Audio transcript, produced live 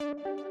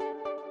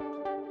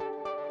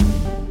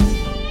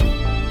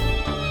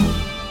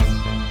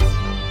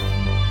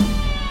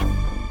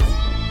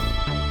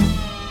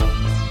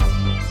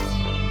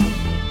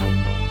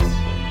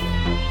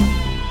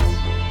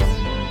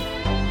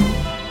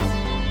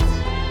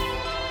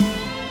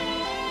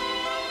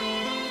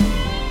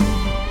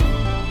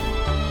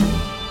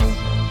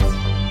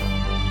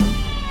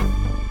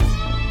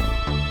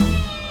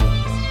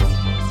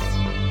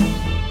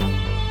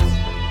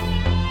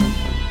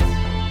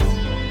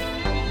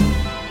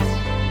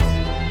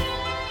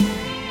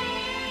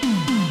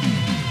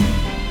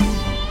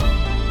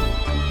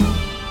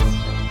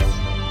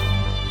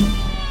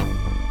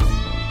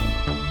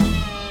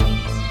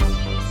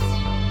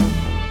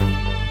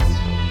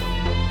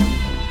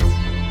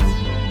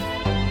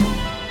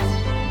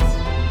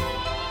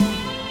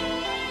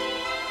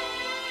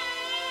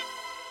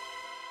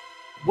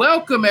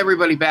Welcome,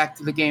 everybody, back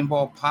to the Game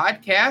Ball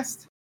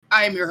Podcast.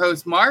 I am your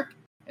host, Mark,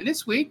 and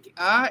this week,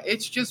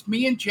 it's just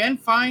me and Jen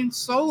Fine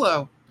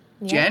solo.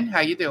 Yeah. Jen,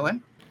 how you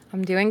doing?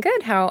 I'm doing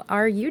good. How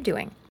are you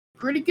doing?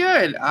 Pretty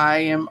good. I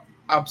am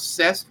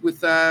obsessed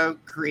with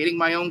creating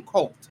my own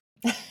cult.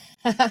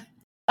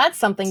 That's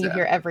something you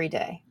hear every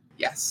day.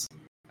 Yes.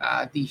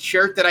 The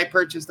shirt that I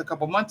purchased a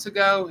couple months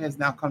ago has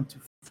now come to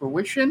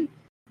fruition,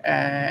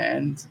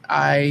 and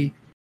I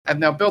have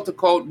now built a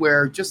cult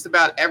where just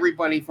about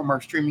everybody from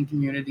our streaming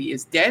community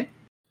is dead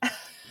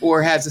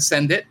or has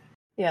ascended.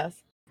 Yes.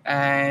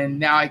 And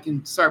now I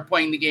can start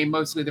playing the game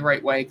mostly the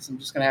right way because I'm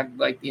just going to have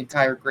like the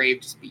entire grave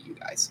just be you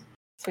guys.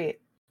 Sweet.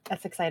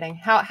 That's exciting.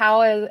 How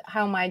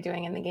am I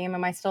doing in the game?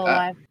 Am I still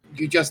alive?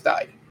 You just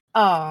died.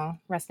 Oh,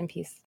 rest in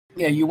peace.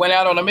 Yeah, you went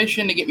out on a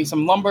mission to get me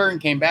some lumber and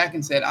came back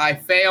and said, I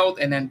failed,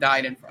 and then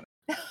died in front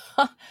of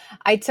me.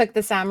 I took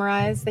the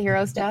the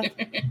hero's death.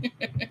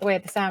 The way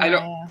of the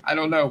samurai. I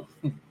don't know.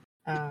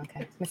 Oh,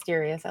 okay.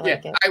 Mysterious. I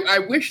like it. I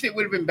wish it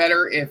would have been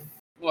better if,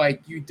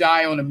 like, you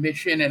die on a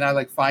mission and I,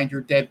 like, find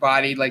your dead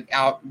body, like,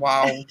 out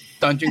while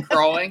dungeon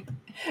crawling.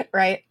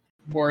 Right.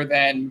 More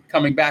than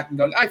coming back and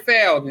going, I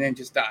failed, and then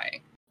just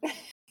dying.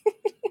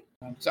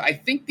 So I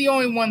think the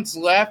only ones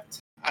left,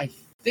 I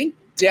think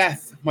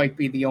Death might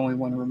be the only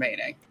one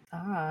remaining.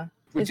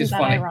 Which is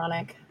funny.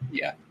 Ironic.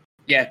 Yeah.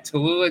 Yeah,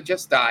 Tallulah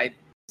just died.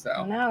 So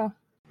oh, no.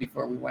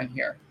 Before we went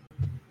here.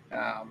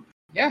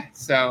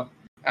 So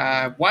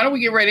why don't we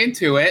get right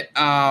into it?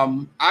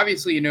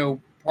 Obviously, you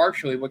know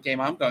partially what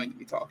game I'm going to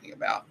be talking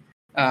about.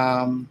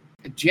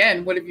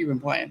 Jen, what have you been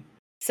playing?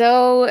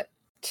 So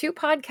 2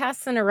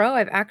 podcasts in a row,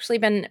 I've actually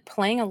been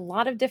playing a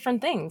lot of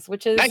different things,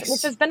 which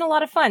has been a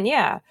lot of fun.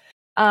 Yeah.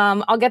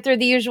 I'll get through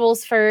the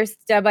usuals first.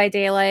 Dead by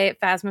Daylight,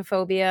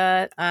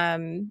 Phasmophobia.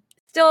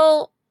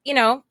 Still,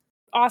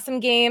 awesome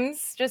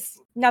games. Just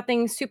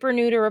nothing super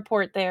new to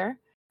report there.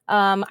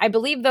 I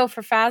believe, though,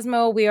 for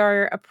Phasmo, we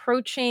are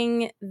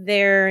approaching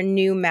their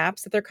new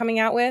maps that they're coming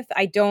out with.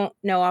 I don't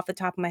know off the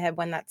top of my head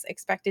when that's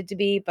expected to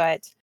be,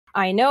 but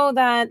I know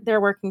that they're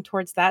working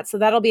towards that. So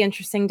that'll be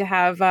interesting to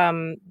have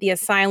the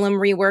Asylum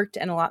reworked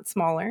and a lot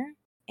smaller,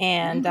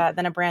 and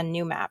then a brand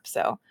new map.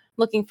 So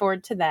looking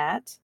forward to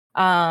that.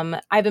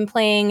 I've been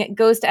playing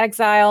Ghost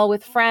Exile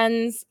with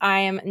friends. I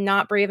am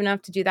not brave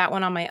enough to do that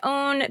one on my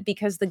own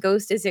because the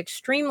ghost is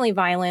extremely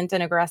violent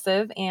and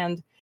aggressive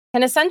and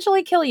can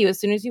essentially kill you as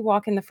soon as you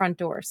walk in the front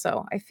door.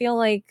 So I feel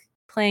like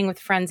playing with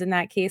friends in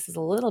that case is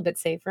a little bit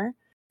safer.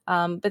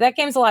 But that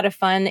game's a lot of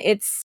fun.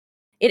 It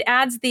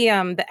adds the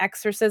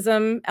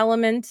exorcism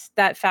element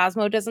that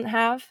Phasmo doesn't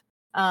have.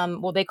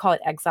 Well, they call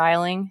it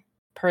exiling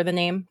per the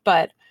name,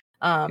 but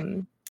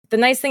the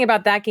nice thing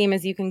about that game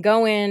is you can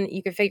go in,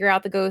 you can figure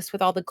out the ghost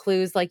with all the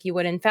clues like you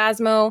would in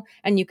Phasmo,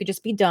 and you could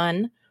just be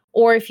done.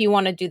 Or if you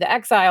want to do the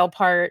exile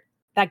part,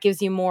 that gives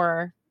you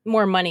more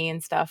money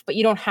and stuff, but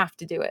you don't have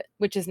to do it,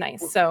 which is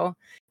nice. So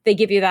they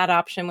give you that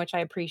option, which I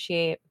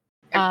appreciate.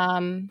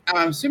 I'm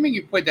assuming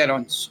you played that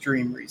on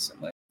stream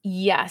recently.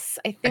 Yes,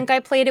 I think I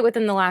played it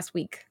within the last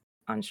week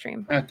on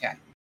stream. Okay.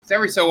 So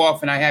every so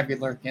often I have you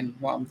lurking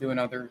while I'm doing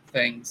other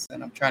things,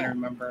 and I'm trying to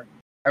remember.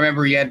 I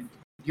remember you had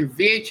your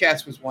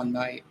VHS was one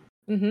night.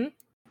 Mm-hmm.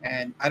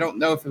 And I don't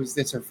know if it was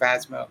this or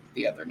Phasmo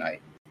the other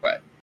night,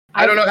 but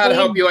I don't know how to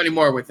help you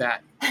anymore with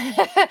that.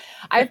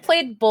 I've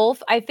played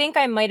both. I think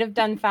I might have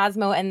done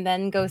Phasmo and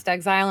then Ghost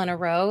Exile in a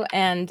row.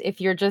 And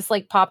if you're just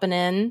like popping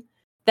in,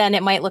 then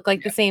it might look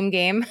like the same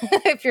game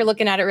if you're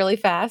looking at it really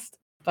fast.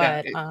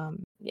 But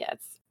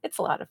it's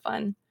a lot of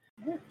fun.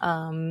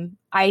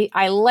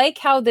 I like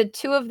how the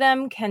two of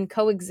them can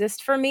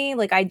coexist for me.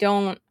 Like I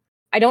don't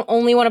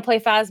only want to play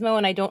Phasmo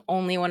and I don't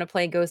only want to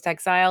play Ghost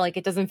Exile. Like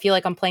it doesn't feel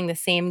like I'm playing the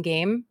same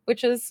game,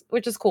 which is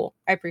cool.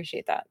 I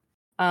appreciate that.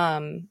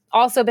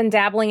 Also been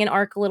dabbling in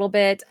Ark a little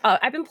bit.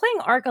 I've been playing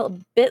Ark a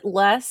bit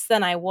less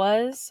than I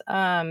was.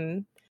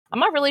 I'm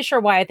not really sure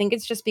why. I think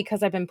it's just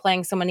because I've been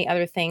playing so many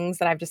other things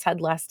that I've just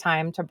had less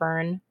time to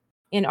burn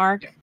in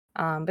Ark.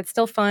 Yeah. But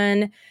still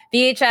fun.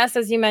 VHS,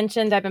 as you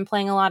mentioned, I've been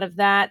playing a lot of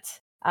that.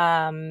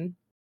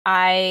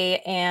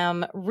 I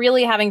am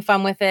really having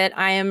fun with it.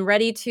 I am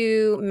ready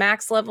to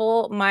max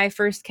level my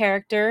first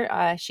character.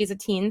 She's a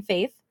teen,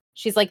 Faith.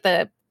 She's like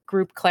the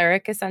group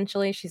cleric,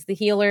 essentially. She's the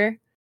healer.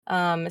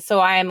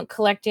 So I'm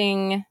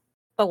collecting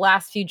the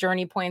last few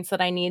journey points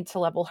that I need to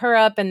level her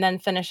up and then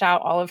finish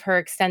out all of her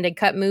extended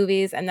cut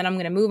movies. And then I'm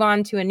going to move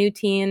on to a new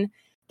teen.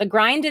 The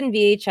grind in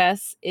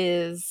VHS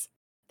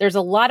there's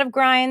a lot of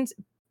grind,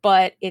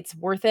 but it's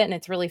worth it and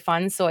it's really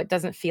fun. So it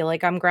doesn't feel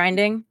like I'm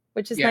grinding,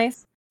 which is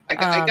nice. I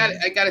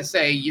gotta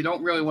say, you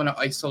don't really want to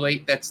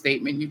isolate that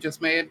statement you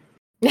just made.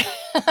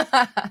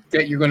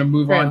 That you're going to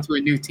move on to a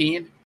new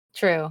teen.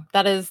 True.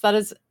 That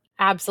is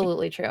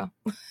absolutely true.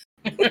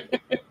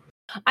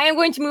 I am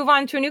going to move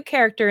on to a new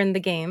character in the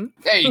game.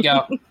 There you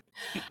go.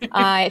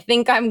 I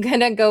think I'm going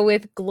to go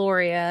with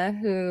Gloria,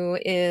 who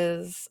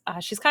is,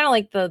 she's kind of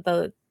like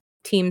the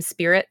team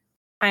spirit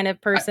kind of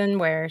person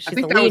where she's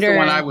the leader. I think that was the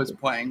one I was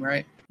playing,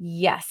 right?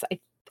 Yes.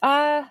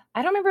 I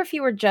don't remember if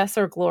you were Jess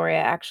or Gloria,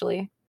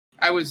 actually.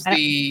 I was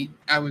the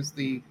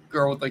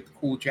girl with like the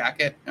cool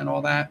jacket and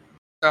all that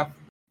stuff.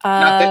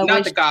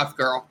 Not the goth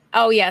girl.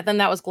 Oh yeah, then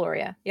that was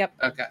Gloria. Yep.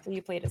 Okay. So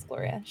you played as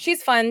Gloria.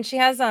 She's fun. She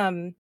has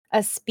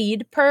a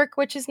speed perk,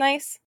 which is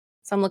nice.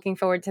 So I'm looking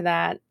forward to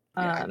that.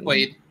 Yeah,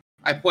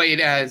 I played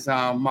as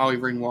Molly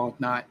Ringwald,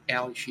 not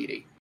Ali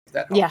Sheedy.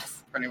 That helps.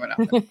 Yes. For anyone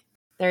out there.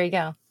 There you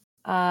go.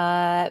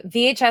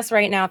 VHS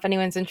right now, if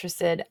anyone's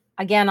interested.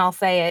 Again, I'll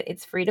say it.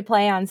 It's free to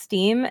play on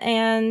Steam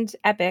and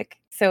Epic.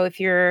 So if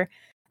you're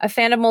a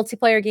fan of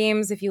multiplayer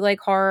games, if you like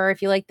horror,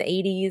 if you like the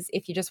 80s,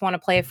 if you just want to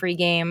play a free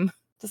game,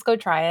 just go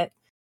try it.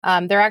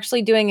 They're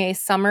actually doing a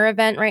summer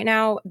event right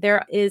now.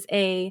 There is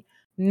a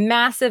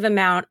massive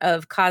amount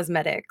of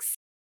cosmetics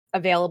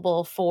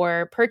available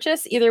for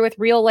purchase, either with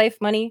real life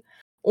money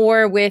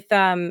or with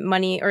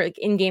money or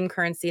in-game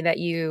currency that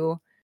you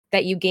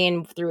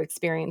gain through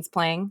experience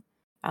playing.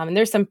 And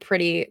there's some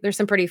pretty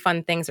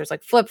fun things. There's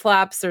like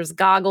flip-flops, there's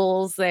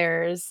goggles,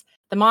 there's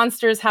the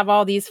monsters have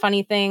all these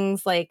funny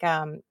things like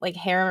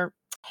hair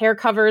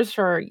covers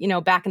for,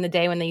 back in the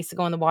day when they used to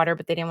go in the water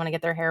but they didn't want to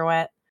get their hair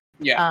wet.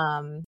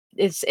 Yeah.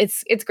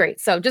 It's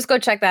great. So just go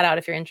check that out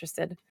if you're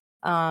interested.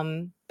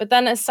 But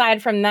then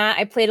aside from that,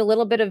 I played a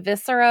little bit of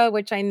Viscera,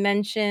 which I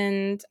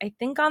mentioned, I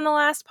think on the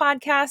last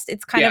podcast.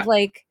 It's kind of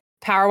like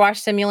Power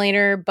Wash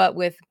Simulator, but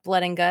with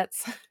blood and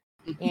guts.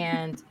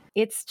 And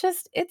it's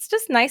just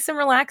nice and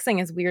relaxing,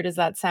 as weird as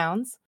that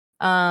sounds.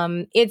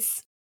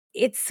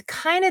 It's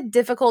kind of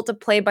difficult to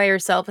play by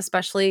yourself,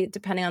 especially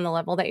depending on the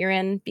level that you're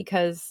in,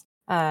 because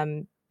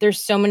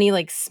there's so many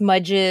like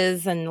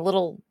smudges and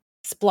little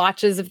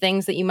splotches of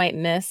things that you might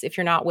miss if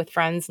you're not with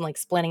friends and like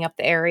splitting up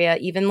the area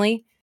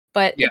evenly.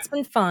 But it's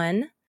been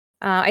fun.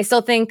 I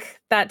still think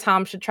that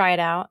Tom should try it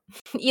out,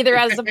 either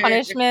as a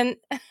punishment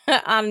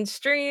on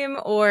stream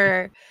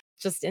or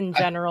just in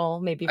general,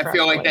 maybe. I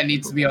feel like that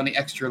needs to be on the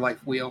extra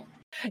life wheel.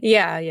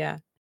 Yeah.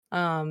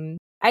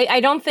 I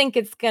don't think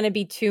it's going to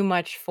be too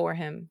much for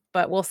him,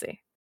 but we'll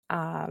see.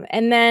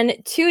 And then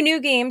 2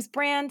 new games,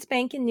 brand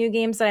spanking new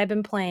games that I've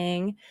been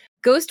playing.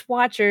 Ghost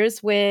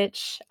Watchers,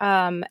 which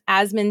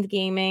Asmund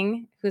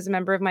Gaming, who's a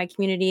member of my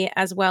community,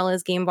 as well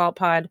as Game Vault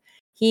Pod,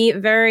 he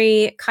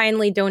very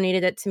kindly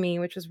donated it to me,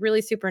 which was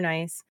really super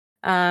nice.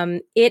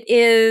 It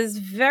is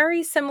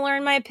very similar,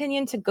 in my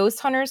opinion, to Ghost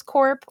Hunters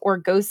Corp. or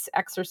Ghost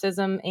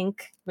Exorcism Inc.,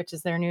 which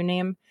is their new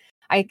name.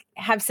 I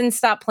have since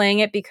stopped playing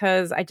it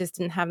because I just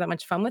didn't have that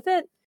much fun with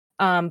it.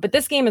 But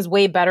this game is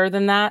way better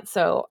than that,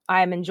 so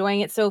I'm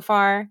enjoying it so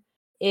far.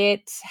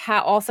 It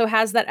also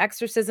has that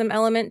exorcism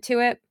element to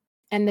it,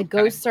 and the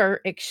ghosts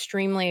are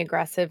extremely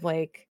aggressive,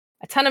 like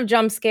a ton of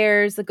jump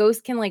scares. The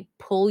ghost can like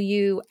pull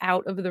you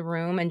out of the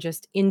room and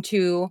just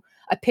into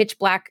a pitch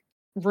black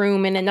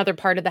room in another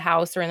part of the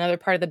house or another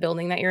part of the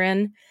building that you're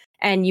in,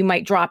 and you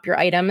might drop your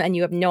item and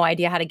you have no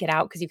idea how to get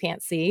out because you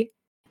can't see.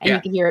 And you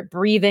can hear it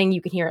breathing,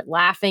 you can hear it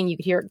laughing, you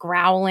can hear it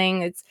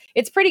growling.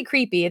 It's pretty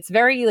creepy. It's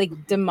very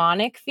like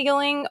demonic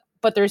feeling,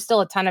 but there's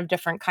still a ton of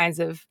different kinds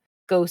of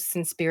ghosts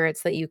and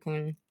spirits that you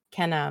can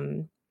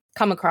come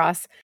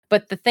across.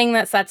 But the thing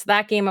that sets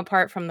that game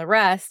apart from the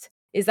rest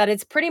is that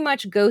it's pretty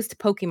much ghost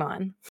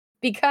Pokemon,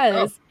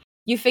 because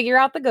you figure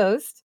out the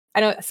ghost.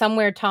 I know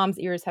somewhere Tom's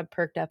ears have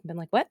perked up and been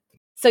like, what?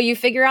 So you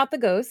figure out the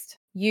ghost,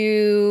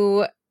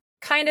 you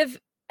kind of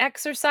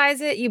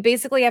exercise it. You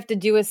basically have to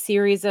do a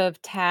series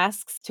of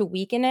tasks to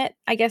weaken it,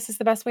 I guess is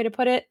the best way to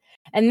put it.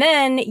 And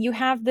then you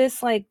have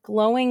this like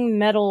glowing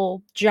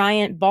metal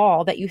giant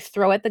ball that you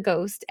throw at the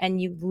ghost,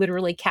 and you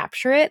literally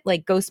capture it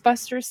like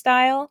Ghostbusters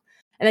style.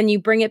 And then you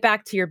bring it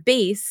back to your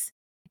base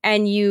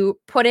and you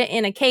put it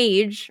in a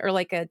cage or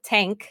like a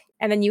tank,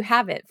 and then you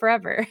have it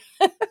forever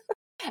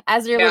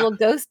as your little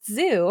ghost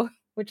zoo,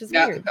 which is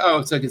weird. Oh,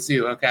 it's like a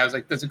zoo. Okay. I was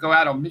like, does it go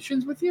out on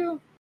missions with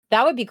you?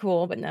 That would be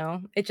cool, but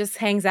no. It just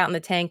hangs out in the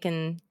tank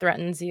and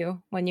threatens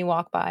you when you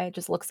walk by. It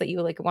just looks at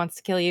you like it wants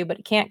to kill you, but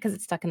it can't because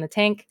it's stuck in the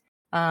tank.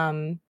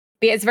 But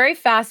it's very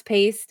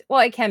fast-paced. Well,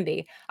 it can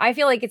be. I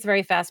feel like it's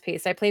very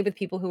fast-paced. I played with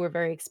people who were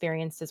very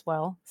experienced as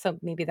well, so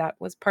maybe that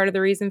was part of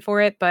the reason for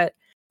it. But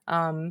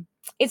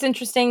it's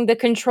interesting. The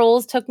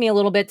controls took me a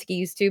little bit to get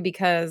used to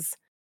because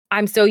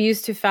I'm so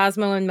used to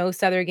Phasmo and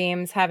most other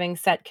games having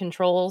set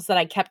controls that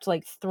I kept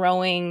like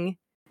throwing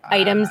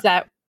items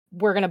that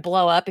were going to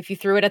blow up. If you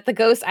threw it at the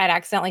ghost, I'd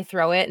accidentally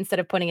throw it instead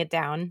of putting it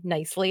down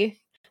nicely.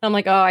 And I'm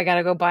like, oh, I got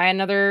to go buy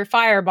another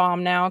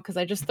firebomb now because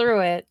I just threw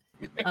it.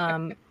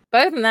 But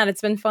other than that,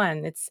 it's been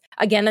fun. It's,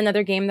 again,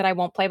 another game that I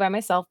won't play by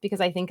myself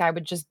because I think I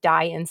would just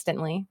die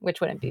instantly,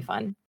 which wouldn't be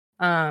fun.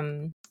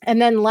 And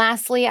then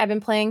lastly, I've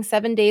been playing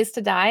 7 Days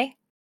to Die,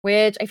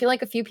 which I feel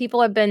like a few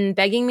people have been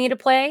begging me to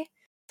play.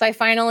 So I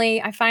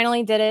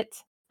finally did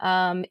it.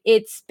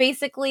 It's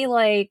basically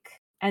like,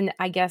 and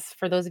I guess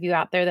for those of you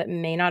out there that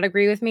may not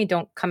agree with me,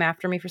 don't come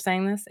after me for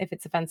saying this if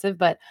it's offensive,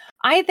 but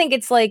I think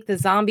it's like the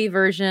zombie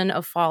version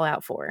of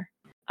Fallout 4.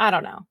 I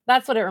don't know.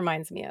 That's what it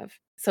reminds me of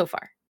so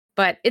far.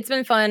 But it's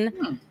been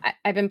fun.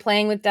 I've been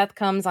playing with Death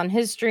Comes on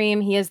his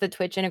stream. He has the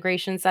Twitch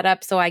integration set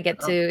up, so I get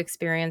to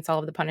experience all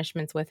of the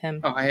punishments with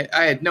him. Oh, I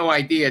had no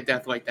idea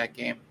Death liked that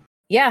game.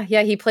 Yeah,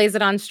 he plays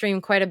it on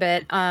stream quite a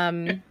bit.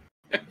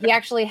 he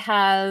actually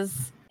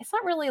has, it's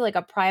not really like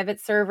a private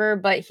server,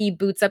 but he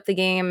boots up the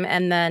game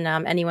and then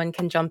anyone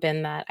can jump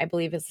in that I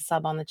believe is a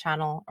sub on the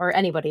channel, or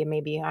anybody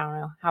maybe. I don't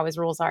know how his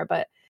rules are,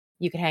 but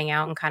you can hang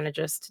out and kind of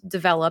just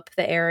develop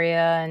the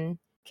area and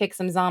kick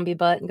some zombie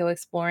butt and go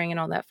exploring and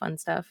all that fun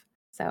stuff.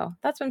 So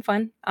that's been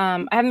fun.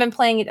 I haven't been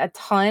playing it a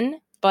ton,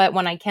 but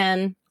when I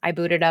can, I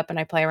boot it up and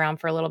I play around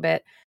for a little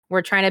bit.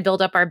 We're trying to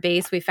build up our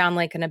base. We found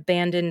like an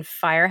abandoned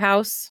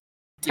firehouse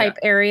type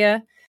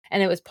area,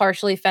 and it was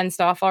partially fenced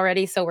off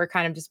already. So we're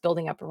kind of just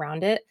building up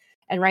around it.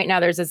 And right now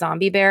there's a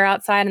zombie bear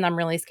outside and I'm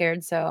really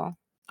scared. So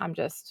I'm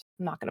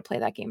not going to play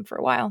that game for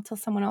a while until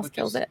someone else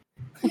kills it.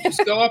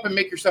 Just go up and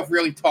make yourself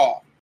really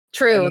tall.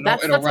 True.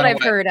 That's what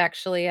I've heard,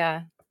 actually.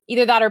 Yeah.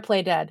 Either that or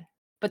play dead.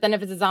 But then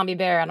if it's a zombie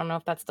bear, I don't know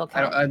if that still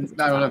counts. I don't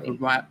know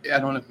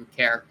if we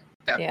care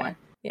at that point.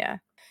 Yeah.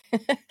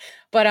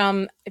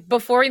 But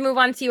before we move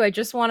on to you, I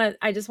just want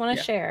to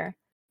share.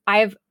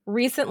 I've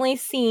recently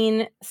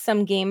seen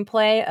some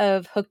gameplay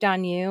of Hooked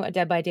on You, a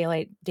Dead by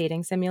Daylight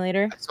dating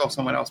simulator. I saw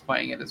someone else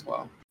playing it as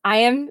well.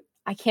 I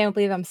can't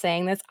believe I'm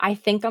saying this. I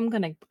think I'm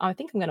gonna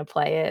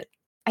play it.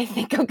 I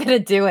think I'm gonna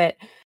do it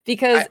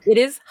because it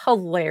is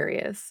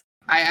hilarious.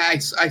 I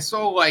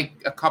saw like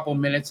a couple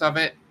minutes of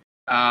it.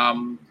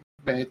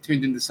 But I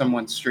tuned into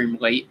someone's stream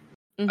late.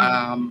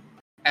 Mm-hmm.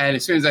 And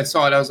as soon as I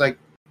saw it, I was like,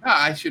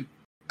 I should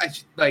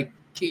like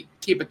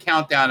keep a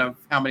countdown of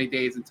how many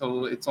days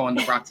until it's on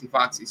the Roxy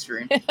Foxy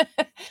stream.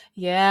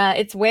 Yeah,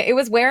 it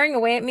was wearing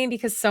away at me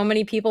because so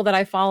many people that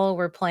I follow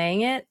were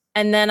playing it.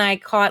 And then I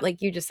caught,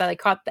 like you just said, I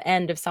caught the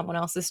end of someone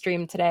else's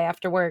stream today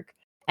after work.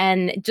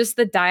 And just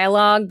the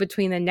dialogue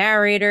between the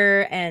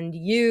narrator and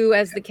you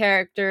as the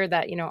character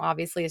that,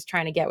 obviously is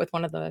trying to get with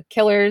one of the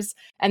killers,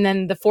 and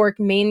then the 4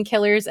 main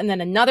killers, and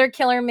then another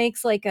killer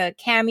makes like a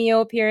cameo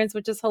appearance,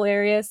 which is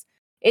hilarious.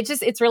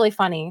 It's really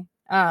funny.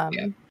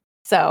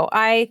 So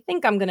I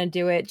think I'm going to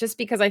do it just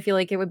because I feel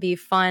like it would be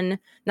fun,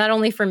 not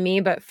only for me,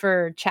 but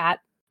for chat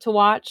to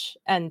watch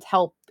and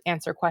help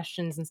answer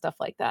questions and stuff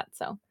like that.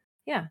 So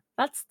yeah,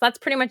 that's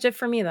pretty much it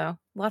for me though.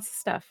 Lots of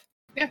stuff.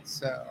 Yeah.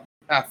 So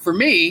for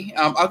me,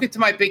 I'll get to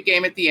my big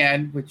game at the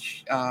end,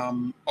 which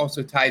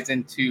also ties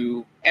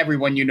into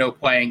everyone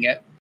playing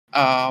it.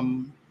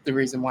 The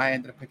reason why I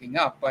ended up picking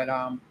up. But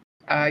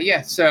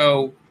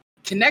so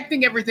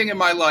connecting everything in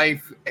my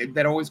life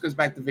that always goes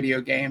back to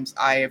video games.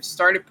 I have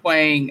started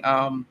playing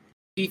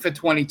FIFA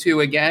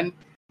 22 again,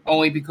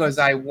 only because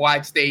I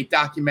watched a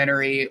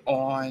documentary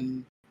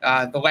on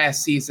the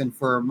last season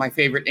for my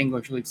favorite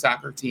English League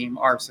soccer team,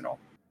 Arsenal,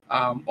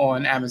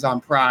 on Amazon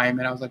Prime.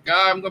 And I was like,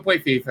 I'm going to play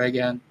FIFA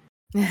again.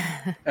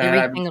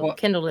 And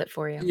kindled it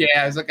for you.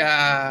 Yeah, I was like,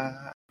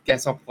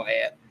 guess I'll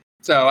play it.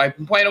 So I've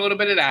been playing a little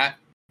bit of that.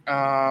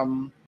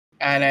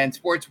 And then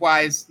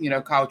sports-wise,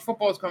 college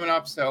football is coming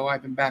up, so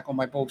I've been back on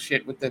my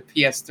bullshit with the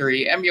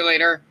PS3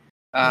 emulator,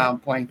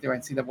 playing through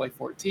NCAA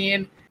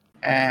 14.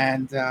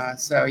 And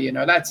so,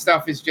 that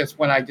stuff is just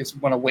when I just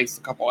want to waste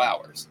a couple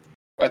hours.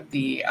 But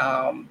the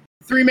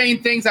 3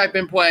 main things I've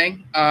been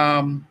playing,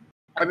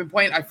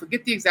 I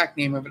forget the exact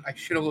name of it. I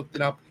should have looked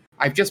it up.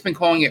 I've just been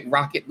calling it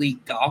Rocket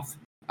League Golf.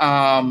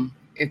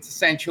 It's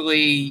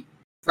essentially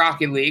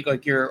Rocket League,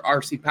 like your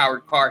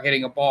RC-powered car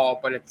hitting a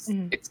ball, but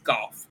it's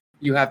golf.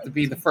 You have to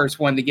be the first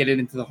one to get it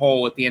into the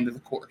hole at the end of the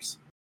course.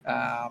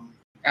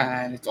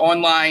 And it's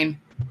online.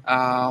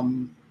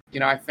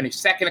 I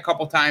finished second a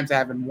couple times. I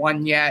haven't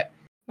won yet.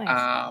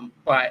 Nice.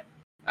 But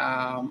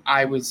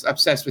I was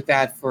obsessed with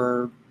that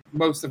for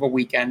most of a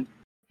weekend,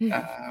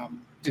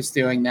 just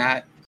doing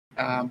that.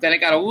 Then it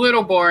got a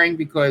little boring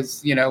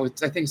because, I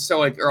think it's still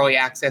like early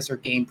access or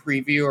game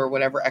preview or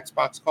whatever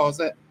Xbox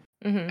calls it.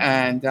 Mm-hmm.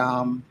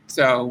 And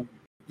so,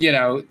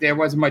 there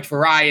wasn't much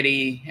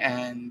variety,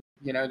 and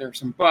there's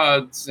some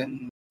bugs,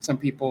 and some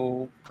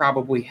people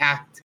probably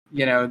hacked,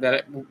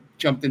 that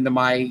jumped into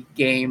my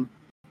game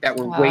that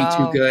were way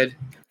too good.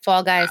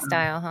 Fall Guys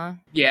style, huh?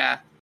 Yeah.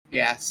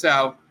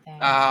 So,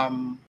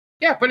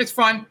 but it's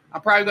fun.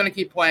 I'm probably going to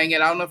keep playing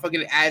it. I don't know if I'll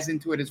get as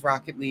into it as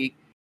Rocket League.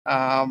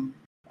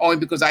 Only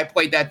because I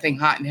played that thing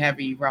hot and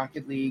heavy,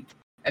 Rocket League,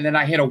 and then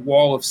I hit a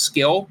wall of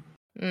skill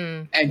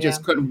and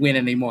just couldn't win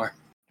anymore.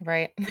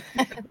 Right.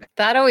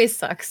 That always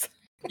sucks.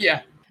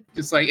 Yeah.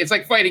 Just like, it's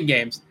like fighting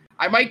games.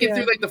 I might get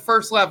through like the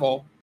first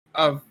level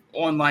of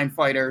online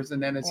fighters,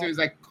 and then as soon as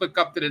I click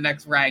up to the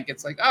next rank,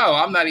 it's like,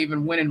 I'm not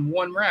even winning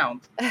one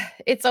round.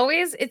 It's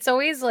always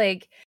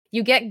like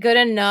you get good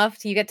enough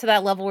to you get to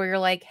that level where you're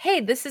like,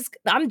 hey,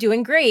 I'm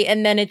doing great,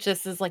 and then it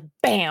just is like,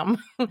 bam.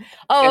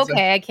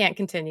 I can't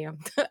continue.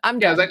 I'm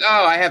done. I was like,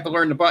 I have to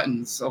learn the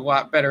buttons a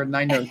lot better than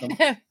I know them.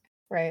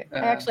 Right. I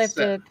actually have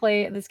to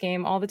play this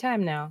game all the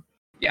time now.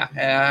 Yeah,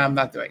 and I'm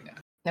not doing that.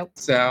 Nope.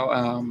 So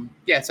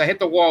so I hit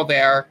the wall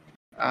there.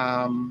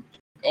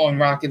 On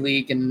Rocket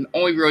League, and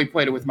only really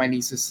played it with my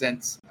nieces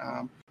since.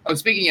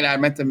 Speaking of that, I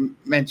meant to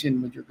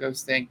mention with your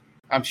ghost thing,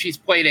 she's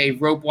played a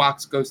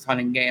Roblox ghost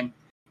hunting game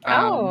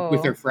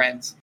with her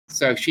friends.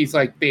 So she's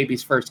like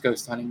baby's first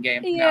ghost hunting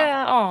game.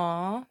 Yeah,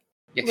 aw.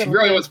 Yeah, she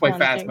really wants to play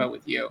Phasma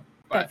with you.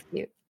 But, that's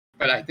cute.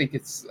 but I think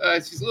it's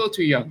she's a little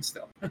too young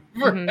still.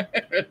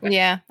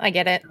 Yeah, I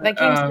get it. That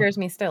game scares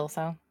me still.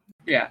 So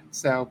yeah,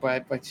 so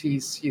but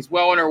she's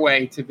well on her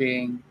way to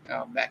being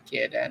that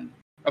kid. And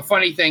a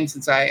funny thing,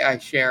 since I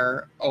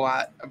share a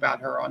lot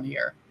about her on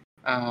here,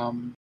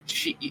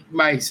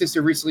 my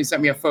sister recently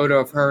sent me a photo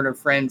of her and her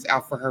friends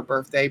out for her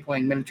birthday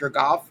playing miniature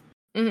golf.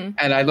 And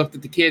I looked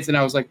at the kids and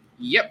I was like,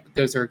 yep,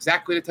 those are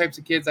exactly the types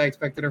of kids I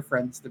expected her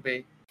friends to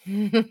be.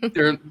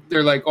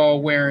 They're like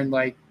all wearing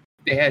like,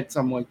 they had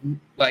some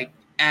like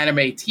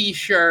anime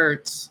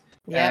t-shirts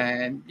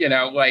and,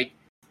 like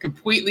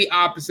completely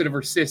opposite of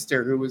her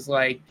sister, who was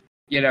like,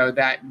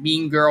 that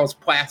Mean Girls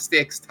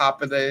plastics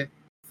top of the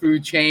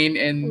food chain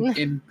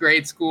in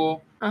grade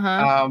school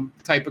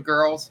type of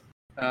girls.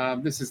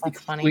 This is the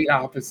complete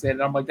opposite.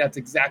 And I'm like, that's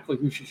exactly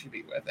who she should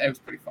be with. And it was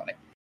pretty funny.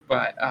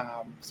 But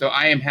so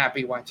I am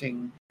happy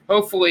watching.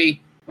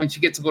 Hopefully, when she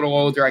gets a little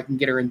older, I can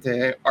get her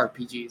into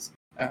RPGs.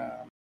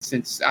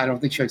 Since I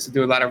don't think she likes to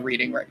do a lot of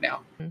reading right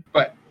now.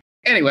 But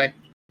anyway,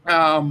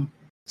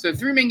 so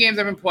 3 main games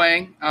I've been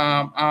playing.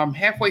 I'm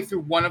halfway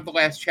through one of the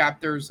last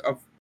chapters of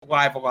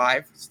Live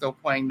Alive. Still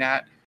playing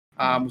that.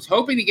 Was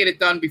hoping to get it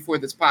done before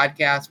this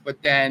podcast, but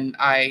then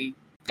I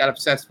got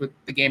obsessed with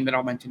the game that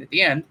I'll mention at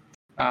the end.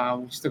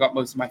 We still got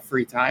most of my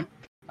free time.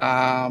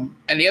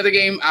 And the other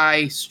game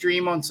I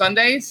stream on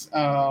Sundays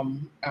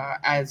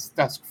as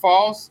Dusk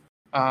Falls,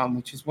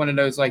 which is one of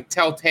those like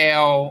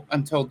Telltale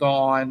Until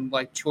Dawn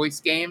like choice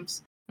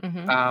games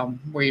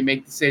where you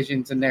make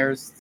decisions. And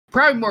there's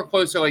probably more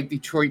closer like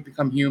Detroit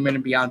Become Human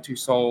and Beyond Two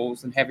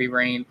Souls and Heavy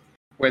Rain,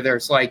 where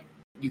there's like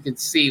you can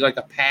see like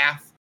a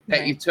path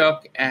that you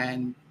took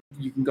and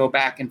you can go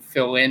back and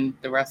fill in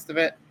the rest of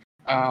it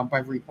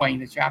by replaying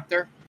the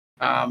chapter.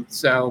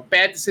 So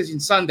Bad Decision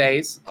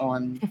Sundays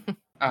on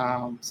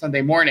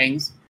Sunday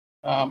mornings.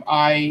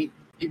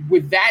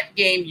 With that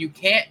game, you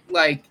can't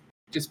like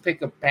just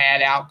pick a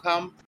bad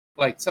outcome.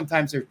 Like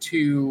sometimes they're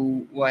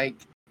too like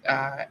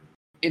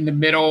in the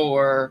middle,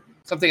 or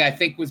something I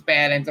think was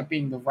bad ends up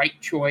being the right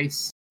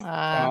choice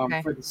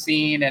for the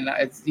scene, and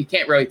you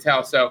can't really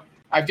tell. So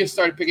I've just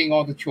started picking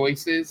all the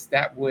choices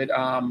that would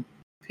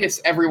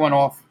piss everyone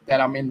off that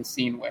I'm in the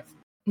scene with.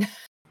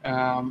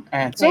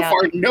 And so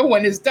far, no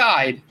one has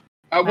died.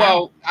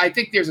 Well, I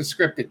think there's a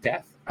scripted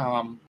death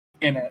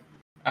in it.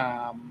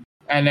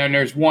 And then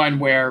there's one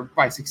where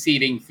by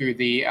succeeding through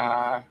the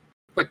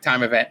quick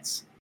time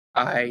events,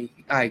 I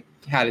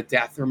had a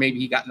death, or maybe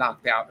he got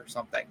knocked out or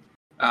something.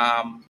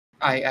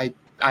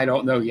 I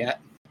don't know yet.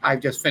 I've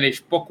just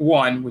finished book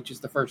 1, which is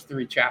the first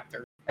 3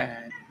 chapters.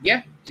 And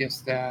yeah,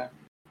 just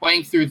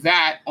playing through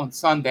that on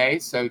Sunday.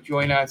 So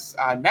join us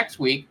next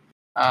week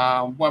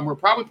when we're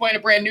probably playing a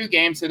brand new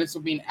game. So this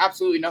will mean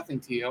absolutely nothing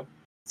to you,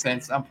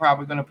 since I'm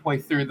probably going to play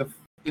through the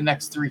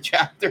next 3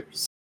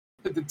 chapters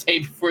the day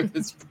before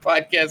this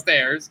podcast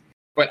airs.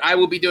 But I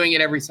will be doing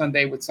it every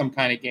Sunday with some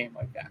kind of game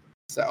like that.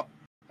 So,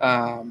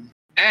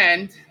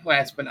 and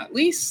last but not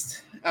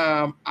least,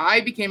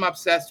 I became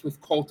obsessed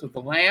with Cult of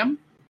the Lamb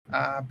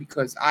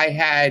because I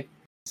had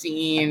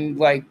seen,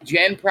 like,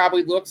 Jen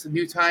probably looks a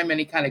new time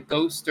any kind of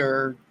Ghost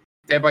or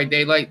Dead by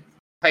Daylight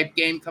type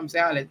game comes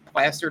out, and it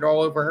plastered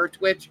all over her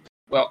Twitch.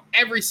 Well,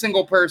 every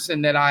single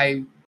person that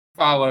I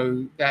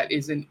follow that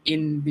isn't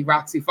in the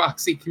Roxy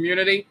Foxy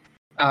community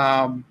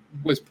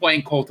was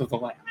playing Cult of the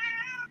Lamb.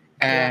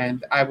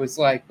 And I was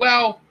like,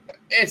 well,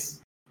 it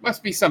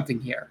must be something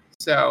here.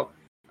 So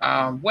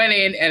went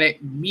in, and it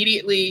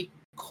immediately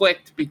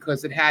clicked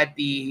because it had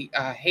the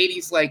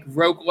Hades-like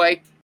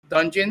roguelike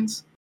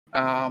dungeons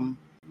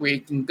where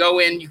you can go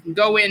in. You can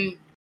go in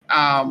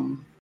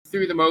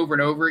through them over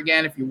and over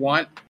again if you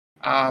want.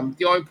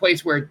 The only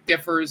place where it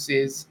differs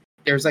is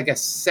there's like a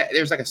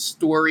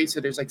story, so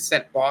there's like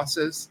set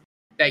bosses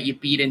that you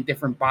beat in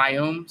different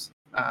biomes.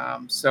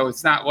 So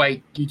it's not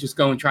like you just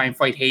go and try and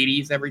fight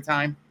Hades every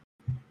time.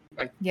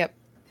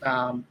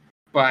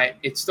 But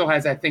it still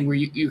has that thing where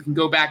you can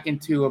go back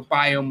into a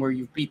biome where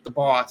you've beat the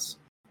boss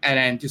and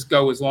then just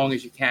go as long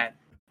as you can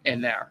in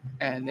there.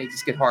 And they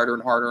just get harder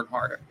and harder and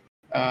harder.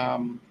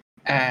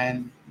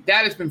 And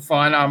that has been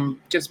fun.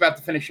 I'm just about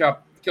to finish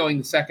up killing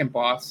the second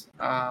boss.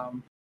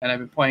 And I've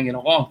been playing it a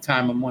long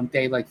time. I'm on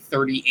day like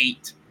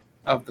 38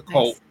 of the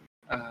cult.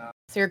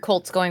 So your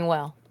cult's going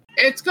well.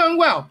 It's going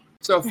well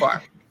so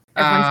far.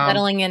 Everyone's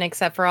settling in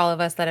except for all of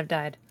us that have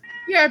died.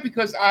 Yeah,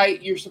 because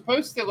you're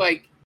supposed to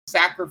like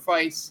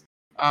sacrifice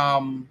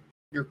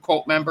your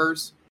cult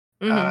members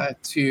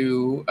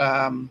to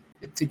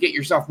get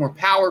yourself more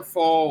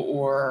powerful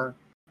or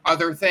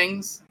other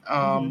things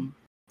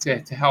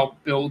to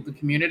help build the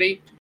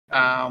community.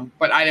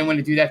 But I didn't want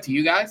to do that to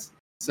you guys.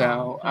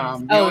 So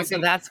so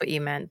that's what you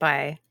meant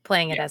by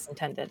playing it as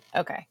intended.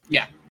 Okay.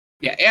 Yeah.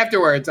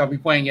 Afterwards, I'll be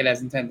playing it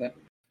as intended.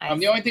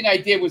 The only thing I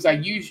did was I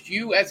used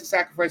you as a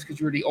sacrifice because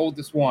you were the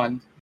oldest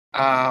one.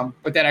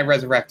 But then I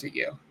resurrected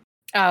you.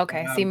 Oh,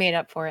 okay. So you made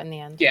up for it in the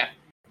end. Yeah.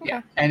 Okay.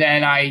 Yeah. And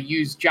then I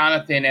used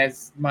Jonathan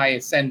as my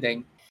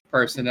ascending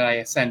person that I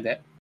ascended.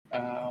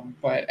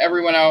 But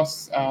everyone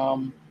else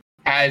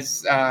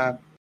has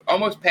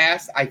almost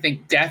passed. I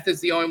think Death is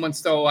the only one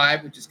still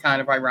alive, which is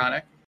kind of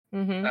ironic.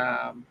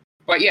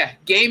 But yeah,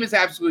 game is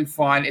absolutely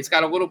fun. It's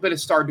got a little bit of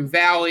Stardew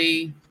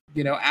Valley,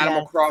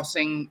 Animal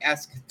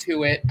Crossing-esque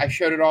to it. I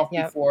showed it off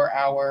before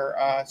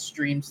our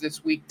streams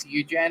this week to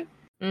you, Jen.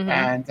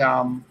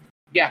 And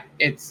yeah,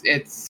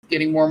 it's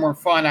getting more and more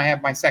fun. I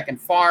have my second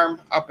farm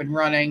up and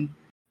running.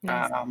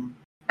 Nice.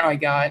 I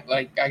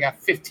got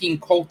 15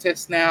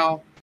 cultists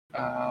now.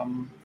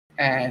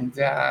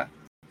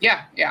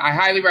 Yeah, I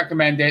highly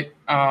recommend it.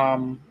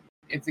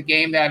 It's a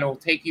game that'll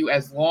take you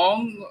as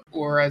long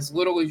or as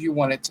little as you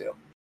want it to,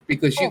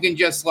 because you can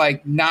just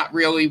not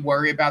really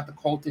worry about the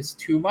cultists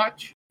too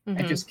much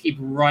and just keep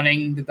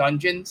running the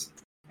dungeons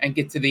and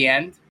get to the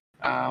end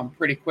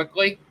pretty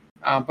quickly.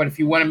 But if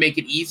you want to make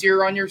it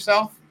easier on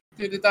yourself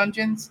through the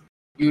dungeons,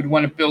 you would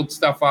want to build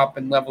stuff up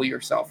and level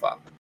yourself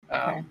up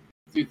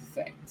through the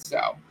thing.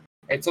 So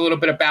it's a little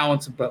bit of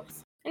balance of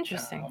both.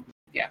 Interesting.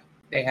 Yeah.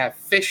 They have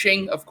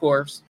fishing, of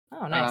course.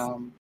 Oh, nice.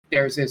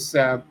 There's this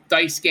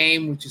dice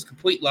game, which is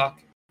complete luck,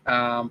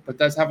 but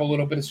does have a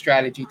little bit of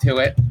strategy to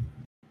it.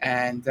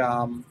 And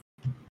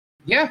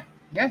yeah,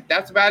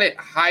 that's about it.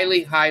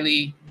 Highly,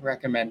 highly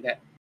recommend it.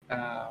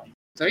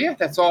 So yeah,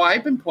 that's all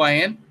I've been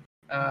playing.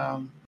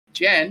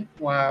 Jen,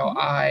 while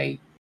I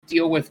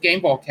deal with Game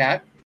Ball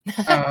Cat,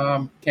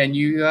 can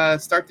you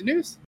start the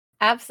news?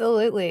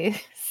 Absolutely.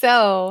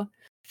 So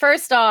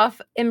first off,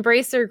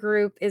 Embracer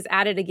Group is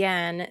at it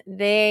again.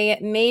 They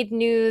made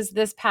news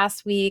this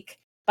past week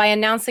by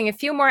announcing a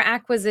few more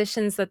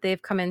acquisitions that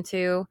they've come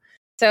into.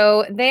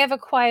 So they have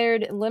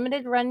acquired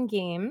Limited Run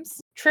Games,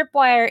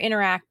 Tripwire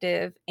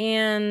Interactive,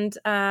 and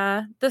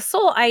the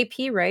sole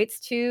IP rights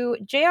to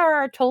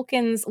J.R.R.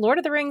 Tolkien's Lord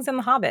of the Rings and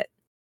The Hobbit,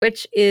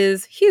 which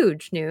is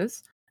huge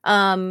news.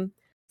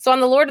 So on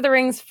the Lord of the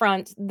Rings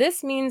front,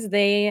 this means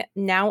they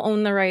now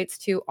own the rights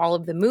to all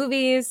of the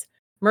movies,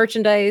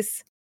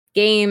 merchandise,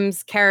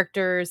 games,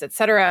 characters,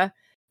 etc.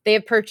 They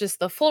have purchased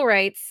the full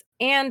rights,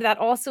 and that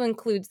also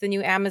includes the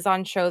new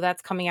Amazon show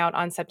that's coming out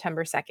on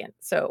September 2nd.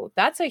 So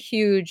that's a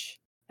huge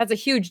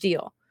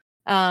deal.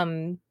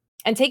 And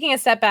taking a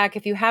step back,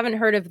 if you haven't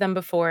heard of them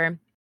before,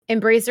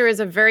 Embracer is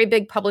a very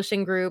big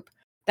publishing group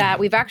that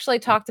we've actually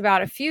talked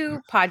about a few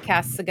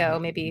podcasts ago,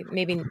 maybe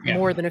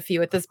more than a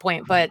few at this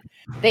point, but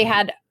they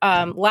had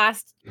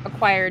last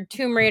acquired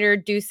Tomb Raider,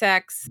 Deus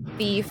Ex,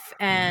 Thief,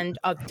 and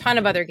a ton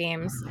of other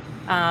games.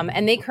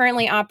 And they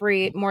currently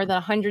operate more than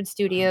 100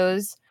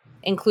 studios,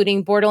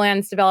 including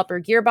Borderlands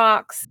developer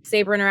Gearbox,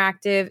 Saber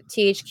Interactive,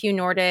 THQ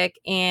Nordic,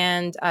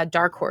 and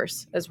Dark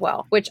Horse as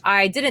well, which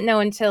I didn't know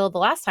until the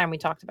last time we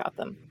talked about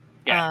them.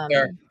 Yeah,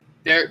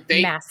 they're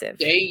massive.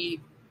 They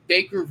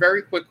grew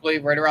very quickly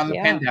right around the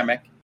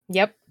pandemic.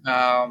 Yep.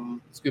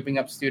 Scooping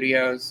up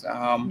studios.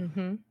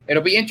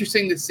 It'll be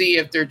interesting to see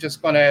if they're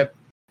just going to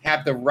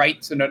have the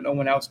rights so that no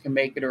one else can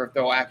make it, or if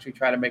they'll actually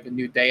try to make a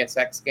new Deus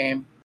Ex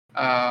game.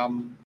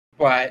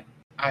 But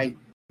I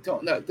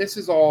don't know. This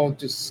is all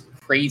just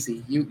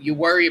crazy. You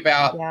worry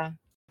about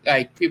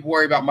people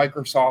worry about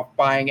Microsoft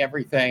buying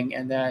everything,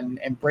 and then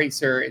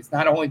Embracer is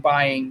not only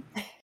buying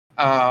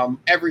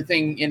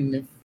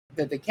everything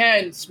that they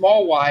can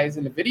small wise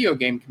in the video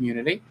game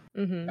community.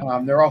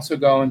 They're also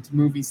going to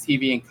movies,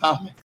 TV, and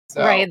comics.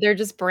 So, right, they're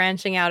just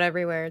branching out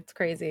everywhere. It's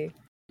crazy.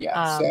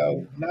 Yeah,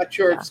 so not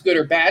sure it's good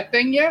or bad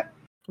thing yet.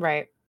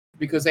 Right.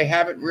 Because they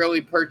haven't really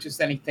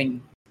purchased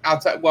anything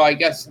outside. Well, I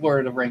guess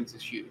Lord of the Rings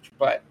is huge,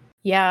 but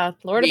yeah,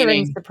 Lord of the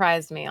Rings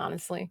surprised me,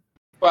 honestly.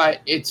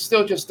 But it's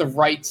still just the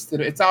rights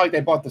to it's not like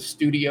they bought the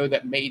studio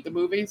that made the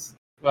movies.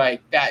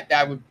 Like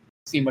that would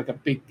seem like a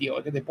big deal.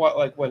 Like if they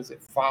bought what is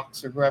it,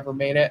 Fox or whoever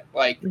made it?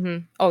 Like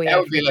oh yeah, that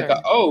would be like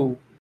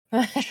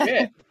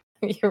shit.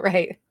 You're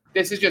right.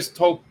 This is just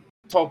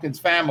Tolkien's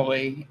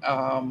family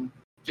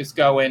just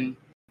going,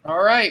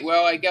 all right,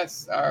 well, I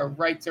guess our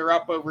rights are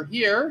up over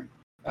here.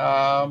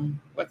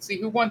 Let's see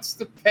who wants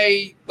to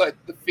pay the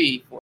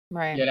fee for it,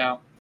 right.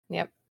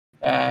 Yep.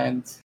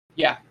 And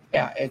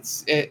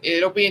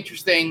it'll be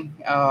interesting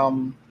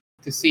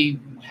to see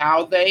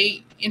how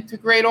they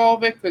integrate all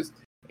of it, because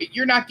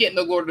you're not getting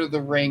the Lord of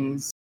the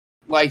Rings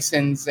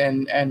license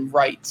and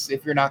rights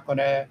if you're not going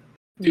to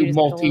do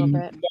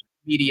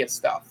multimedia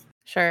stuff.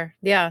 Sure.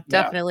 Yeah,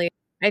 definitely.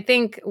 I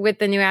think with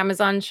the new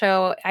Amazon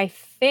show, I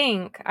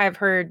think I've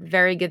heard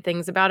very good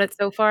things about it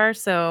so far.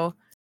 So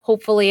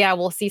hopefully I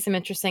will see some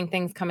interesting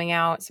things coming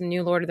out, some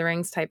new Lord of the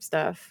Rings type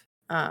stuff.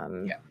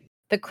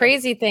 The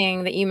crazy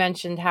thing that you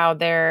mentioned, how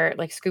they're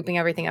like scooping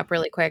everything up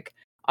really quick.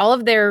 All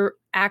of their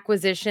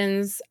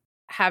acquisitions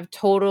have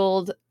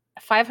totaled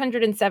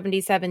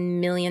 $577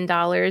 million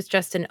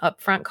just in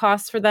upfront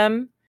costs for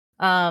them.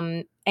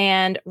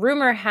 And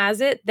rumor has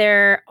it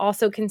they're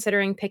also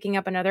considering picking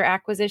up another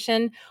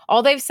acquisition.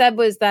 All they've said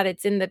was that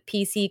it's in the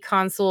PC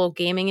console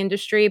gaming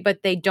industry,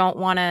 but they don't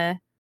want to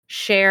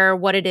share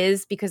what it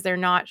is because they're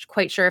not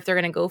quite sure if they're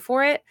going to go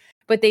for it.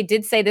 But they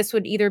did say this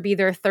would either be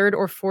their third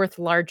or fourth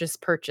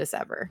largest purchase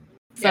ever.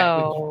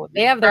 So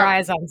they have their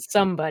eyes on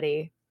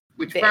somebody.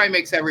 Which probably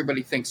makes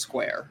everybody think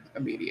Square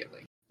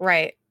immediately.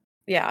 Right.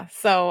 Yeah.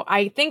 So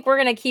I think we're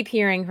going to keep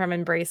hearing from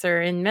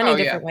Embracer in many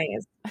different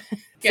ways.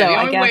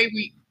 Yeah,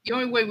 the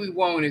only way we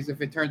won't is if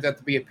it turns out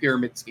to be a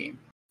pyramid scheme.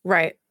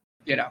 Right.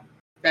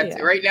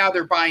 That's right now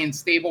they're buying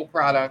stable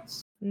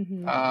products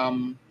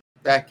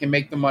that can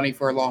make the money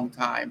for a long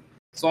time.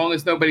 As long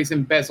as nobody's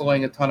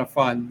embezzling a ton of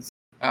funds.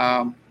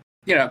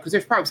 Because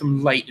there's probably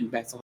some light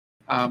embezzlement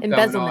going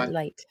on.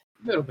 Light.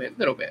 Little bit.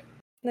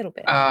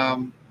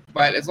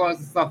 But as long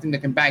as it's nothing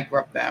that can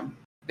bankrupt them,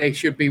 they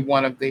should be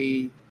one of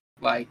the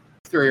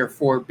 3 or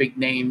 4 big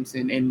names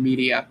in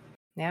media,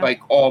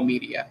 all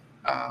media,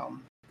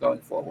 going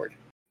forward.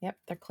 Yep,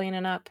 they're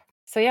cleaning up.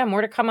 So yeah,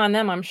 more to come on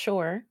them, I'm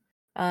sure.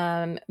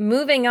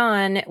 Moving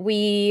on,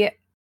 we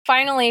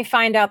finally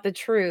find out the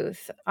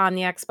truth on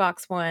the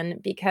Xbox One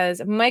because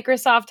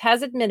Microsoft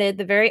has admitted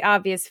the very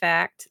obvious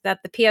fact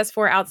that the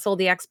PS4 outsold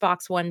the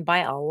Xbox One by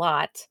a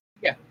lot.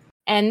 Yeah.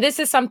 And this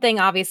is something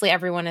obviously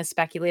everyone has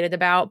speculated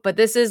about, but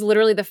this is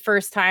literally the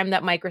first time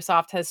that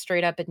Microsoft has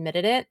straight up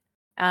admitted it.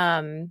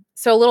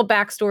 So a little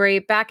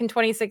backstory. Back in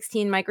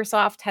 2016,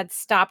 Microsoft had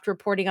stopped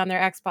reporting on their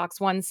Xbox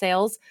One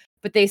sales,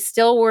 but they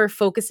still were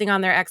focusing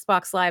on their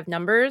Xbox Live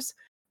numbers,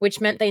 which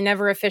meant they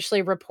never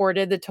officially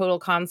reported the total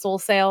console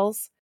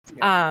sales.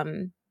 Yeah.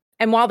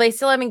 And while they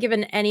still haven't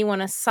given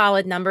anyone a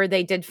solid number,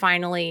 they did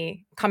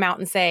finally come out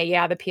and say,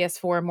 yeah, the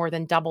PS4 more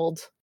than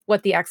doubled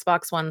what the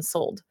Xbox One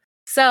sold.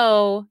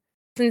 So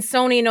since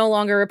Sony no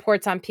longer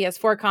reports on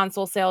PS4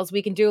 console sales,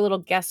 we can do a little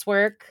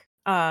guesswork.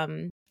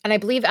 And I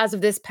believe as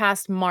of this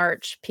past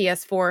March,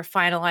 PS4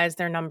 finalized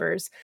their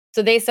numbers.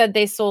 So they said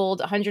they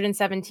sold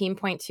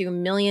 117.2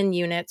 million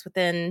units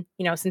within,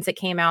 since it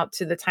came out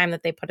to the time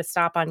that they put a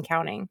stop on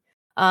counting.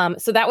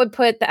 So that would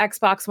put the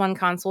Xbox One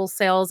console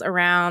sales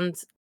around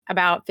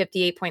about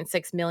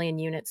 58.6 million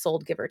units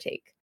sold, give or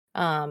take.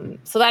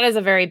 So that is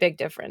a very big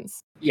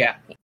difference. Yeah.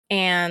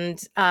 And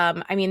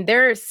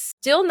they're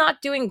still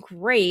not doing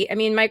great.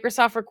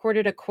 Microsoft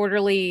recorded a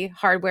quarterly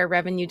hardware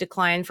revenue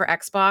decline for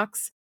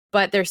Xbox,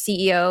 but their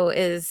CEO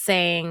is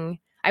saying,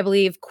 I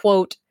believe,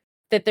 quote,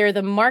 that they're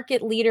the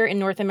market leader in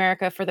North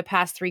America for the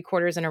past 3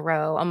 quarters in a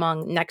row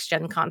among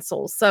next-gen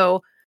consoles.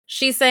 So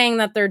she's saying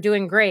that they're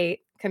doing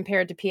great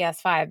compared to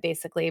PS5,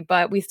 basically,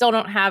 but we still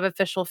don't have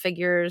official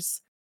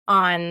figures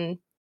on,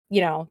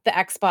 the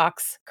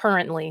Xbox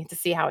currently to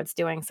see how it's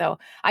doing. So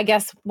I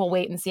guess we'll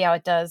wait and see how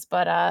it does.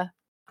 But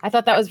I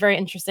thought that was very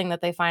interesting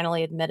that they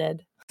finally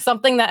admitted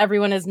something that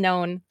everyone has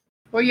known.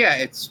 Well,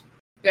 yeah,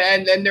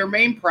 and their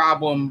main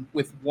problem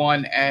with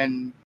One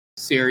and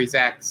Series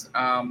X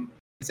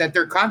is that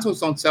their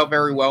consoles don't sell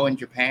very well in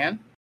Japan.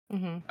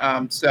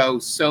 Mm-hmm. So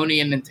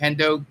Sony and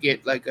Nintendo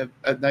get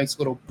a nice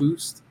little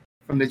boost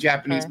from the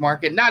Japanese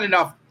market. Not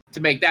enough to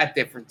make that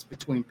difference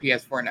between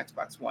PS4 and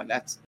Xbox One.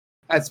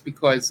 That's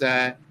because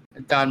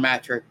Don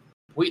Matrick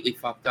completely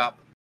fucked up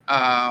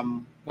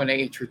when they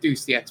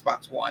introduced the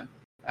Xbox One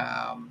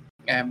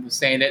and was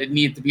saying that it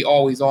needed to be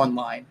always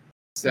online.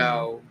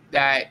 So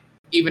that,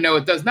 even though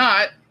it does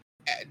not,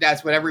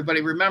 that's what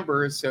everybody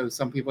remembers. So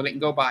some people didn't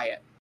go buy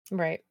it.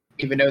 Right.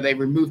 Even though they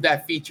removed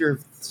that feature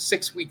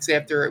 6 weeks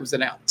after it was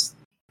announced,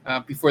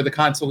 before the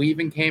console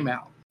even came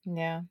out.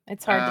 Yeah,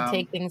 it's hard to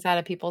take things out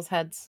of people's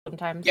heads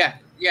sometimes. Yeah.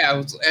 I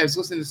was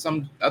listening to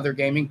some other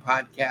gaming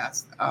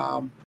podcast,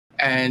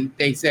 and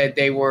they said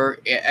they were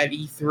at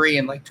E3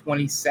 in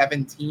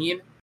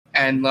 2017,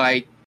 and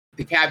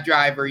the cab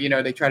driver,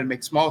 they try to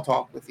make small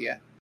talk with you,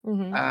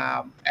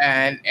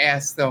 and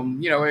asked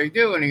them, what are you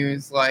doing? And he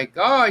was like,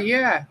 oh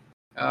yeah.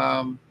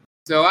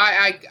 So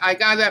I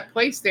got that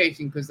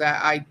PlayStation because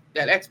that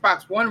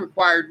Xbox One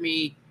required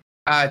me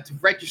to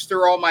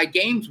register all my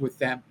games with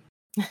them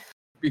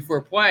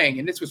before playing,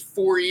 and this was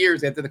 4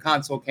 years after the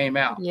console came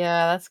out.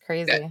 Yeah, that's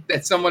crazy.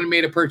 That someone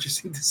made a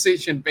purchasing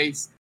decision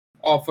based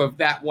off of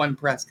that one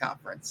press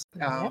conference.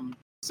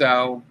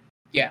 So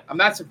yeah, I'm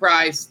not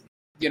surprised,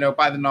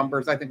 by the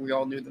numbers. I think we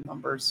all knew the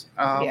numbers,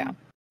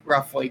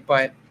 roughly,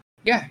 but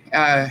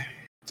yeah,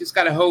 just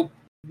gotta hope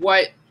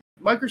what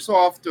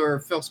Microsoft or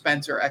Phil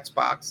Spencer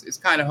Xbox is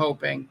kind of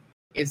hoping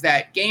is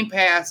that Game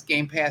Pass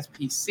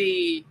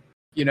PC,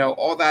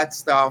 all that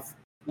stuff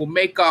will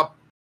make up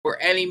for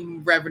any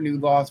revenue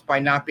loss by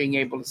not being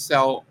able to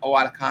sell a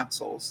lot of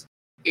consoles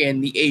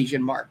in the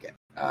Asian market.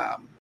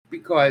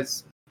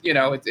 Because,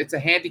 it's a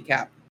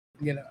handicap,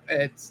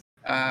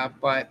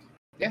 but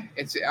yeah,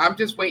 I'm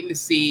just waiting to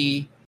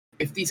see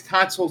if these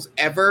consoles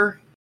ever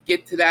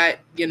get to that,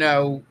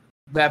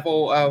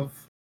 level of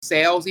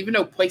sales, even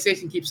though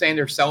PlayStation keeps saying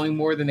they're selling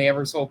more than they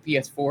ever sold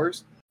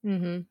PS4s,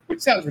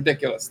 which sounds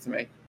ridiculous to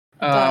me,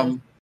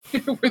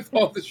 with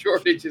all the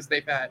shortages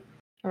they've had.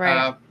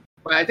 Right.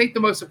 But I think the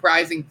most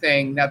surprising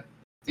thing, not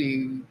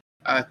to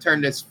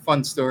turn this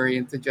fun story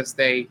into just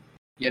a,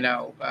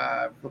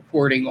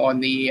 reporting on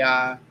the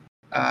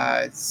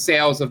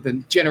sales of the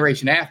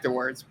generation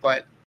afterwards,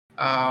 but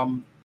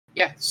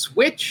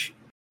Switch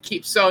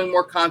keeps selling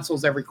more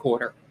consoles every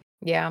quarter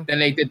than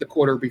they did the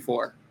quarter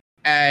before.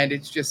 And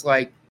it's just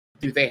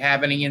do they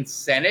have any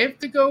incentive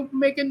to go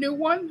make a new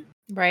one?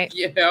 Right.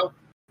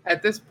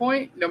 At this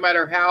point, no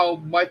matter how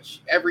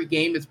much every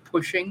game is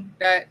pushing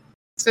that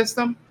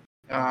system.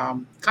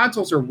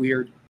 Consoles are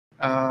weird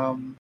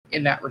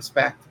in that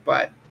respect,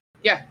 but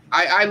yeah,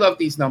 I love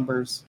these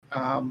numbers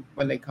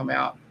when they come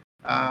out.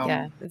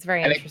 Yeah, it's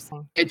very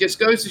interesting. It just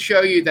goes to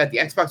show you that the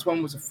Xbox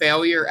One was a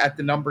failure at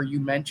the number you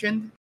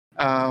mentioned,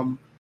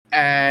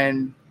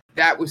 and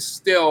that was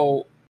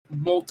still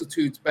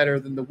multitudes better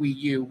than the Wii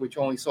U, which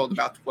only sold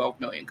about 12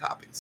 million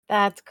copies.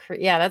 That's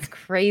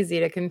crazy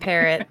to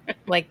compare it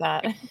like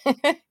that.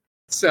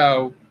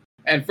 So,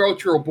 and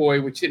Virtual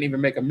Boy, which didn't even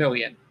make 1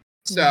 million.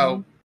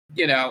 So,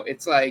 you know,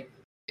 it's like,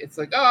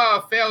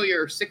 oh,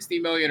 failure, 60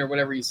 million or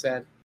whatever you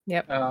said.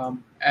 Yep.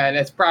 And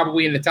it's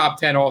probably in the top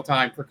 10 all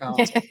time for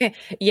console.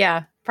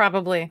 Yeah,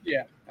 probably.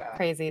 Yeah.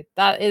 Crazy.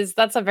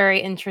 That's a very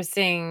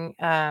interesting,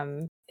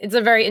 it's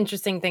a very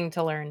interesting thing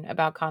to learn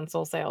about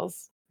console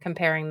sales,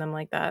 comparing them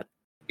like that.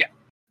 Yeah.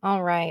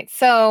 All right.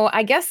 So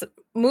I guess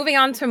moving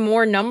on to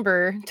more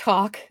number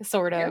talk,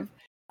 sort of.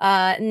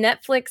 Yeah.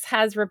 Netflix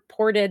has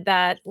reported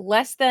that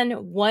less than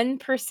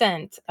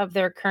 1% of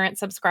their current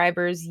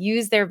subscribers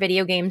use their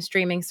video game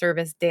streaming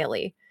service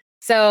daily.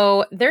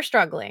 So they're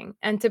struggling.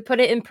 And to put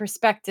it in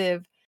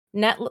perspective,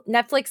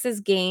 Netflix's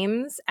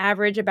games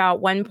average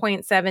about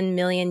 1.7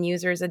 million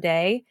users a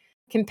day,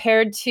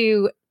 compared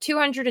to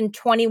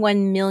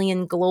 221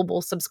 million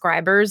global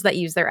subscribers that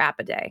use their app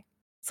a day.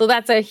 So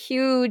that's a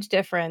huge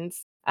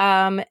difference.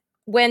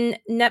 When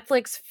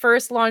Netflix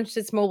first launched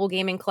its mobile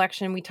gaming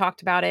collection, we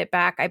talked about it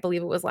back, I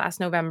believe it was last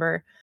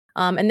November.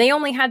 And they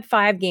only had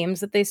 5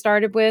 games that they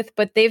started with,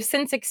 but they've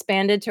since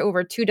expanded to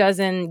over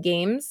 24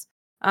 games.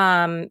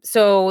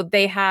 So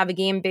they have a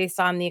game based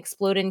on the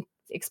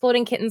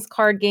Exploding Kittens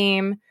card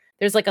game.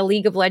 There's like a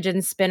League of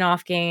Legends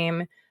spin-off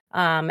game.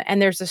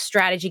 And there's a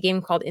strategy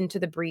game called Into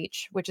the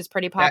Breach, which is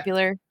pretty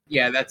popular.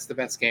 That's the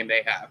best game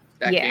they have.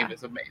 That game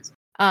is amazing.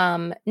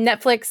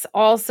 Netflix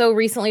also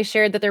recently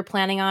shared that they're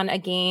planning on a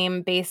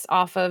game based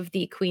off of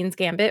the Queen's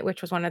Gambit,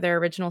 which was one of their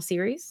original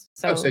series.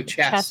 So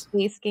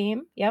chess-based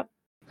game. Yep.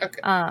 Okay.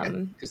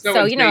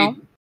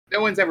 No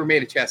one's ever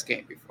made a chess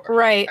game before.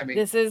 Right. I mean,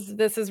 this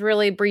is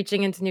really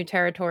breaching into new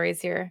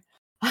territories here.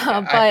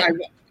 But I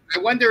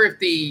wonder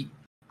if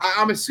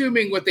I'm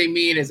assuming what they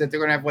mean is that they're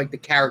going to have like the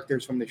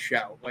characters from the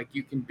show. Like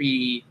you can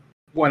be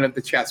one of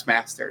the chess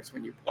masters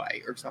when you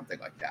play or something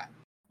like that.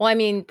 Well, I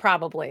mean,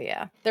 probably,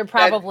 yeah. They're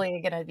probably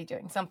going to be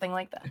doing something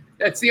like that.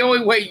 That's the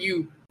only way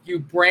you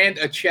brand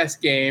a chess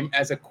game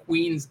as a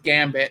Queen's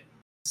Gambit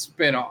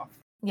spinoff.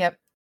 Yep.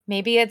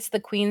 Maybe it's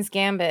the Queen's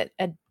Gambit,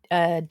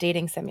 a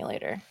dating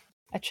simulator,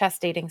 a chess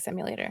dating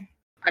simulator.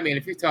 I mean,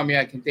 if you tell me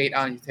I can date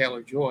Anya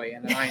Taylor-Joy,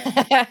 and I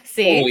am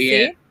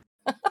see?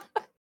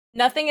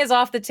 Nothing is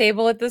off the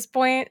table at this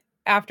point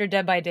after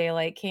Dead by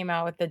Daylight came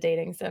out with the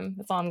dating sim.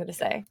 That's all I'm going to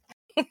say.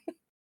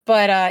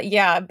 But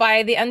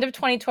by the end of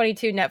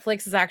 2022,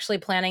 Netflix is actually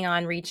planning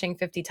on reaching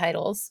 50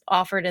 titles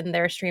offered in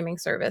their streaming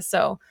service.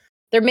 So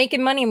they're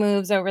making money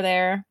moves over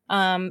there.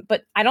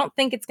 But I don't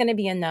think it's going to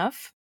be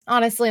enough,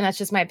 honestly, and that's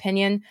just my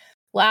opinion.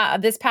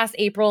 This past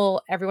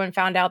April, everyone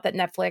found out that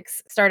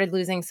Netflix started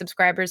losing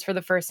subscribers for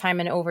the first time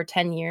in over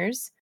 10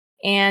 years.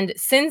 And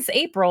since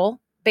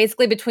April,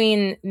 basically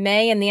between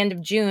May and the end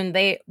of June,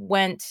 they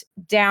went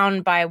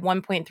down by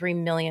 1.3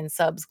 million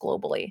subs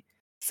globally.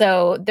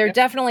 So they're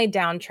definitely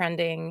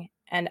downtrending,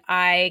 and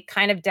I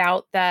kind of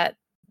doubt that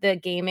the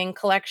gaming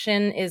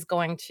collection is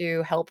going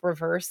to help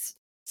reverse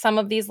some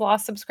of these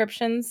lost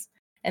subscriptions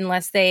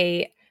unless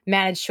they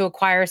manage to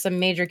acquire some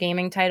major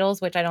gaming titles,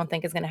 which I don't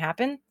think is going to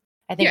happen.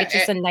 I think it's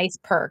just a nice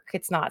perk.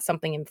 It's not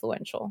something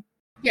influential.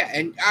 Yeah,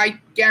 and I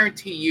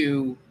guarantee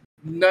you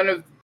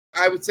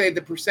I would say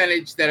the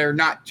percentage that are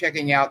not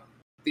checking out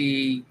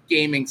the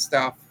gaming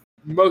stuff,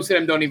 most of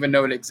them don't even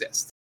know it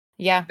exists.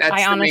 Yeah,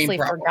 I honestly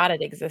forgot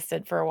it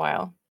existed for a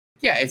while.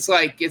 Yeah, it's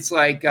like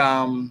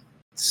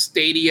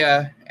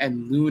Stadia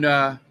and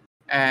Luna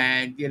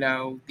and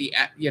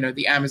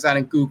the Amazon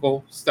and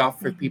Google stuff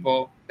for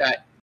people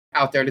that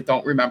out there that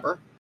don't remember.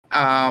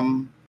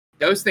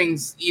 Those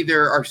things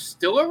either are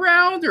still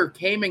around or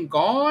came and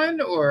gone,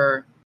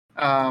 or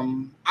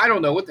I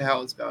don't know what the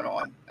hell is going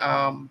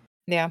on.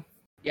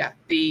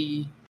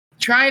 The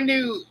trying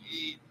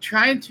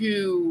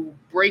to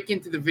break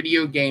into the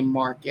video game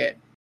market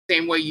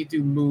same way you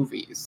do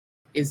movies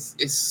is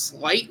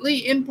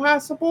slightly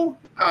impossible,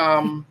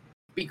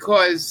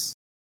 because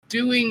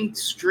doing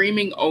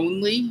streaming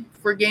only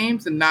for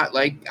games and not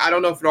I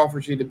don't know if it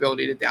offers you the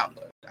ability to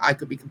download. I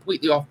could be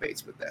completely off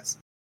base with this,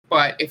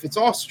 but if it's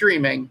all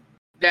streaming,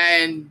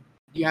 then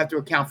you have to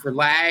account for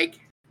lag.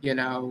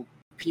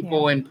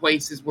 People in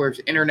places where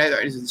internet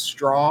isn't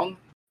strong.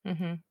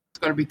 Mm-hmm. It's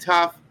going to be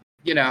tough.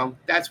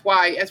 That's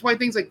why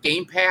things like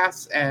Game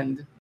Pass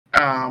and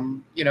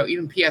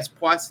even PS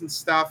Plus and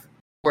stuff,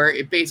 where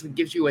it basically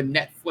gives you a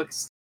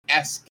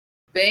Netflix-esque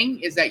thing,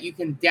 is that you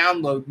can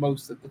download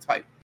most of the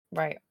titles.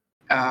 Right.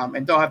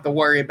 And don't have to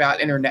worry about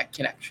internet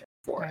connection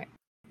for it.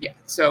 Yeah.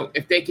 So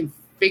if they can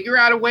figure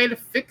out a way to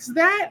fix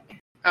that,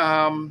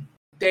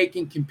 they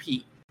can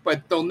compete.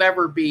 But they'll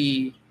never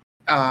be,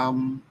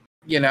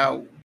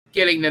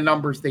 getting the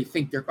numbers they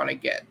think they're going to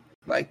get.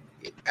 Like,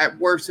 at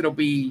worst, it'll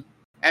be,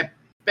 at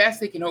best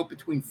they can hope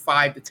between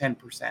 5 to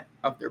 10%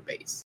 of their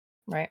base.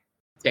 Right.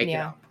 Take it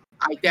up.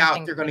 I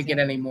doubt they're going to get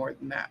any more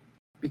than that,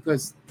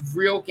 because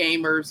real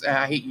gamers,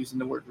 I hate using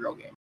the word real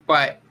gamer,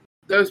 but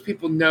those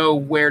people know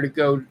where to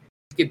go to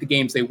get the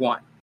games they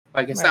want.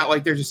 Like, it's not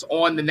like they're just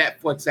on the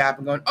Netflix app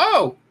and going,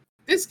 oh,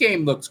 this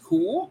game looks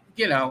cool.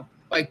 You know,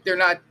 like, they're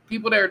not,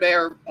 people that are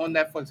there on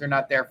Netflix are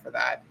not there for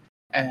that.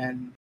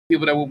 And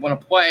people that would want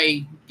to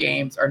play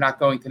games are not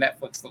going to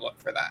Netflix to look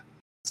for that.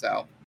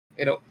 So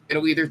it'll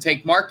either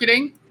take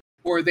marketing,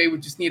 or they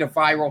would just need a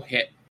viral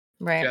hit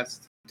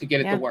just to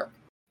get it to work.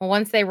 Well,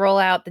 once they roll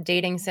out the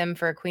dating sim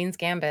for Queen's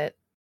Gambit,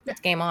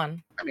 it's game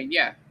on. I mean,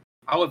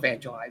 I'll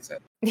evangelize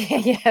it.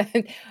 Yeah,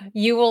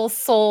 you will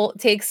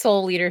take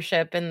sole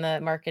leadership in the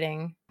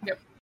marketing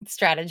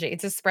strategy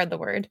to spread the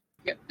word.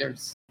 Yep,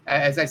 there's,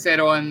 as I said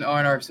on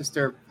our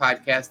sister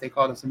podcast, they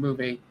called us a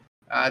movie.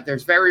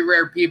 There's very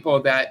rare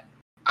people that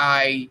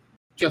I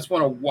just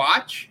want to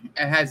watch,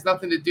 and has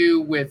nothing to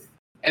do with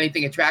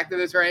anything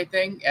attractiveness or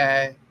anything.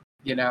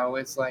 You know,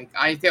 it's like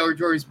Anya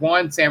Taylor-Joy's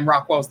one, Sam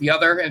Rockwell's the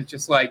other, and it's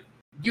just like,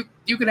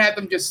 you can have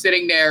them just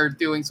sitting there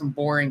doing some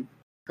boring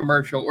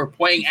commercial or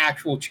playing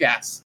actual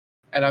chess,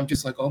 and I'm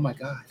just like, oh my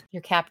god,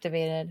 you're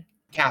captivated.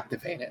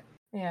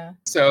 Yeah.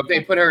 So if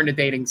they put her in a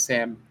dating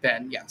sim,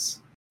 then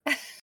yes,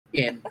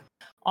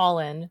 all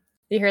in.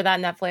 You hear that,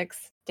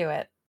 Netflix? Do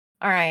it.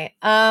 All right.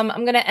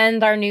 I'm gonna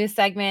end our news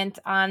segment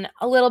on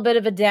a little bit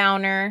of a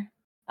downer.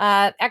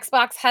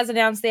 Xbox has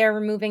announced they are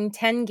removing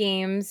 10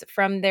 games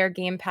from their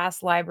Game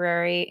Pass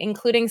library,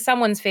 including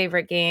someone's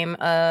favorite game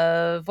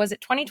of, was it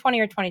 2020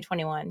 or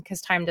 2021?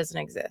 Because time doesn't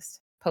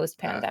exist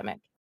post-pandemic.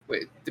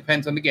 It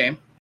depends on the game.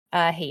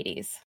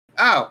 Hades.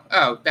 Oh,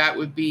 that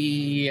was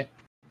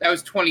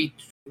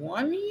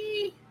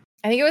 2020?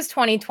 I think it was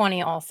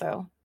 2020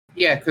 also.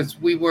 Yeah,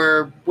 because we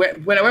were,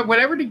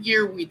 whatever the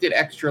year we did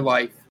Extra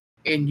Life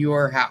in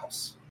your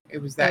house, it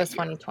was that. It was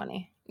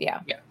 2020. Yeah.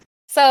 Yeah.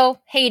 So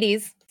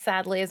Hades,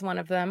 sadly, is one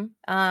of them.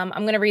 I'm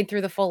going to read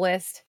through the full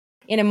list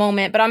in a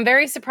moment, but I'm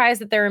very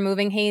surprised that they're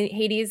removing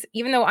Hades.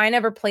 Even though I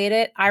never played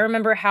it, I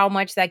remember how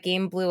much that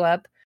game blew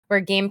up, where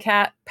Game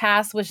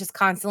Pass was just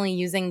constantly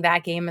using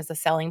that game as a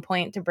selling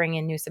point to bring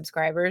in new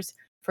subscribers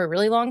for a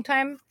really long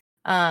time.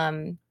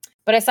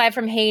 But aside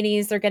from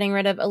Hades, they're getting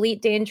rid of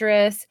Elite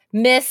Dangerous,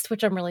 Myst,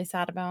 which I'm really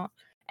sad about,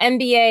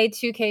 NBA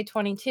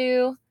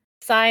 2K22,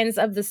 Signs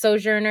of the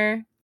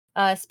Sojourner,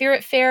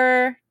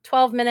 Spiritfarer,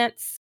 12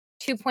 Minutes,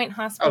 2 Point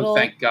Hospital. Oh,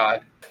 thank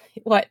God.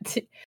 What?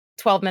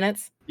 12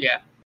 minutes? Yeah.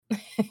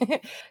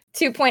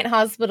 2 Point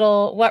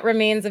Hospital, What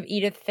Remains of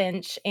Edith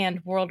Finch,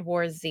 and World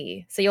War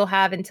Z. So you'll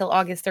have until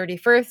August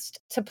 31st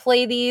to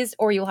play these,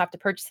 or you'll have to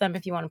purchase them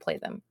if you want to play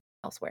them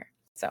elsewhere.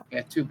 So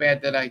yeah, too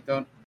bad that I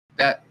don't.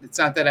 That it's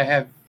not that I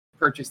have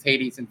purchased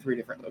Hades in 3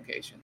 different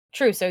locations.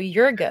 True. So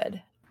you're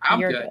good.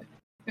 You're good.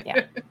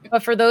 Yeah.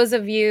 But for those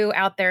of you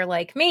out there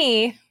like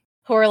me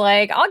who are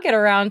like, I'll get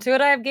around to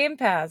it, I have Game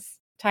Pass.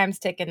 Time's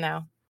ticking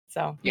now.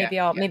 So maybe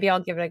I'll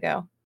give it a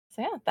go.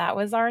 So yeah, that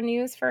was our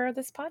news for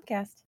this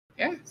podcast.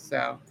 Yeah.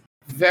 So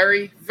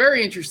very,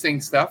 very interesting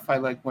stuff. I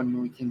like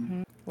when we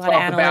can a lot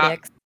of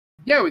analytics.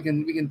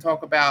 We can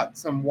talk about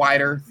some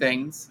wider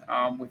things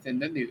within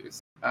the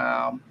news.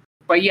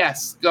 But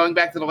yes, going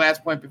back to the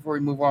last point before we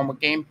move on with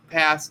Game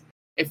Pass,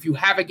 if you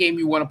have a game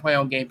you want to play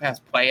on Game Pass,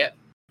 play it,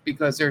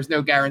 because there's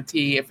no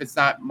guarantee, if it's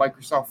not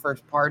Microsoft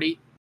first party,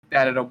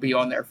 that it'll be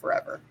on there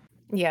forever.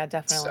 Yeah,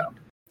 definitely. So,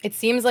 it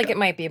seems like it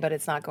might be, but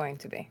it's not going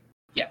to be.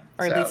 Yeah.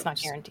 Or at least not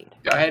guaranteed.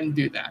 Go ahead and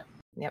do that.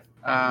 Yep.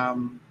 I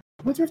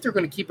wonder if they're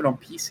going to keep it on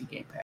PC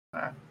Game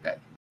Pass.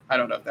 I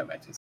don't know if that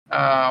matches.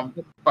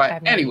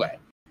 But anyway,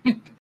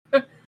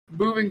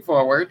 moving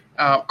forward,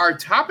 our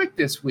topic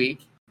this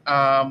week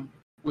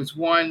was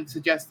one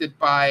suggested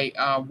by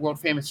world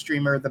famous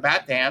streamer The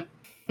Bat Dan.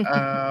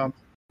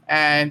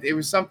 And it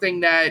was something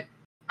that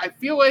I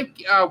feel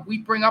like we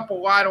bring up a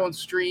lot on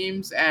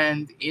streams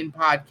and in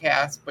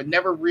podcasts, but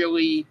never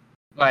really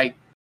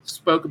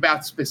spoke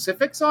about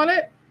specifics on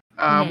it.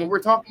 What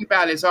we're talking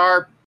about is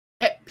our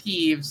pet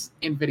peeves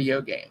in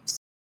video games.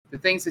 The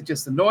things that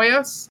just annoy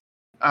us,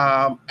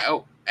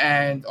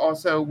 and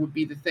also would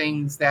be the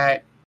things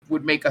that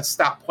would make us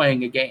stop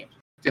playing a game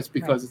just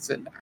because it's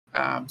in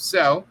there.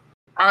 So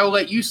I'll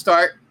let you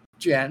start,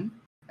 Jen,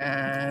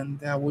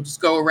 and we'll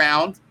just go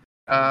around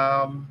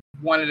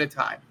one at a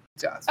time.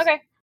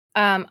 Okay.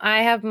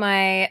 I have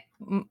my,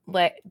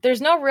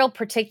 there's no real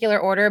particular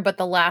order, but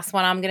the last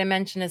one I'm going to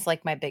mention is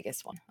my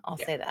biggest one. I'll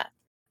say that.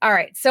 All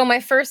right. So my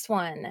first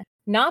one,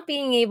 not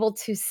being able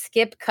to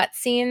skip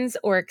cutscenes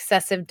or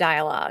excessive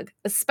dialogue,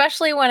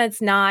 especially when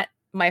it's not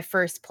my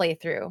first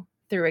playthrough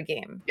through a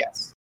game.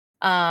 Yes.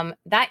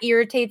 That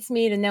irritates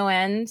me to no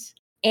end.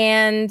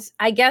 And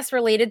I guess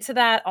related to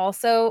that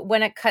also,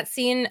 when a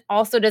cutscene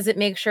also doesn't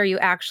make sure you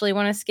actually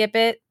want to skip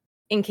it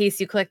in case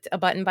you clicked a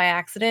button by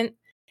accident.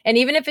 And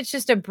even if it's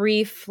just a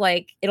brief,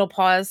 it'll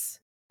pause,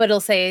 but it'll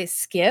say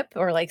skip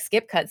or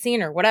skip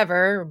cutscene or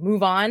whatever,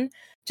 move on.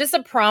 Just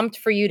a prompt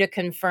for you to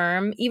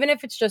confirm, even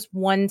if it's just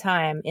one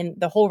time in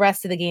the whole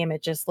rest of the game,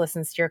 it just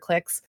listens to your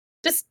clicks.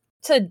 Just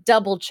to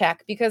double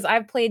check, because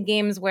I've played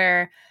games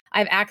where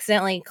I've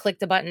accidentally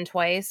clicked a button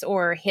twice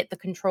or hit the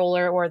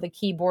controller or the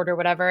keyboard or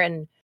whatever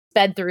and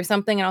sped through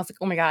something. And I was like,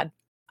 oh my God,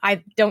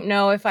 I don't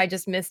know if I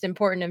just missed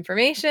important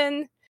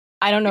information.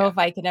 I don't know if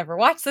I can ever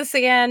watch this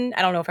again.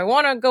 I don't know if I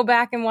want to go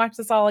back and watch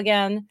this all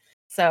again.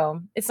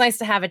 So it's nice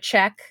to have a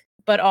check,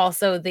 but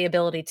also the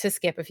ability to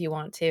skip if you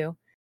want to.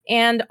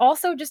 And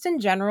also, just in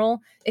general,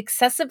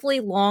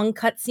 excessively long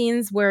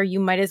cutscenes where you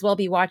might as well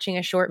be watching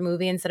a short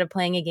movie instead of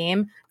playing a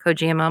game.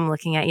 Kojima, I'm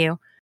looking at you.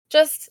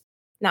 Just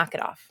knock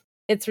it off.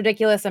 It's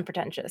ridiculous and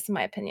pretentious, in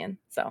my opinion.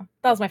 So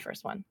that was my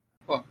first one.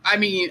 Well, I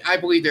mean, I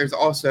believe there's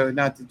also,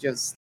 not to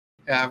just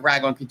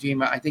rag on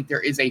Kojima, I think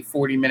there is a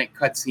 40-minute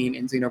cutscene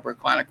in Xenoblade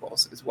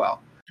Chronicles as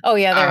well. Oh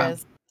yeah, there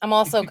is.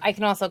 I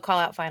can also call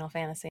out Final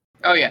Fantasy.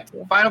 Oh yeah,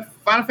 Final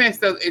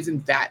Fantasy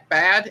isn't that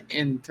bad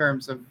in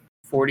terms of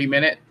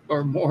 40-minute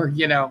or more,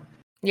 Yeah,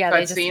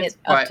 they just hit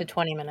up to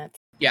 20 minutes.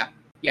 Yeah.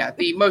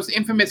 The most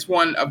infamous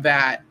one of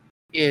that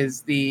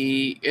is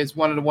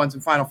one of the ones in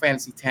Final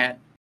Fantasy X,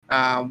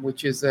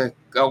 which is a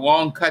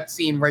long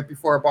cutscene right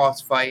before a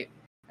boss fight.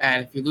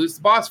 And if you lose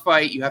the boss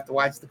fight, you have to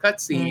watch the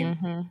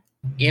cutscene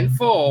in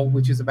full,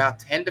 which is about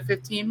 10 to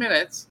 15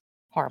 minutes,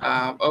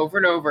 over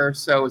and over.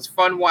 So it's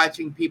fun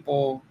watching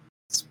people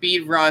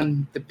speed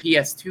run the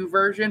PS2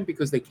 version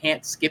because they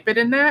can't skip it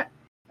in that.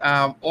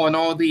 On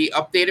all the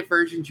updated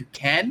versions, you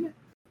can.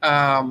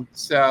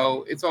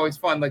 So it's always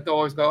fun. Like, they'll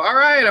always go, all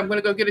right, I'm going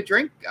to go get a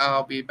drink.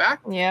 I'll be back.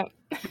 Yep.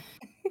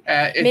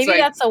 Maybe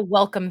that's a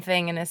welcome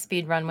thing in a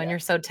speed run when you're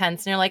so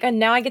tense and you're like, oh,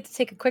 now I get to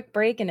take a quick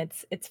break and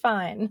it's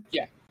fine.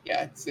 Yeah.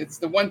 It's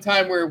the one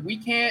time where we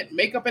can't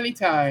make up any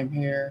time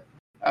here.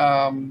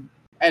 And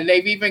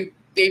they've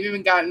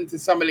even gotten to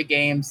some of the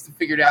games to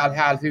figure out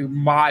how to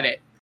mod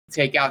it,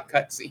 take out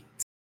cutscenes.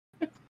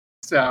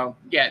 So,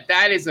 yeah,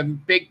 that is a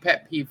big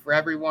pet peeve for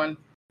everyone.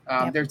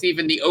 There's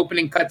even the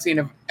opening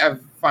cutscene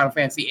of Final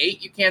Fantasy VIII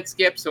you can't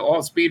skip, so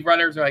all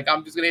speedrunners are like,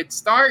 I'm just going to hit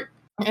start,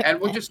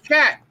 and we'll just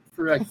chat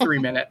for like 3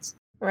 minutes.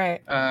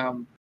 Right.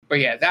 But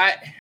yeah,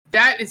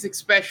 that is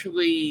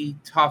especially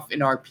tough in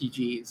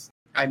RPGs.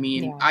 I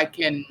mean, I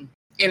can,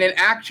 in an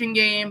action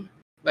game,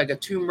 like a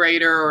Tomb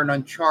Raider or an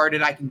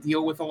Uncharted, I can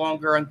deal with a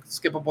longer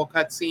unskippable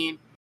cutscene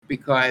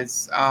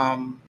because,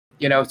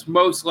 it's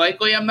most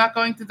likely I'm not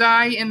going to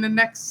die in the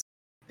next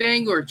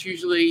thing, or it's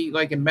usually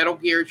like in Metal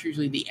Gear, it's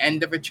usually the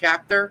end of a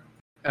chapter.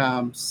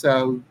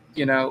 So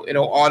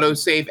it'll auto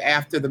save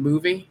after the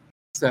movie,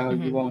 so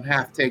you won't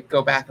have to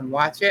go back and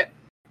watch it.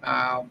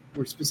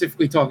 We're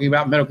specifically talking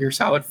about Metal Gear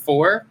Solid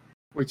 4,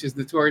 which is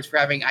notorious for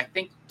having, I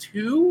think,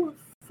 2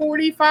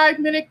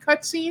 45-minute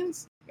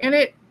cutscenes in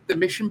it. The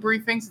mission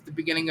briefings at the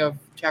beginning of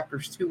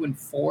chapters 2 and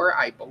 4,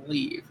 I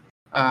believe.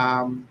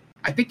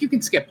 I think you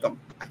can skip them,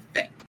 I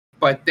think.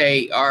 But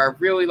they are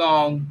really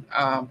long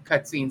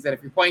cutscenes that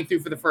if you're playing through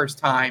for the first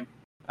time,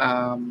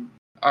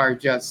 are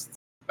just,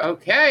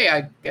 okay,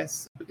 I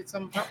guess we get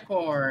some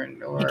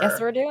popcorn. Or I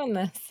guess we're doing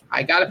this.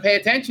 I got to pay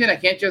attention. I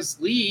can't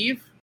just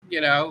leave,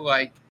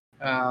 because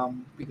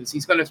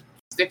he's going to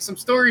stick some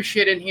story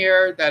shit in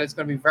here that is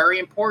going to be very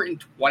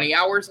important 20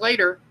 hours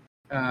later.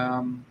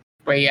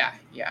 But yeah.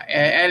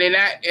 And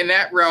in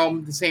that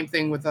realm, the same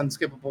thing with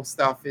unskippable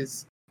stuff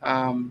is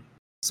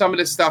some of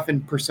the stuff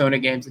in Persona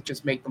games that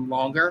just make them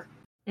longer.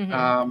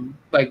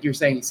 Like you're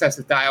saying,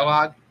 excessive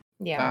dialogue.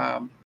 Yeah.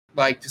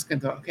 Like just going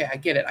to, okay, I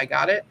get it. I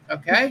got it.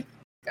 Okay.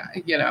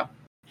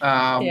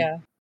 The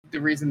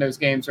reason those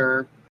games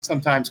are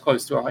sometimes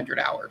close to 100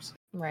 hours.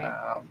 Right.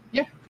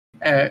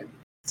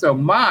 So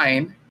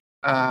mine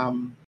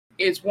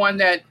is one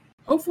that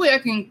hopefully I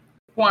can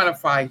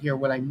quantify here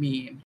what I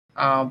mean.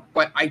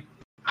 But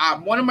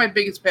one of my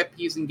biggest pet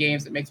peeves in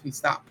games that makes me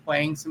stop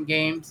playing some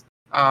games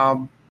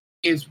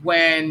is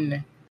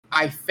when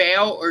I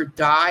fail or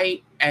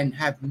die and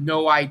have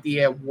no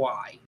idea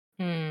why.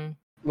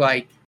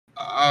 Like,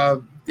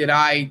 did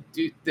I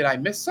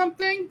miss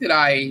something?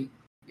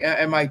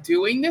 Am I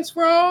doing this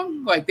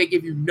wrong? Like, they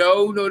give you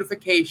no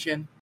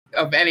notification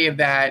of any of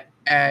that,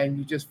 and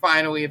you just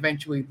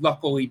eventually,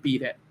 luckily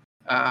beat it.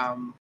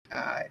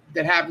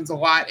 That happens a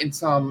lot in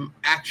some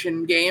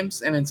action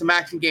games, and in some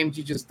action games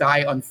you just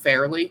die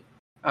unfairly.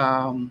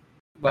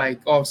 Like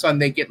all of a sudden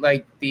they get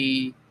like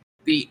the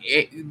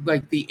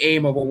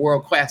aim of a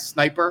world-class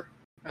sniper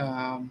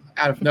out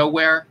of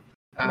nowhere.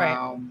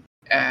 Right.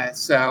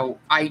 So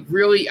I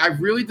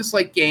really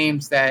dislike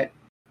games that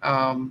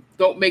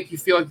don't make you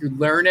feel like you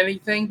learn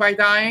anything by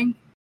dying.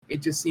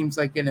 It just seems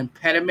like an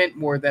impediment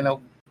more than a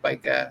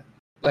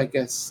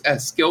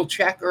skill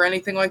check or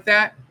anything like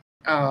that.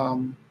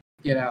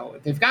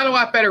 They've got a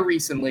lot better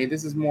recently.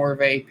 This is more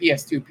of a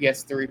PS2,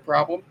 PS3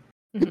 problem.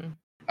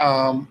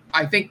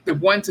 I think the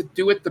ones that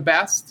do it the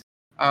best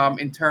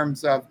in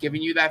terms of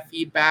giving you that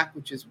feedback,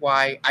 which is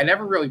why I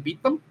never really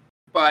beat them,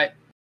 but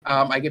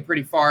I get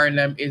pretty far in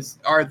them,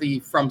 are the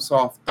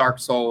FromSoft Dark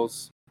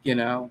Souls,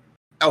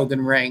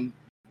 Elden Ring.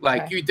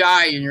 Like, you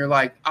die and you're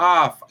like,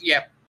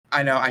 yep,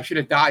 I know, I should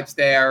have dodged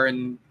there,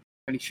 and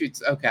when he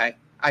shoots, okay,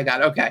 I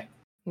got okay.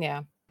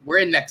 Yeah. We're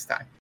in next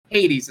time.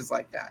 Hades is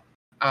like that.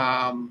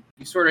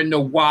 you sort of know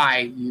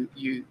why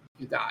you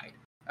died.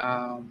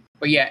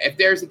 But yeah, if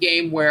there's a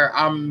game where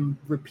I'm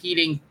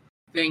repeating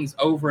things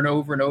over and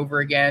over and over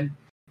again,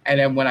 and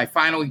then when I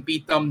finally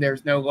beat them,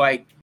 there's no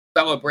like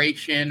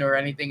celebration or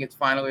anything. It's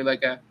finally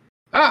like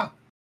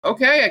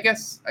okay, I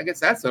guess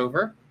that's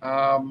over.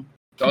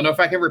 Don't know if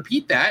I can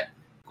repeat that.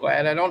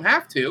 Glad I don't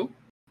have to.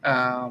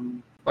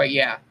 But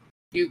yeah,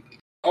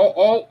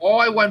 all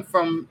I want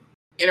from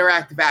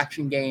interactive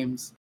action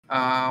games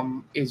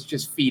is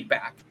just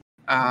feedback.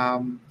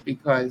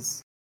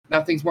 Because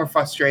nothing's more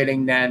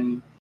frustrating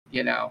than,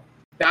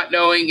 not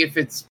knowing if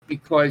it's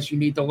because you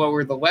need to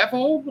lower the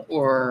level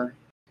or,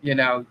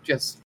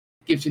 just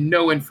gives you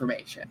no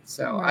information.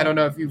 So Right. I don't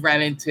know if you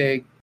ran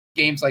into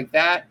games like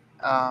that.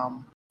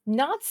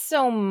 Not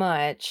so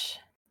much.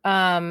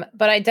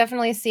 But I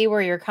definitely see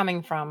where you're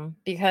coming from,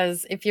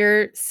 because if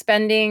you're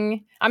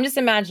I'm just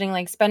imagining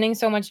like spending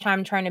so much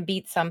time trying to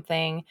beat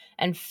something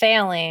and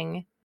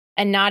failing,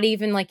 and not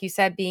even, like you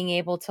said, being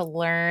able to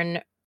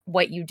learn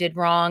what you did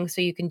wrong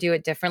so you can do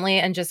it differently,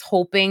 and just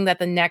hoping that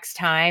the next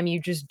time you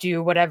just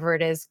do whatever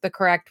it is the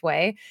correct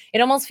way.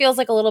 It almost feels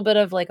like a little bit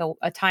of like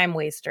a time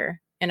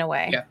waster in a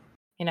way.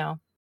 Yeah.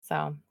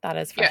 So that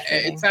is Yeah,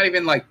 frustrating. it's not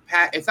even like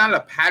it's not a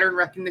pattern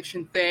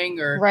recognition thing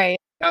or Right.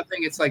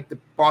 nothing. It's like the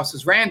boss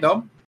is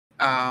random,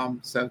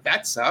 so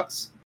that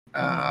sucks.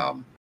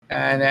 And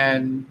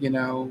then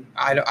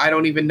I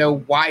don't even know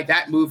why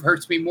that move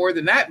hurts me more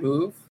than that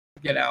move.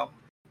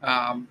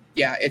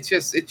 Yeah, it's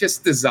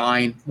just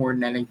design more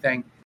than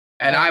anything.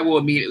 And I will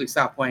immediately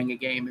stop playing a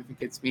game if it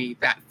gets me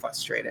that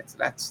frustrated. So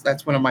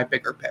that's one of my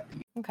bigger pet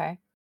peeves. Okay.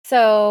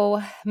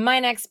 So my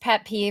next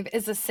pet peeve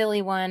is a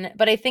silly one,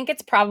 but I think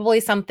it's probably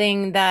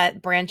something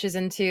that branches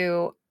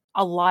into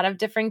a lot of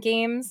different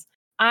games.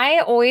 I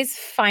always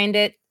find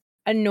it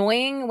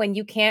annoying when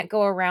you can't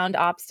go around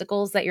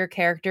obstacles that your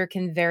character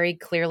can very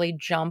clearly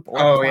jump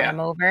or climb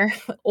over,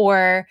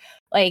 or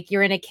like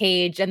you're in a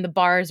cage and the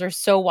bars are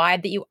so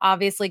wide that you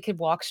obviously could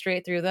walk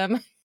straight through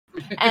them.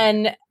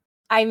 And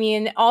I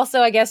mean,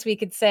 also, I guess we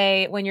could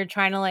say when you're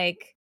trying to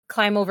like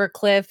climb over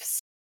cliffs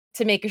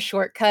to make a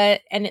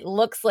shortcut and it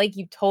looks like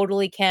you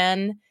totally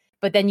can,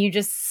 but then you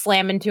just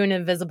slam into an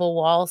invisible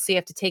wall. So you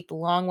have to take the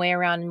long way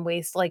around and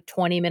waste like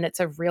 20 minutes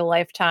of real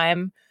life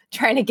time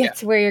trying to get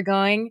to where you're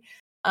going.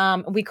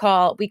 We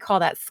call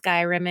that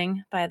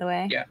skyrimming, by the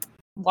way. Yeah.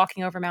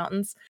 Walking over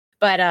mountains.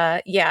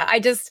 But yeah,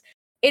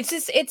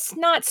 it's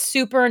not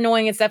super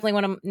annoying. It's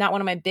definitely not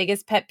one of my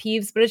biggest pet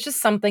peeves, but it's just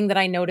something that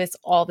I notice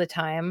all the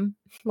time.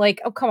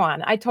 Like, oh, come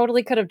on. I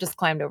totally could have just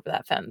climbed over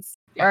that fence.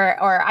 Yeah.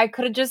 Or I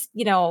could have just,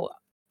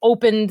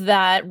 opened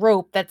that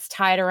rope that's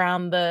tied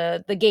around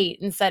the gate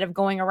instead of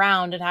going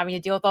around and having to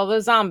deal with all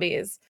those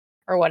zombies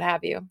or what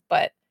have you.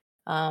 But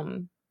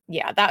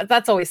yeah,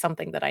 that's always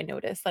something that I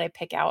notice that I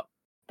pick out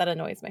that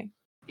annoys me.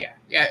 Yeah,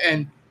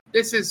 and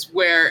this is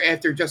where,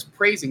 after just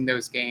praising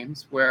those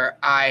games, where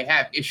I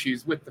have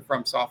issues with the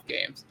FromSoft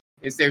games,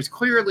 is there's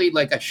clearly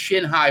like a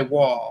shin-high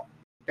wall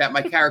that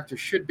my character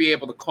should be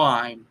able to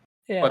climb,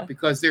 but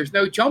because there's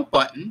no jump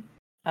button,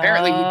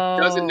 apparently he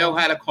doesn't know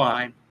how to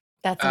climb.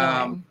 That's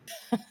annoying.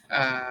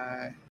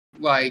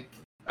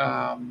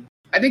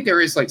 I think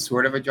there is like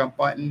sort of a jump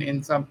button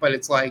in some, but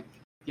it's like,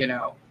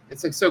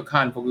 it's like so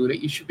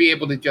convoluted. You should be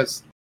able to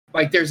just,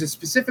 like, there's a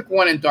specific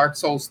one in Dark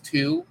Souls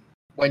 2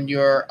 when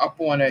you're up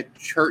on a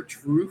church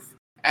roof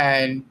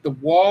and the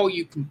wall,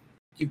 you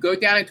go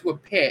down into a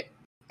pit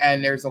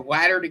and there's a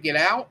ladder to get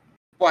out,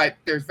 but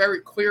there's very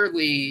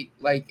clearly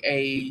like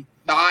a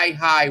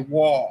thigh-high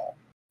wall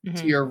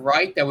to your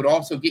right that would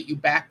also get you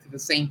back to the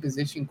same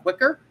position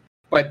quicker,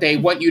 but they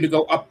want you to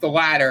go up the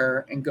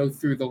ladder and go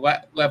through the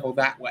level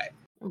that way.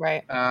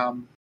 Right.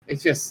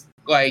 It's just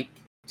like,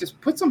 just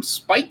put some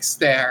spikes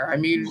there. I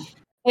mean...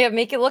 Yeah,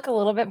 make it look a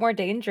little bit more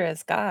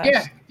dangerous. Gosh.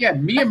 Yeah.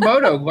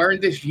 Miyamoto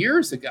learned this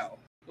years ago.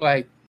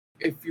 Like,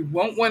 if you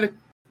won't want to,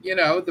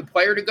 the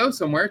player to go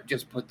somewhere,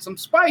 just put some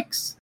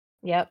spikes.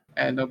 Yep.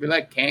 And they'll be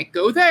like, can't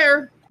go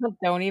there.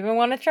 Don't even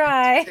want to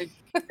try.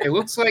 It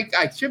looks like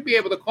I should be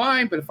able to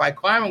climb, but if I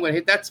climb, I'm going to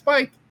hit that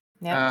spike.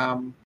 Yep.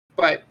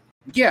 But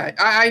yeah,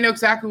 I know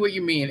exactly what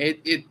you mean.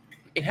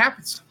 It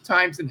happens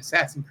sometimes in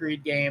Assassin's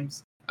Creed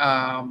games,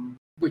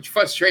 which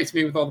frustrates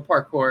me with all the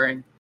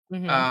parkouring.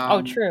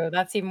 Oh, true.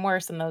 That's even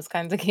worse in those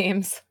kinds of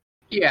games.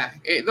 Yeah,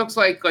 it looks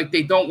like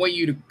they don't want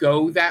you to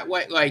go that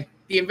way, like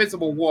the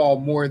invisible wall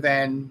more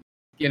than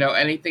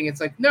anything.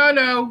 It's like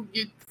no,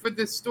 for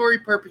the story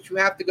purpose, you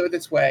have to go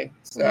this way.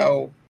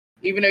 So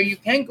even though you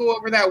can go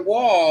over that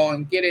wall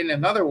and get in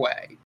another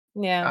way,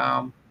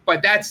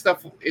 but that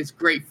stuff is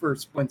great for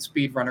when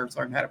speedrunners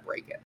learn how to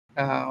break it,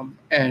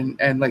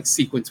 and like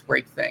sequence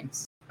break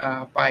things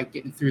by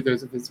getting through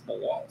those invisible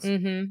walls.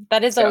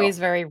 That is always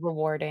very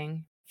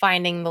rewarding.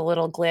 Finding the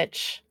little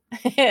glitch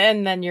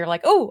and then you're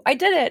like, oh, I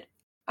did it.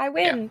 I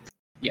win.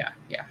 Yeah.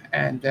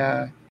 And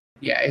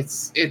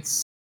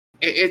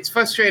it's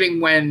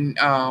frustrating when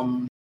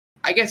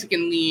I guess it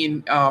can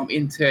lean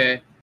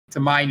into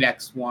my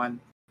next one.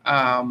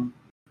 My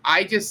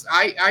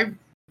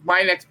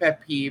next pet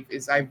peeve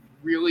is I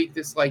really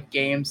dislike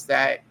games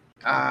that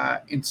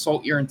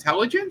insult your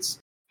intelligence,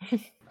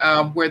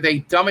 where they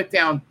dumb it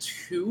down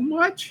too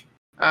much,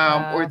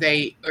 or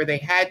they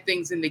had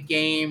things in the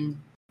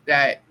game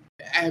that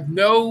have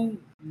no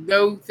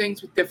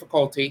things with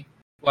difficulty.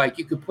 Like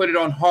you could put it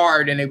on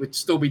hard and it would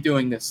still be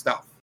doing this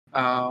stuff.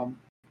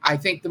 I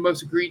think the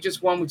most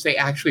egregious one, which they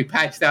actually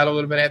patched out a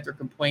little bit after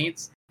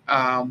complaints,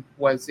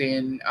 was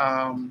in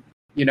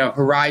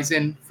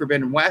Horizon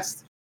Forbidden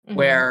West,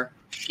 where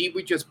she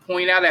would just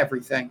point out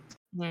everything,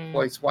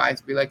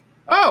 voice-wise, be like,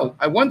 "Oh,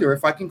 I wonder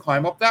if I can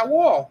climb up that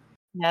wall."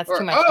 That's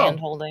too much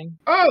hand-holding.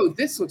 Oh,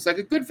 this looks like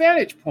a good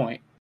vantage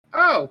point.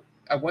 Oh,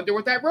 I wonder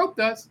what that rope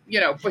does.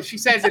 But she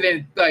says it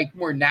in like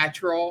more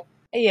natural.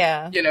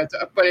 Yeah.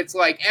 But it's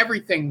like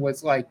everything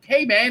was like,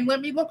 "Hey, man,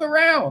 let me look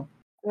around.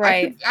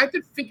 Right. I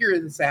could figure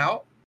this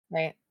out."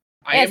 Right.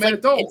 I am an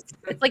adult.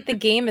 It's like the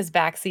game is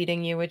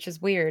backseating you, which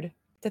is weird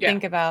to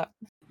think about.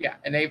 Yeah,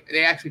 and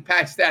they actually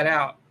patched that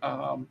out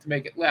to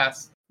make it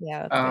less.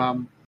 Yeah. That's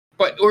good.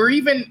 But or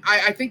even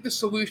I think the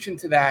solution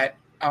to that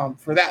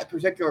for that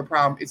particular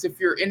problem is if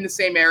you're in the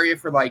same area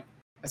for like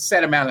a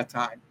set amount of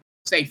time,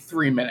 say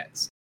 3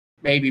 minutes,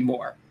 maybe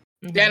more.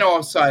 Then all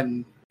of a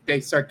sudden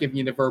they start giving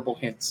you the verbal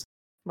hints.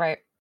 Right.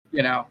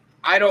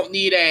 I don't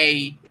need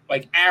a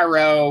like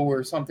arrow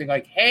or something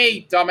like,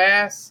 "Hey,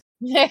 dumbass,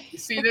 you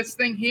see this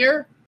thing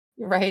here?"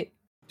 Right.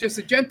 Just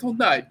a gentle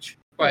nudge.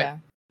 But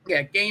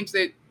yeah, games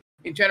that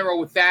in general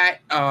with that,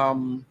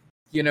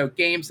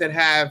 games that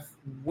have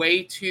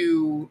way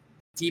too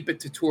deep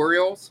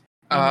tutorials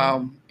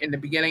in the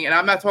beginning. And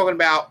I'm not talking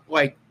about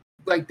like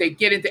they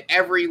get into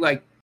every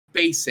like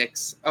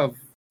basics of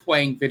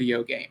playing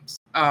video games.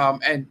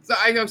 And so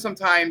I know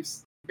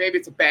sometimes maybe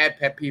it's a bad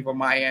pet peeve on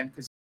my end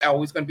because it's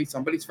always going to be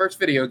somebody's first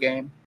video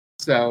game.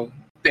 So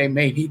they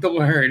may need to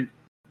learn,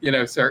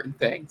 certain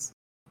things.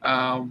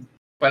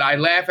 But I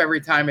laugh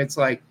every time it's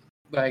like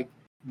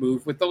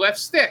move with the left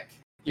stick,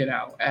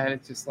 and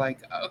it's just like,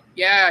 oh,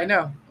 yeah, I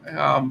know.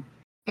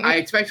 I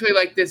especially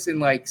like this in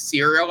like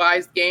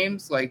serialized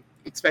games, like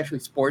especially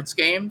sports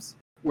games,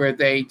 where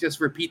they just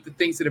repeat the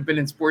things that have been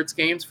in sports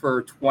games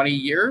for 20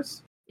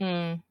 years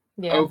over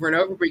and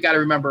over. But you got to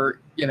remember,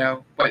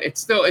 but it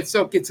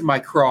still gets in my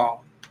craw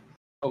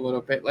a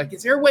little bit. Like,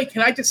 is there a way?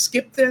 Can I just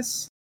skip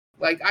this?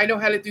 Like, I know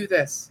how to do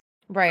this.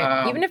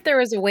 Right. Even if there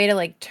was a way to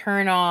like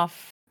turn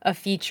off a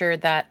feature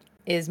that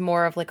is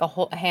more of like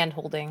a hand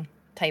holding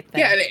type thing.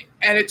 Yeah,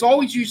 and it's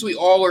always usually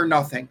all or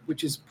nothing,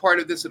 which is part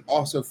of this that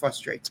also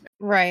frustrates me.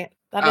 Right.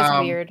 That is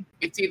weird.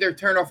 It's either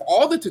turn off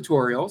all the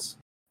tutorials,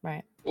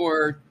 right,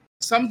 or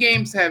some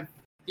games have,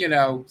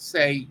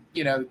 say,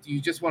 do you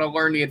just want to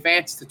learn the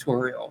advanced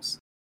tutorials?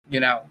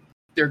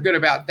 They're good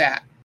about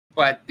that.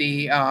 But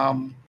the,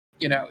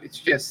 it's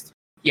just,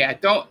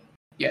 don't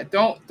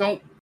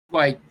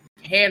like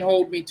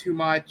handhold me too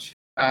much.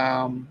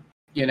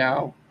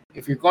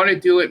 If you're going to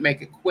do it,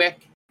 make it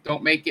quick.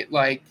 Don't make it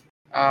like,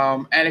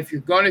 and if you're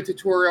going to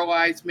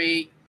tutorialize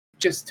me,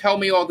 just tell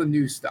me all the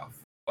new stuff,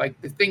 like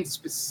the things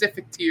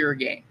specific to your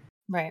game.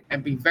 Right.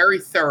 And be very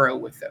thorough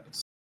with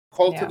those.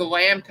 Cult of the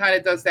Lamb kind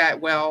of does that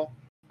well.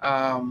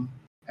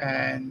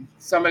 And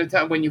some of the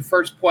time when you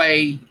first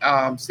play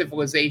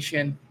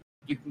Civilization,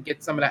 you can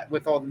get some of that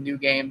with all the new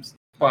games.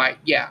 But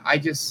yeah,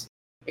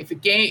 if a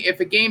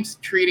game's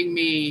treating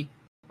me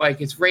like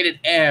it's rated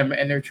M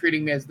and they're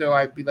treating me as though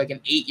I'd be like an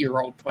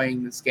 8-year-old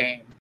playing this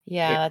game.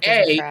 Yeah, that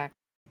doesn't track.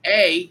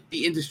 A,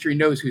 the industry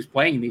knows who's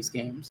playing these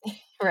games.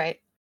 Right.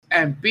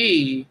 And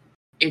B,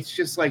 it's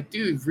just like,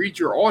 dude, read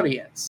your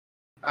audience.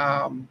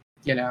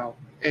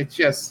 It's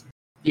just,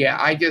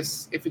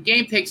 if a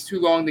game takes too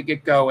long to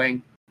get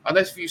going,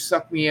 unless you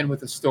suck me in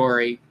with a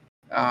story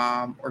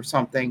or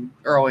something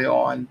early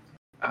on,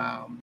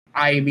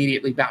 I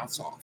immediately bounce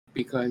off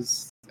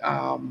because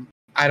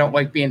I don't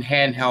like being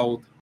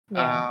handheld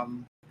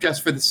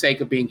just for the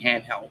sake of being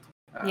handheld.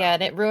 Yeah,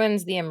 and it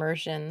ruins the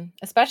immersion,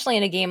 especially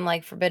in a game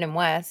like Forbidden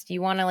West.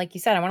 You want to, like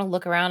you said, I want to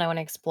look around, I want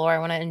to explore, I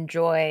want to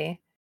enjoy.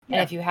 Yeah.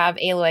 And if you have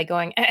Aloy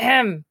going,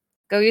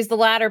 go use the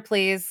ladder,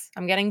 please.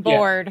 I'm getting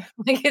bored.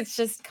 Yeah. Like, it's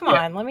just, come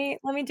on, let me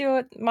do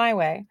it my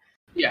way.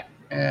 Yeah,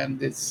 and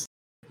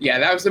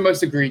that was the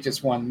most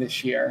egregious one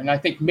this year, and I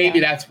think maybe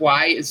that's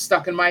why it's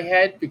stuck in my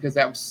head because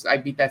I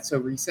beat that so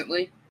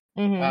recently.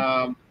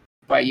 Mm-hmm.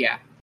 But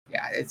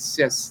it's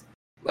just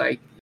like.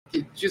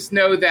 Just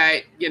know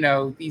that,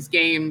 these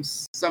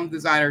games, some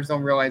designers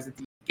don't realize that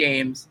these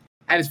games,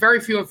 and it's very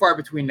few and far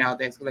between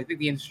nowadays, because I think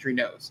the industry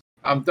knows,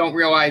 don't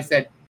realize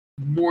that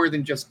more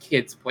than just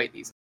kids play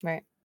these.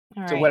 Right.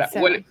 All so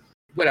right.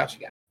 What else you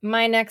got?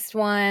 My next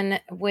one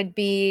would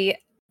be,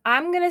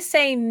 I'm going to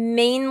say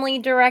mainly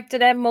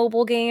directed at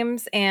mobile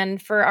games.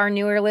 And for our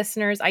newer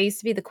listeners, I used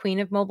to be the queen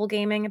of mobile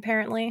gaming,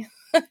 apparently.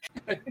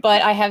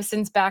 But I have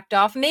since backed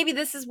off. Maybe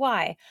this is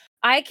why.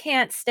 I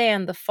can't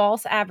stand the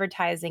false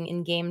advertising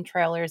in game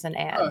trailers and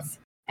ads.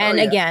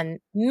 Again,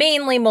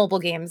 mainly mobile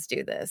games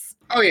do this.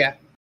 Oh, yeah.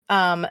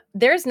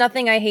 There's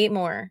nothing I hate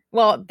more.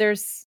 Well,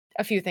 there's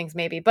a few things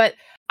maybe, but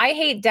I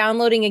hate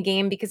downloading a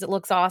game because it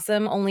looks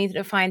awesome only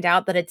to find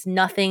out that it's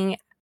nothing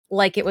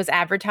like it was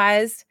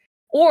advertised,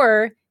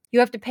 or you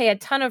have to pay a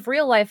ton of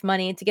real life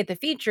money to get the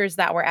features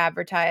that were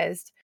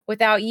advertised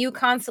without you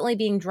constantly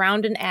being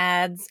drowned in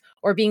ads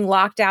or being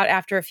locked out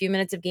after a few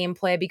minutes of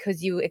gameplay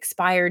because you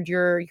expired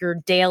your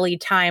daily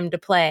time to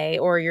play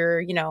or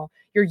your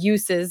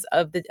uses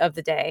of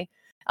the day,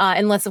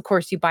 unless of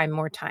course you buy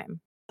more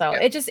time. So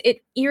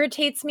it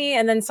irritates me.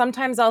 And then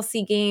sometimes I'll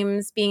see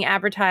games being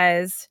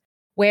advertised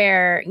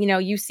where,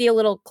 you see a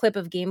little clip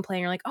of gameplay and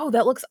you're like, oh,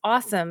 that looks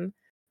awesome.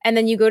 And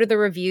then you go to the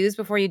reviews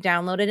before you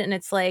download it and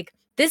it's like,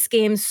 this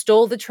game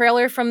stole the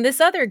trailer from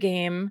this other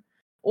game,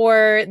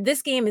 or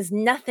this game is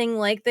nothing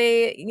like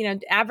they,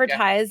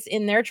 advertised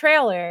in their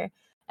trailer,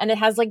 and it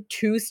has like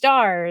 2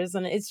 stars,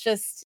 and it's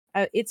just,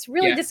 it's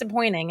really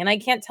disappointing. And I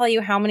can't tell you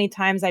how many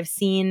times I've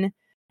seen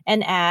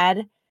an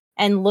ad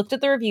and looked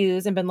at the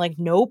reviews and been like,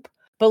 nope,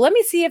 but let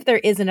me see if there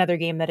is another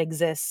game that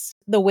exists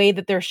the way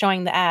that they're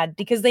showing the ad,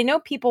 because they know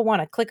people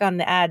want to click on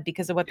the ad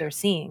because of what they're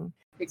seeing.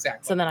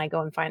 Exactly. So then I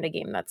go and find a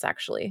game that's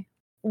actually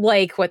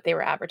like what they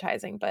were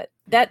advertising. But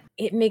that,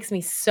 it makes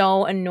me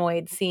so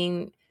annoyed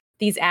seeing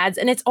these ads.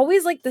 And it's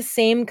always like the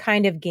same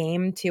kind of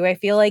game too. I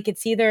feel like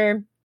it's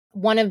either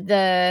one of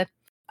the,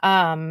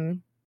 I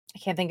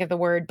can't think of the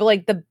word, but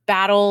like the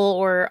battle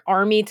or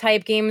army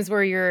type games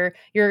where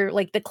you're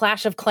like the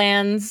Clash of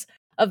Clans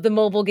of the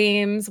mobile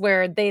games,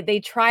 where they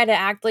try to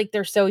act like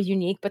they're so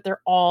unique, but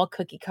they're all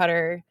cookie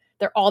cutter.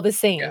 They're all the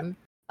same.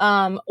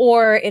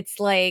 Or it's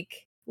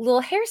like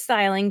little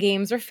hairstyling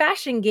games or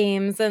fashion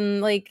games and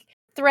like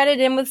threaded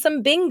in with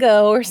some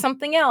bingo or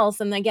something else.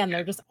 And again,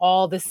 they're just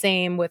all the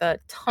same with a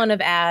ton of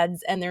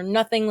ads, and they're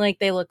nothing like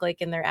they look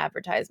like in their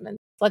advertisements.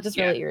 So that just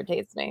really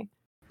irritates me.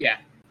 Yeah.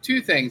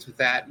 2 things with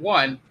that.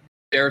 One,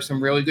 there are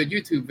some really good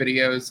YouTube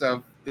videos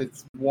of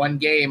this one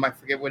game, I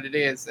forget what it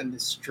is, and the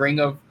string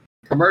of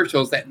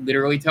commercials that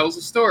literally tells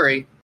a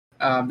story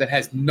that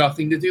has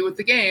nothing to do with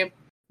the game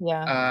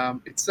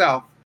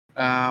itself.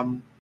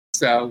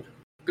 So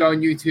go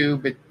on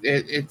YouTube.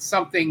 It's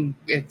something.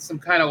 It's some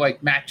kind of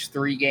like match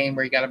 3 game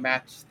where you got to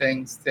match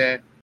things to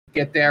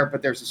get there.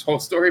 But there's this whole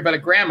story about a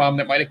grandmom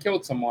that might have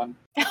killed someone,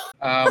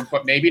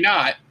 but maybe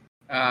not.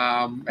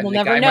 We'll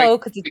never know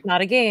because it's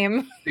not a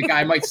game. The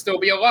guy might still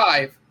be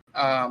alive.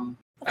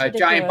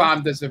 Giant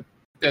Bomb does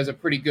a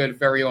pretty good,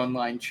 very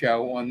online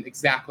show on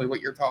exactly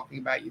what you're talking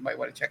about. You might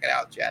want to check it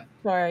out, Jen.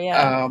 Sure,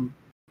 yeah.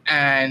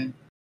 And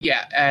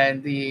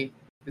the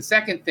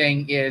second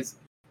thing is,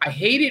 I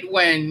hate it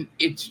when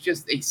it's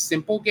just a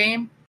simple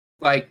game.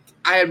 Like,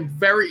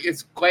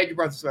 it's glad you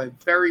brought this up, a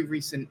very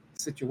recent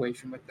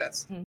situation with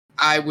this. Mm-hmm.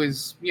 I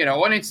was, on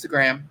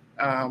Instagram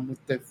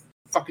with the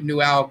fucking new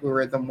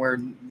algorithm where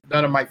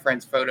none of my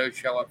friends' photos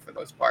show up for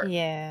those parts.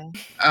 Yeah.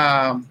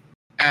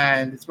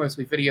 And it's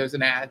mostly videos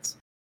and ads.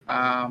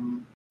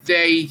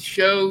 They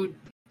showed,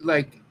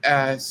 like,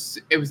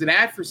 it was an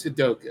ad for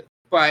Sudoku.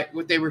 But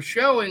what they were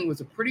showing was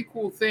a pretty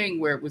cool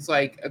thing where it was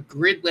like a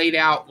grid laid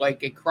out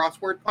like a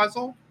crossword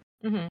puzzle.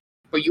 Mm-hmm.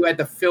 But you had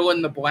to fill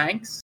in the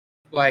blanks.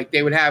 Like,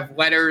 they would have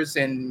letters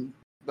and,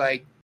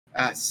 like,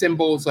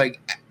 symbols like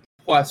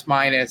plus,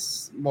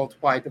 minus,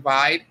 multiply,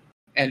 divide,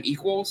 and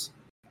equals.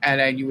 And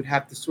then you would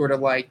have to sort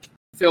of, like,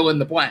 fill in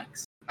the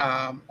blanks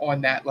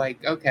on that.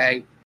 Like,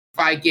 okay, if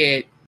I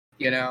get,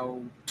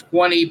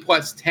 20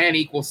 plus 10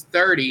 equals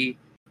 30,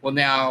 well,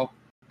 now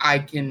I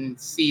can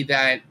see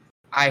that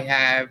I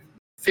have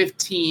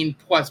 15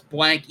 plus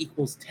blank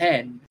equals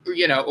 10,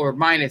 or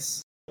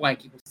minus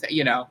blank equals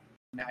 10,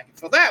 now I can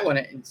fill that one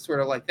in, and sort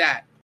of like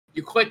that.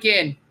 You click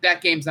in,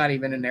 that game's not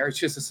even in there. It's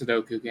just a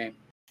Sudoku game.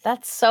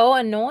 That's so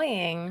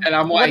annoying. And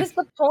I'm like, what is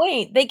the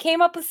point? They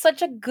came up with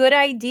such a good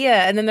idea,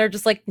 and then they're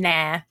just like,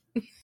 nah.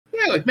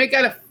 Yeah, like make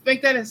that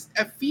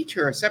a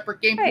feature, a separate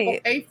game people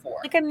pay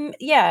for.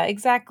 Yeah,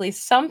 exactly.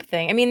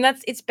 Something. I mean,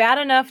 it's bad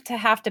enough to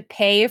have to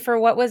pay for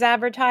what was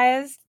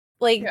advertised.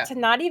 Like, to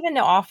not even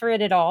offer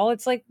it at all.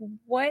 It's like,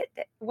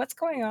 what's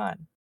going on?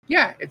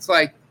 Yeah, it's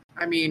like,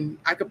 I mean,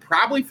 I could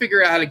probably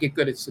figure out how to get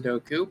good at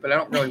Sudoku, but I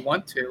don't really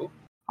want to.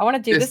 I want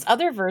to do this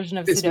other version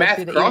of Sudoku math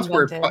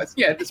crossword puzzle.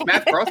 Yeah, this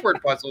math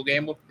crossword puzzle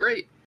game looked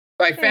great.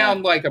 So I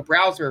found like a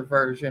browser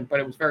version, but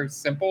it was very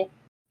simple.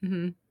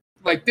 Mm-hmm.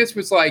 Like, this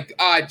was like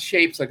odd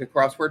shapes, like a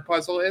crossword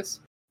puzzle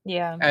is.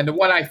 Yeah. And the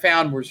one I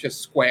found was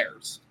just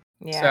squares.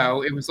 Yeah.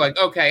 So it was like,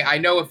 okay, I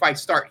know if I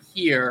start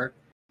here,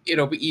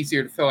 it'll be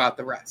easier to fill out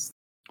the rest.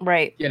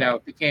 Right.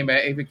 It became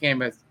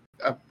a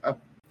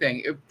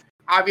thing.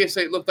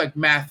 Obviously, it looked like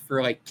math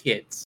for like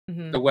kids.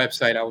 Mm-hmm. The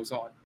website I was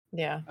on.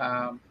 Yeah.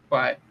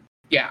 But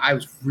yeah, I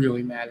was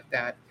really mad at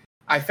that.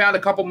 I found a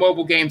couple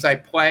mobile games I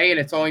play, and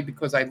it's only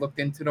because I looked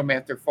into them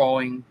after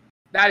falling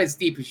not as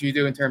deep as you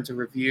do in terms of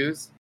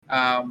reviews.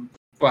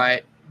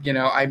 But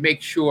I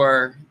make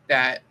sure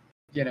that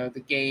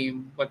the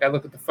game, like, I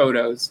look at the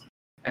photos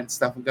and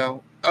stuff and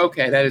go,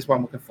 okay, that is what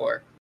I'm looking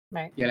for.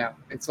 Right.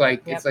 It's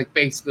like It's like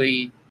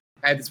basically,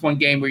 I had this one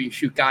game where you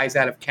shoot guys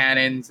out of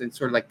cannons and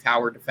sort of like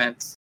tower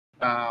defense.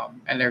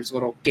 And there's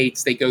little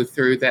gates they go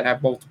through that have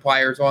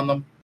multipliers on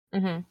them.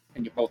 Mm-hmm.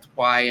 And you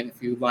multiply, and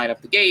if you line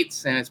up the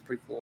gates, and it's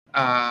pretty cool.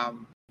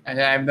 And then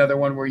I have another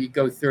one where you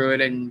go through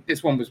it, and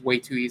this one was way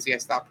too easy. I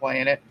stopped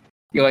playing it.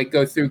 you like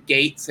go through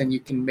gates and you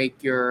can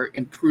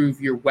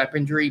improve your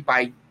weaponry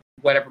by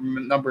whatever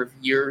number of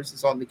years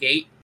is on the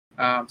gate.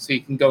 So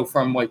you can go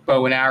from like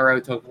bow and arrow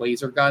to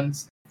laser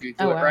guns if you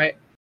do it right.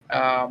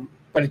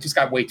 But it just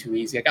got way too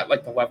easy. I got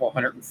like the level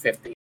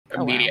 150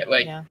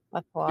 immediately. Yeah,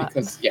 that's a lot.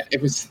 Because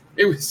it was.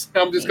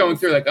 I'm just going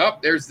through like,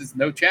 there's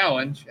no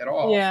challenge at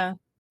all. Yeah.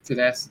 To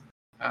this,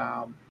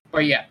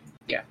 but yeah,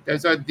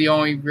 those are the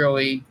only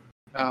really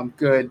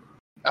good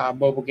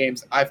mobile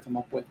games I've come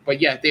up with.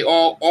 But yeah, they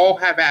all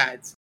have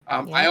ads.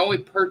 I only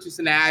purchased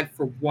an ad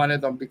for one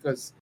of them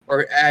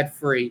or ad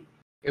free.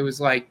 It was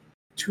like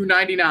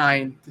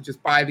 $2.99 to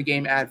just buy the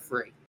game ad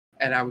free,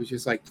 and I was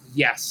just like,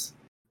 yes.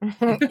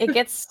 It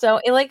gets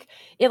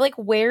it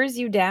wears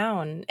you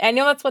down. I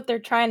know that's what they're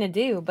trying to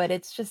do, but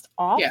it's just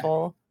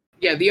awful.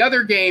 Yeah, the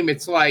other game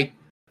it's like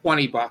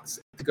 $20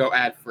 to go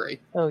ad free.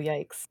 Oh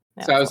yikes!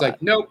 That's so I was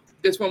like, nope.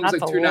 This one was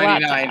like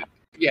 $2.99.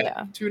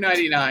 Yeah,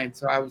 $2.99.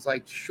 So I was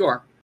like,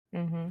 sure,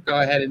 go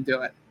ahead and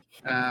do it.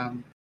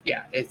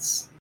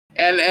 It's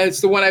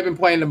the one I've been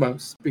playing the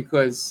most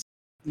because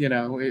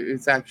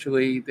it's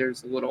actually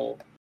there's a little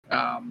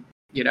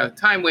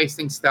time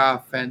wasting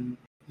stuff and.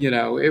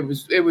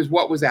 It was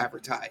what was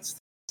advertised.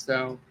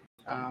 So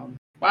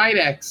my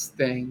next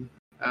thing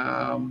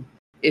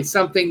is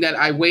something that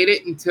I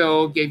waited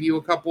until gave you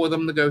a couple of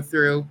them to go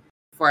through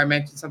before I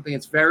mentioned something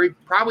that's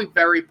probably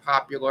very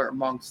popular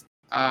amongst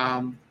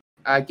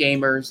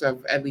gamers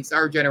of at least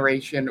our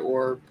generation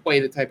or play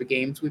the type of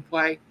games we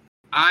play.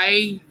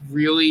 I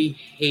really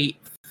hate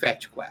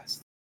fetch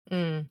quests.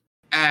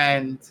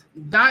 And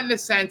not in the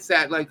sense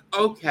that like,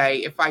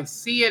 okay, if I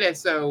see it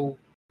as though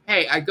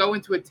hey, I go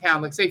into a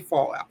town, like say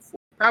Fallout.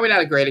 Probably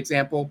not a great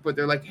example, but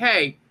they're like,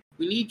 hey,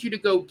 we need you to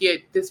go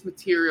get this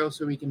material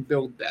so we can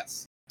build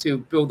this to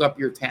build up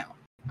your town.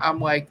 I'm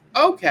like,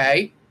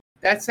 okay,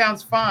 that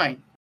sounds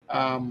fine.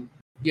 We're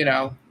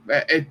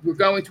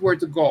going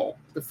towards a goal.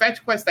 The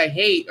fetch quest I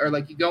hate are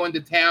like you go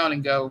into town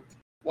and go,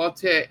 well,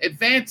 to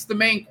advance the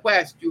main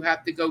quest, you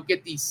have to go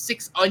get these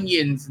 6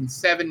 onions and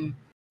 7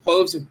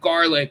 cloves of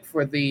garlic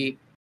for the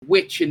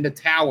witch in the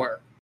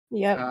tower.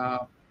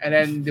 Yep. And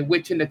then the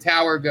witch in the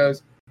tower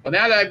goes, well,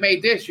 now that I've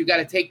made this, you got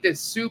to take this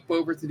soup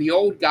over to the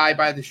old guy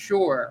by the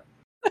shore.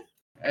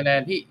 And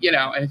then he,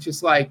 and it's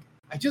just like,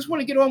 I just want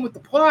to get on with the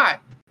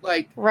plot.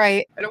 Like,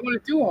 right. I don't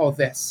want to do all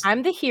this.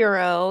 I'm the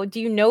hero. Do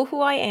you know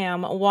who I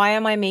am? Why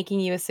am I making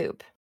you a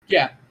soup?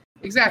 Yeah,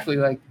 exactly.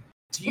 Like,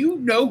 do you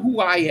know who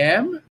I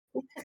am?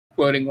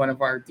 Quoting one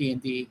of our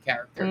D&D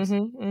characters.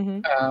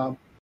 And,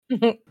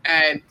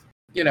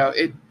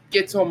 it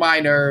gets on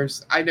my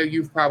nerves. I know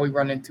you've probably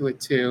run into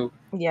it too.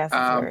 Yes,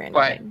 very annoying.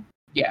 But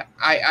yeah,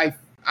 I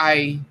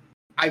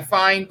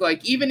find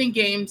like even in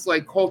games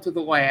like Cult of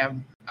the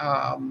Lamb,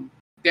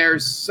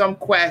 there's some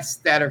quests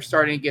that are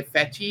starting to get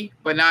fetchy,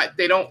 but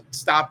they don't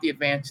stop the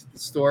advance of the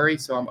story,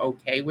 so I'm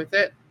okay with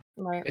it.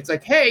 Right. It's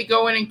like, hey,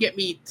 go in and get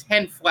me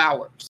 10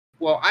 flowers.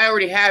 Well, I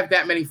already have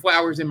that many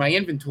flowers in my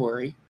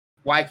inventory.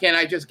 Why can't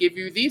I just give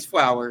you these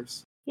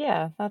flowers?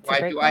 Yeah, that's a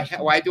great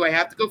question. Why do I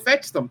have to go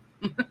fetch them?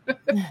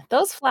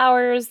 Those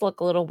flowers look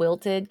a little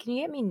wilted. Can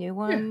you get me new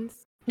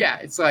ones? Yeah,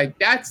 it's like,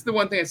 that's the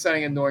one thing that's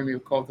starting to annoy me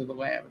with Cult of the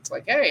Lamb. It's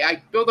like, hey,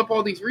 I build up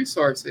all these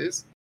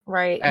resources.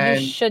 Right.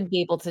 And you should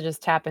be able to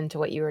just tap into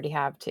what you already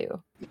have,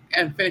 too.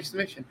 And finish the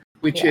mission,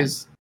 which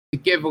is to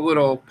give a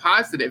little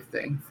positive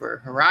thing for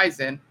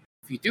Horizon.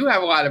 If you do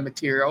have a lot of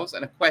materials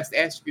and a quest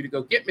asks you to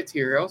go get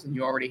materials and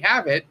you already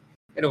have it,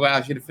 it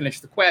allows you to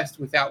finish the quest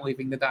without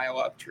leaving the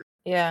dialogue tree.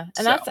 Yeah,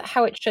 and that's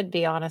how it should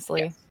be,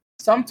 honestly. Yes.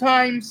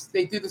 Sometimes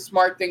they do the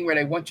smart thing where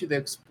they want you to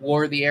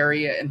explore the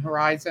area in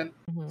Horizon.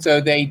 So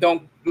they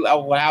don't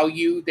allow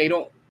you,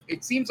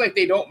 it seems like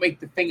they don't make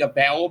the thing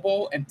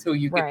available until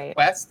you get the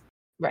quest.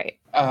 Right.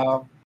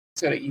 So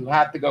that you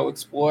have to go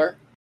explore.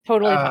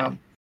 Totally fine.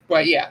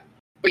 But yeah,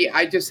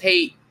 I just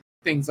hate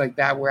things like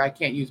that where I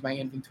can't use my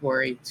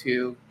inventory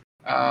to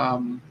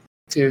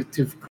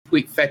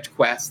complete fetch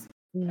quests.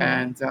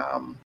 And I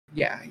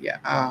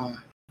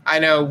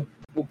know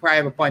we'll probably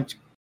have a bunch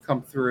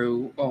come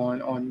through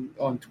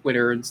on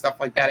Twitter and stuff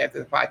like that after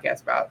the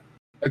podcast about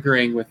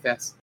agreeing with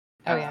this.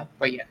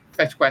 But yeah,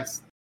 fetch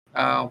quests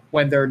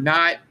when they're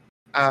not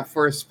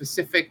for a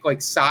specific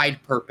like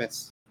side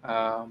purpose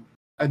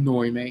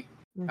annoy me.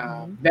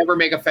 Never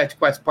make a fetch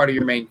quest part of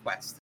your main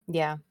quest.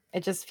 Yeah,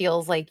 it just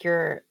feels like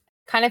you're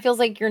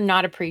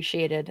not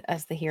appreciated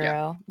as the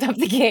hero of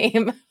the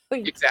game.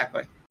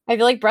 Exactly. I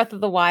feel like Breath of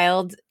the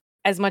Wild,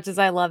 as much as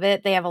I love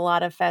it, they have a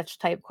lot of fetch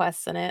type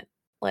quests in it.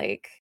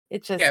 Like,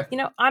 it's just, I'm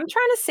trying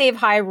to save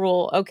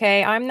Hyrule,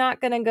 okay? I'm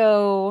not going to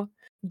go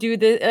do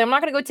this. I'm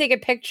not going to go take a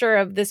picture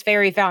of this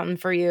fairy fountain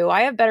for you.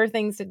 I have better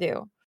things to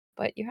do.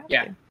 But you have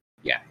to.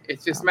 Yeah,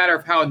 it's just a matter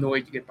of how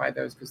annoyed you get by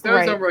those. Because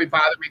those don't really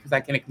bother me because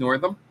I can ignore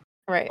them.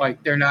 Right.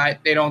 Like,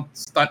 they don't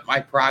stunt my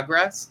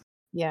progress.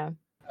 Yeah.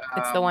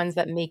 It's the ones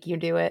that make you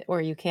do it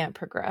or you can't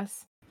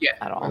progress. Yeah.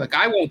 At all. Like,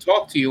 I won't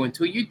talk to you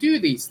until you do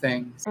these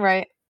things.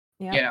 Right.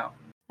 Yeah. You know.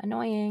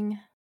 Annoying.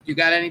 You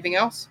got anything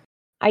else?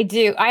 I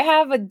do. I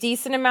have a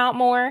decent amount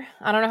more.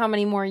 I don't know how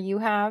many more you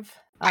have.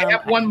 I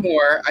have one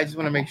more. I just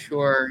want to make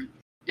sure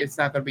it's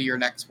not going to be your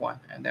next one,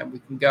 and then we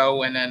can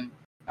go. And then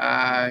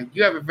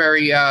you have a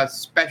very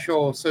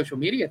special social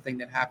media thing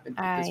that happened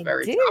with this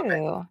very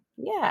topic.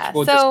 Yeah.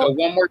 We'll just go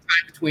one more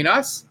time between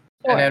us,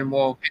 and then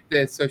we'll hit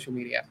the social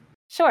media.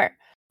 Sure.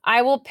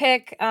 I will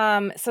pick,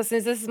 so since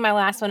this is my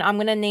last one, I'm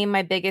going to name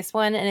my biggest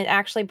one, and it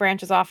actually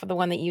branches off of the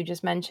one that you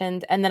just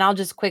mentioned, and then I'll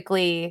just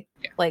quickly,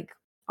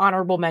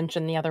 honorable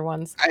mention the other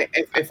ones.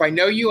 If I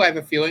know you, I have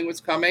a feeling what's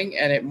coming,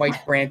 and it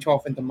might branch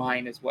off into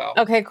mine as well.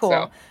 Okay, cool.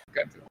 So,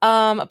 good.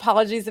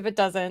 Apologies if it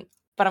doesn't,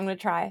 but I'm going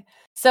to try.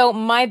 So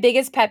my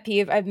biggest pet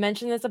peeve, I've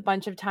mentioned this a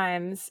bunch of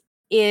times,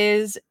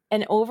 is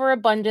an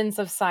overabundance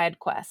of side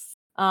quests.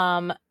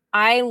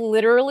 I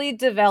literally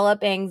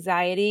develop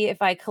anxiety if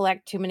I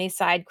collect too many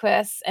side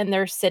quests and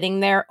they're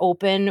sitting there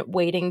open,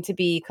 waiting to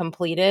be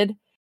completed.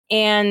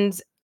 And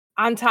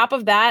on top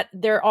of that,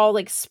 they're all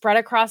spread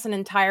across an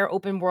entire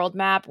open world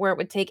map where it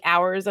would take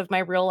hours of my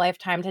real life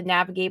time to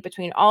navigate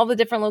between all the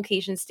different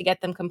locations to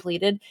get them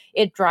completed.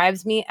 It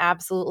drives me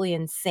absolutely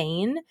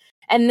insane.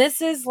 And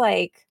this is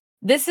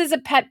a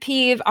pet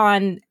peeve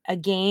on a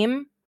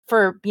game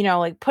for,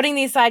 putting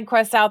these side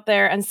quests out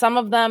there. And some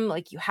of them,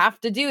 you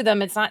have to do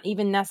them. It's not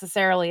even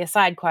necessarily a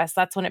side quest.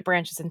 That's when it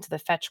branches into the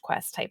fetch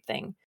quest type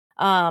thing.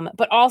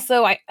 But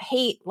also I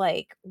hate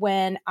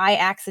when I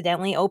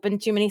accidentally open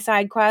too many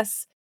side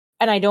quests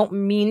and I don't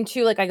mean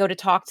to, I go to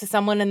talk to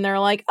someone and they're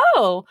like,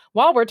 oh,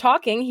 while we're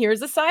talking,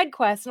 here's a side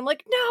quest. And I'm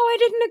like, no, I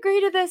didn't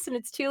agree to this. And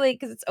it's too late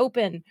because it's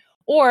open.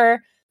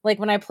 Or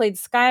when I played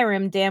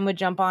Skyrim, Dan would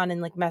jump on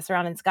and mess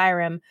around in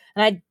Skyrim,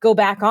 and I'd go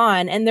back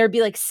on and there'd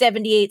be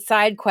 78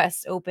 side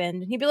quests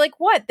open. And he'd be like,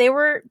 what?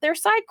 They're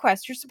side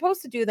quests. You're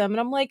supposed to do them. And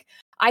I'm like,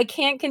 I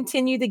can't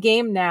continue the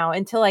game now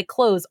until I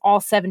close all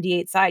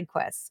 78 side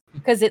quests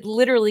because it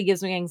literally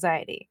gives me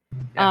anxiety.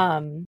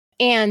 Yeah.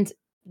 And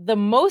the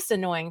most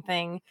annoying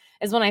thing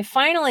is when I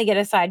finally get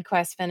a side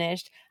quest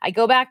finished, I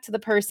go back to the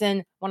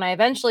person when I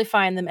eventually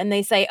find them and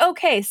they say,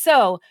 okay,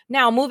 so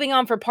now moving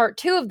on for part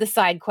 2 of the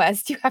side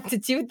quest, you have to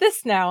do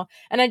this now.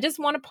 And I just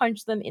want to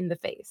punch them in the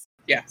face.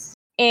 Yes.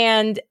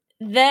 And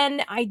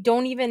then I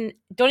don't even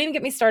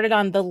get me started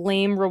on the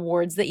lame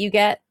rewards that you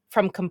get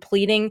from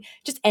completing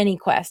just any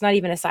quest, not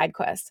even a side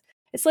quest.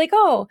 It's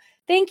oh,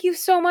 thank you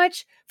so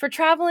much for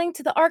traveling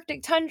to the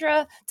Arctic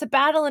tundra to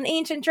battle an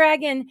ancient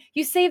dragon.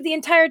 You saved the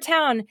entire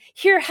town.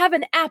 Here, have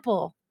an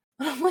apple.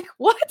 I'm like,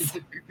 what?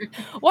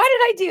 Why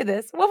did I do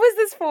this? What was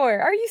this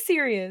for? Are you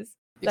serious?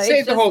 You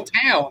saved the whole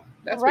town.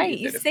 That's right.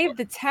 You saved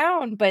the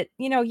town, but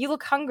you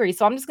look hungry.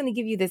 So I'm just going to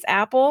give you this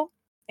apple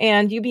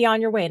and you be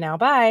on your way now.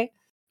 Bye.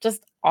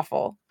 Just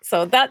awful.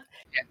 So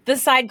the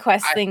side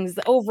quest things,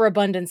 the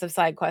overabundance of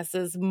side quests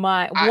is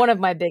one of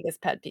my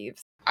biggest pet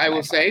peeves. I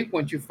will say,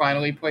 once you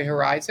finally play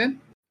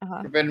Horizon,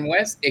 Forbidden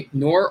West,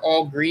 ignore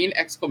all green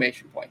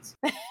exclamation points.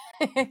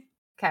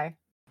 Okay.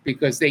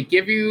 Because they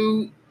give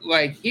you,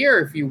 here,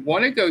 if you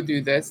want to go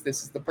do this,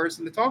 this is the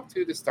person to talk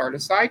to start a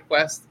side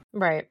quest.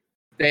 Right.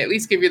 They at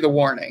least give you the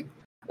warning.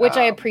 Which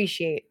I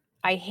appreciate.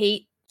 I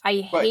hate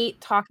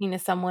talking to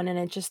someone and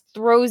it just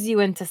throws you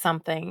into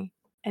something.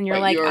 And you're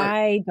like,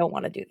 I don't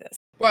want to do this.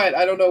 But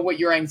I don't know what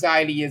your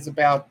anxiety is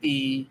about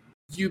the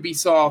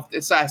Ubisoft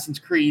Assassin's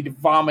Creed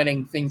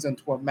vomiting things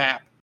onto a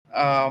map.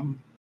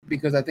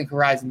 Because I think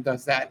Horizon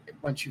does that.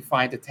 Once you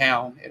find a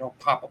town, it'll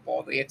pop up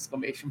all the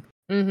exclamation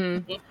points.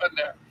 Mm-hmm.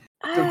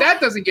 So if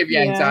that doesn't give you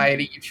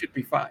anxiety, you should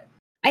be fine.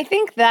 I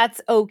think that's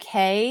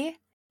okay.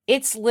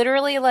 It's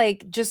literally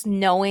just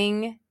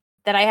knowing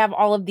that I have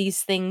all of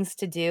these things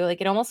to do.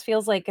 It almost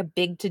feels like a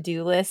big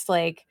to-do list.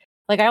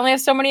 I only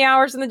have so many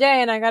hours in the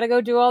day and I got to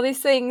go do all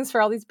these things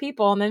for all these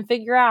people and then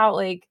figure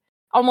out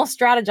almost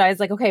strategize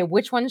okay,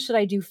 which one should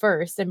I do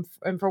first and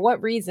for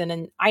what reason?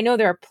 And I know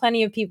there are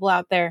plenty of people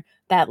out there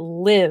that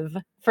live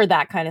for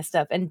that kind of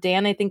stuff. And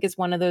Dan, I think, is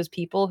one of those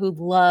people who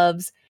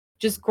loves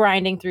just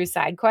grinding through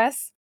side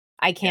quests.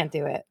 I can't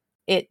do it.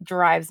 It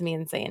drives me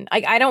insane.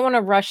 I don't want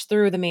to rush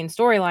through the main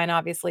storyline,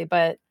 obviously,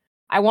 but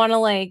I want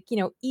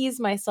to ease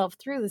myself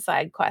through the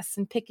side quests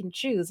and pick and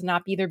choose and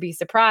not either be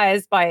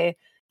surprised by,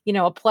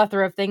 a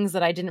plethora of things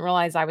that I didn't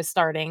realize I was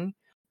starting,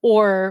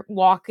 or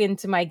walk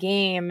into my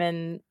game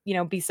and,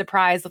 be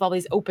surprised with all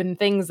these open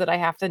things that I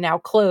have to now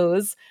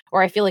close,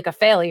 or I feel like a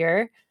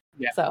failure.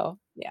 Yeah. So,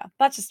 yeah,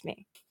 that's just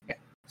me. Yeah.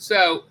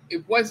 So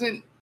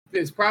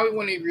there's probably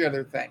one of your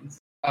other things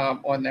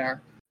on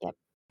there. Yep.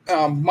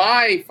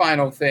 My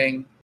final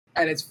thing,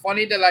 and it's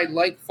funny that I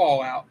like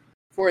Fallout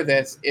for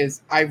this,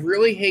 is I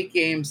really hate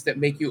games that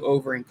make you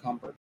over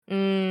encumbered.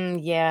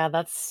 Yeah,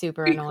 that's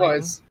super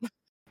annoying.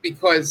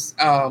 Because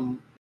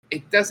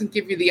it doesn't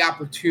give you the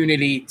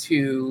opportunity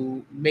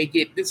to make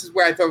it. This is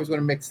where I thought it was going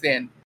to mix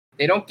in.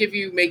 They don't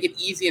make it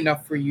easy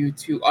enough for you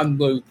to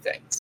unload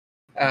things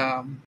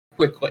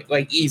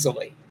quickly,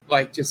 easily.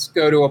 Just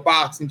go to a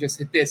box and just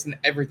hit this and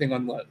everything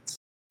unloads.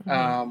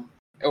 Mm-hmm.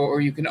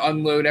 Or you can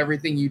unload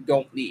everything you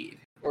don't need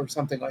or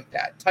something like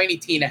that. Tiny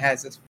Tina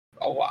has this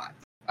a lot.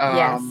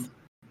 Yes.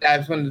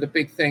 That's one of the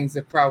big things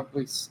that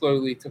probably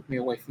slowly took me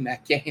away from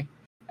that game.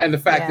 And the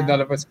fact that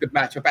none of us could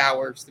match up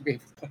hours to be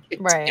able to play it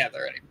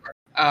together anymore.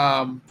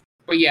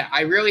 But yeah,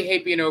 I really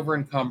hate being over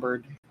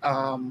encumbered.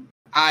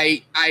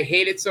 I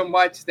hate it so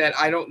much that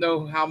I don't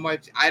know how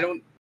much I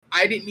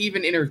didn't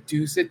even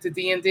introduce it to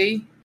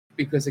D&D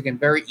because it can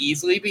very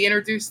easily be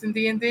introduced in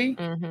D&D,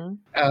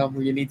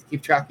 where you need to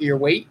keep track of your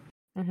weight,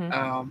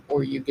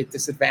 or you get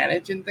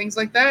disadvantage and things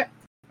like that.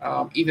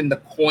 Even the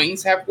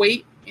coins have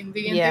weight in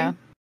D&D,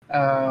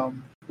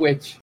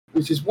 which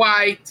is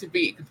why, to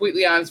be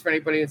completely honest, for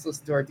anybody that's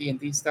listened to our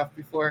D&D stuff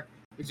before,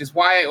 which is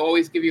why I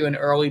always give you an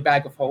early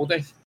bag of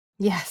holding.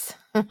 Yes.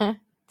 To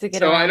get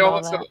so I around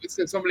all don't. that.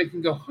 So somebody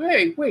can go,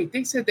 hey, wait,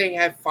 they said they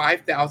had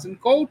 5,000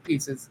 gold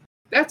pieces.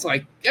 That's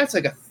like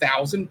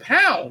 1,000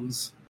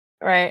 pounds.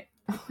 Right.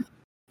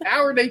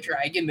 How are they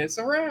dragging this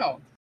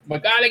around?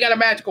 But God, they got a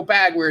magical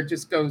bag where it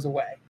just goes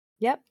away.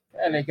 Yep.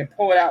 And they can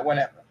pull it out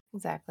whenever.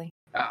 Exactly.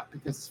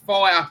 Because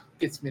Fallout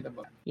gets me the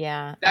most.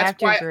 Yeah, I have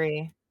to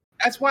agree.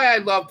 That's why I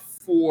loved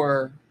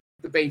 4,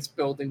 the base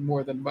building,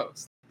 more than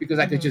most. Because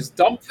I could just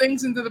dump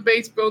things into the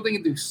base building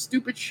and do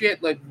stupid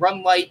shit like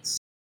run lights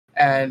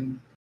and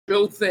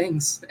build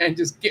things and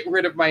just get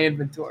rid of my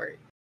inventory.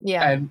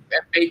 Yeah. And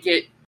make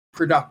it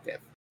productive.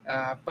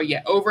 But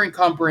yeah, over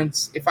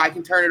encumbrance, if I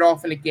can turn it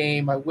off in a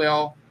game, I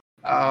will.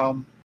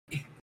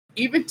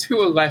 Even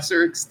to a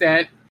lesser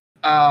extent,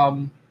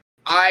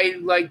 I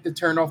like to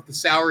turn off the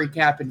salary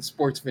cap in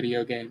sports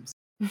video games.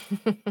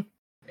 Maybe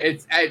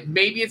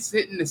it's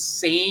hitting the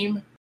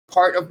same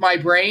part of my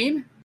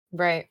brain.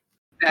 Right.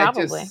 That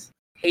Probably. just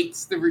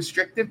hates the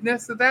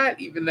restrictiveness of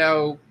that, even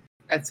though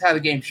that's how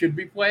the game should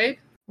be played.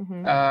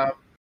 But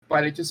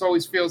it just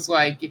always feels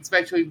like,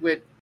 especially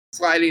with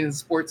sliding in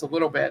sports a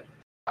little bit,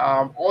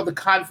 all the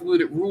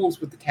convoluted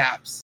rules with the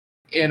caps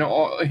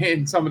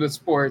in some of the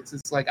sports,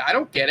 it's like, I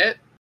don't get it.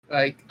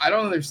 Like, I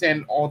don't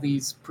understand all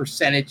these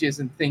percentages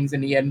and things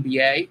in the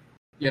NBA.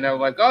 You know,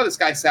 like, oh, this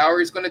guy's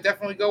salary is going to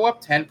definitely go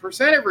up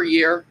 10% every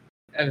year,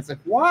 and it's like,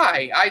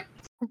 why?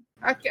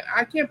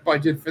 I can't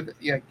budget for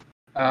the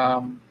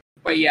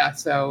but yeah.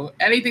 So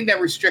anything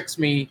that restricts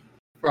me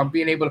from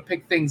being able to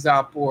pick things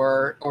up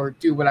or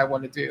do what I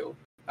want to do,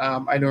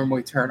 I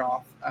normally turn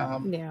off.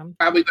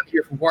 Probably going to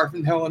hear from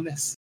Warvenhill on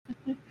this,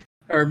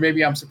 or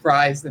maybe I'm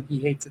surprised and he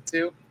hates it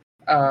too.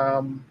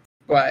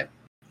 But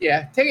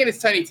yeah, taking his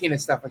Tiny Tina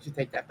stuff, I should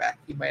take that back.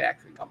 He might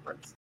actually come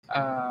first.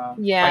 I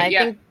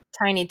think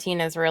Tiny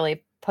Tina's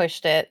really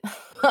pushed it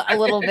a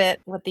little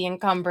bit with the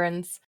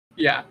encumbrance.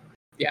 Yeah.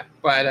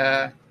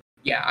 But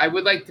I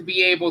would like to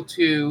be able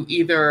to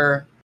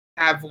either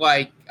have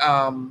like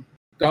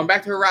going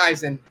back to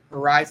Horizon.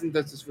 Horizon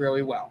does this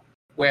really well,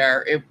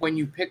 where when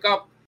you pick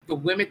up the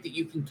limit that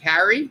you can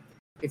carry,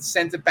 it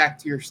sends it back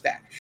to your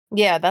stash.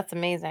 Yeah, that's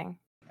amazing.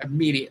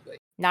 Immediately.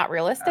 Not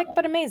realistic,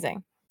 but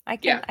amazing. I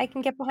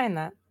can get behind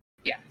that.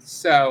 Yeah.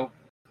 So,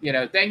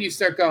 then you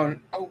start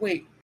going, oh,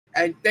 wait.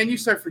 And then you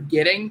start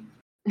forgetting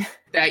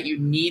that you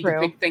need to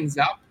pick things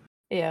up.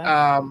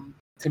 Yeah.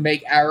 To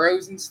make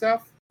arrows and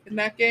stuff in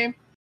that game.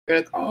 You're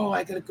like, oh,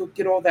 I got to go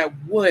get all that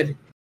wood.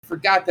 I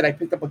forgot that I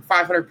picked up like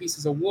 500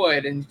 pieces of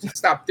wood and just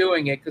stopped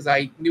doing it because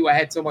I knew I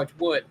had so much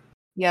wood.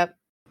 Yep.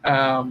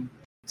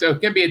 So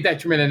it can be a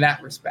detriment in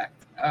that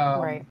respect.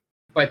 Right.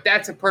 But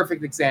that's a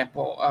perfect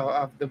example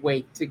of the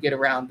way to get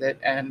around it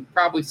and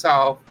probably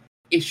solve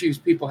issues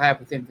people have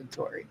with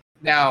inventory.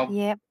 Now,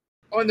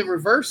 on the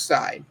reverse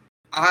side,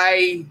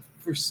 I,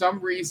 for some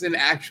reason,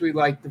 actually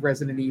like the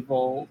Resident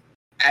Evil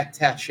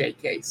attaché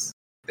case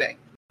thing,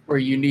 where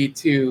you need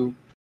to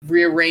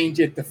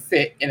rearrange it to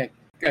fit in a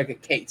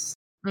case.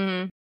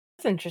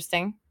 That's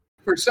interesting.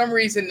 For some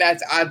reason,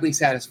 that's oddly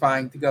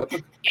satisfying to go,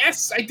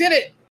 yes, I did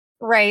it!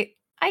 Right.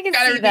 I can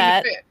see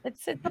that.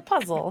 It's a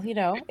puzzle,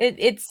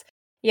 It's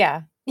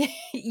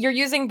you're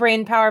using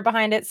brain power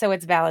behind it, so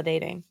it's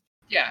validating.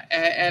 Yeah,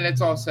 and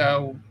it's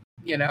also,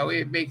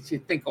 it makes you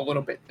think a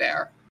little bit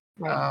there.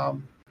 Right.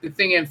 The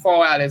thing in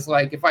Fallout is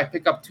like, if I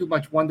pick up too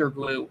much Wonder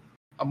Glue,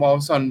 I'm all of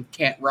a sudden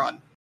can't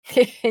run.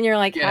 And you're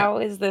like, how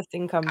is this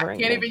encumbering?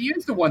 I can't even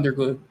use the Wonder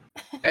Glue.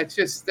 That's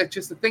just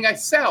the thing I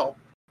sell.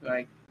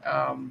 Like,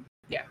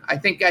 I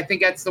think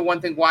that's the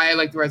one thing why I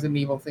like the Resident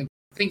Evil thing.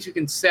 Things you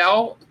can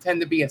sell tend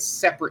to be a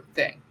separate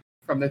thing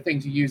from the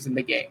things you use in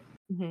the game.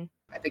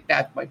 I think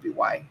that might be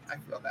why I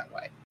feel that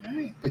way. All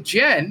right. But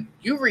Jen,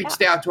 you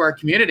reached out to our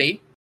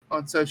community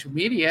on social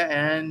media,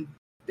 and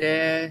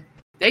they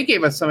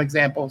gave us some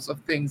examples of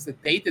things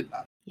that they did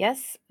not.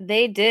 Yes,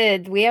 they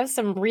did. We have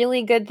some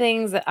really good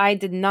things that I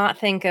did not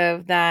think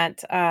of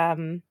that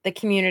the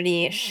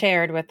community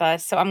shared with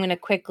us. So I'm going to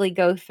quickly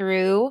go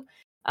through.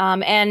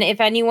 And if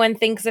anyone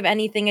thinks of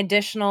anything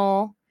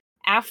additional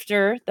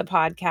after the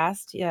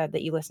podcast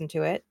that you listen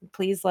to it,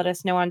 please let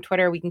us know on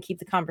Twitter. We can keep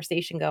the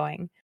conversation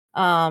going.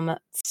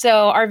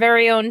 So our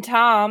very own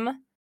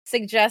Tom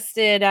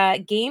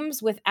suggested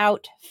games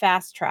without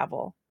fast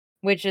travel,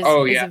 which is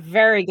a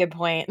very good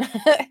point.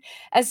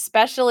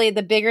 Especially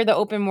the bigger the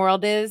open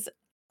world is,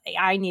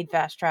 I need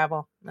fast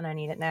travel, and I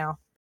need it now.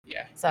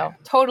 Yeah. So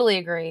totally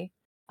agree.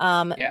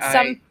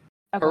 Horizon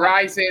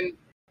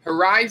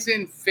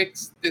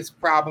fixed this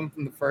problem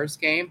from the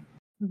first game,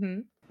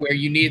 where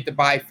you needed to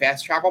buy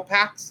fast travel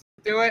packs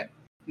to do it.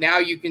 now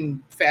you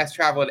can fast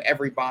travel at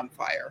every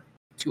bonfire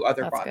to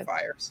other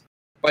bonfires.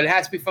 Good. But it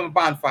has to be from a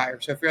bonfire.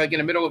 So if you're like in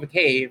the middle of a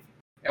cave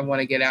and want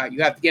to get out,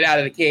 you have to get out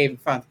of the cave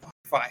and find the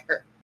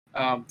bonfire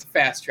to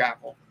fast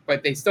travel.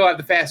 But they still have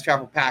the fast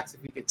travel packs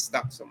if you get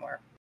stuck somewhere.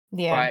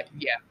 Yeah. But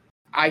yeah,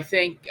 I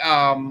think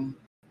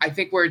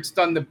where it's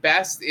done the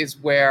best is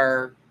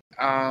where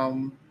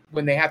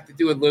when they have to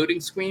do a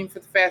loading screen for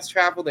the fast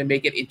travel, they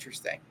make it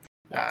interesting.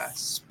 Yes.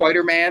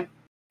 Spider-Man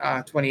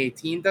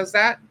 2018 does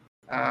that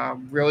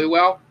really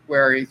well,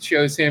 where it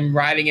shows him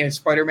riding in a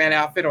Spider-Man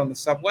outfit on the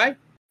subway,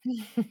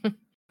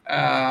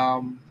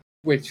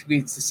 which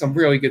leads to some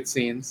really good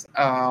scenes.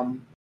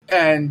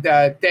 And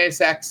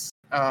Deus Ex,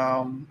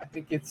 I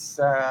think it's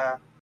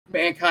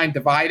Mankind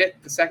Divided,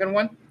 the second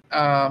one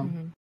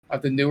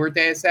of the newer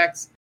Deus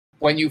Ex.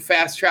 When you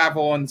fast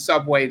travel on the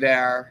subway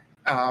there,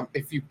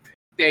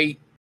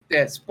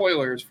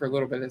 spoilers for a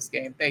little bit of this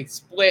game, they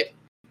split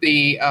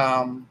the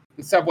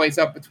subways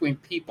up between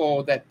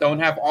people that don't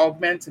have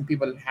augments and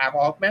people that have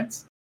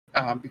augments,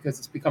 because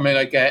it's becoming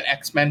like an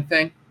X-Men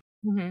thing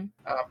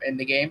in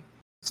the game.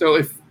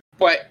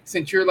 But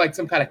since you're like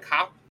some kind of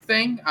cop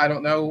thing, I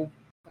don't know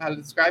how to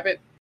describe it,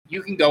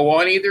 you can go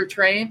on either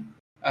train.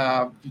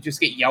 You just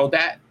get yelled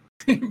at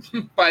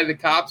by the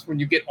cops when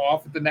you get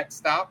off at the next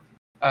stop.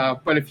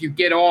 But if you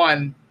get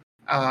on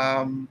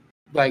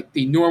like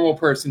the normal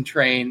person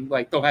train,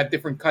 like they'll have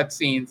different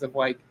cutscenes of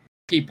like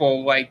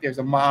people, like there's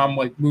a mom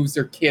like moves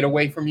their kid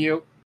away from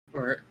you,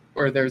 or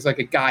there's like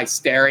a guy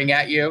staring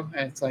at you,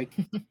 and it's like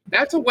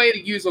that's a way to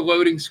use a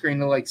loading screen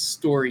to like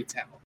story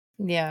tell.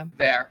 Yeah.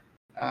 There.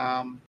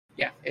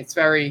 It's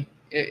very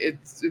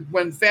it's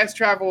when fast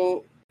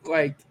travel,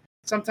 like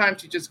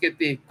sometimes you just get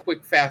the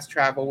quick fast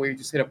travel where you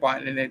just hit a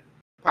button and it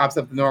pops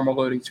up the normal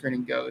loading screen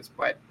and goes.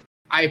 But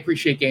I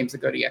appreciate games that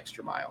go the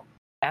extra mile.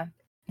 Yeah.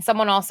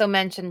 Someone also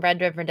mentioned Red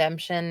Dead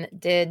Redemption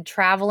did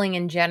traveling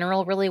in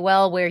general really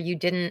well, where you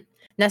didn't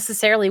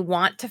necessarily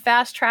want to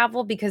fast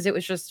travel because it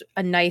was just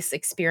a nice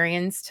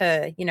experience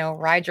to,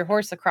 ride your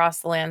horse across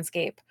the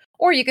landscape.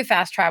 Or you could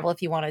fast travel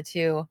if you wanted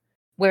to,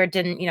 where it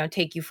didn't,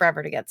 take you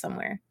forever to get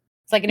somewhere.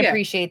 So I can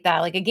appreciate that.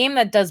 Like a game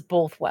that does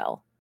both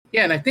well.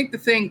 Yeah, and I think the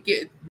thing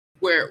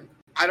where,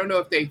 I don't know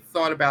if they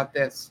thought about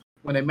this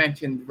when they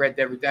mentioned Red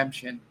Dead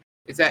Redemption,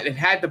 is that it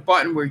had the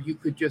button where you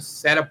could just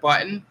set a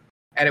button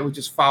and it would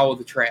just follow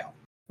the trail.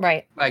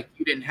 Right. Like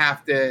you didn't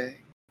have to,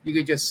 you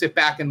could just sit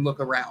back and look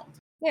around.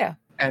 Yeah.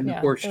 And the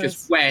horse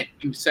just went,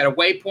 you set a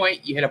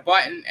waypoint, you hit a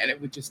button, and it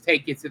would just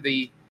take you to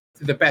the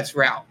best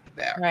route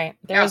there. Right.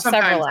 There are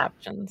several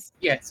options.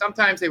 Yeah.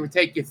 Sometimes they would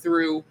take you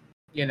through,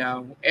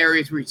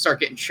 areas where you start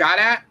getting shot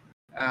at,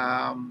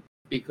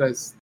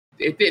 because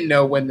it didn't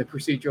know when the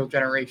procedural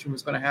generation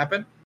was going to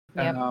happen.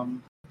 Yep.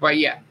 But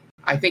yeah,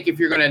 I think if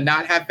you're going to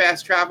not have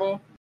fast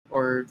travel,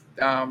 or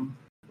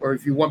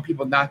if you want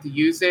people not to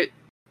use it,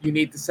 you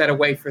need to set a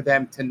way for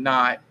them to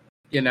not,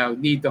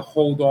 need to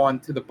hold on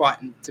to the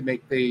button to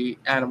make the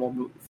animal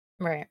move.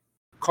 Right.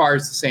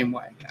 Cars the same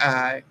way.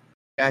 I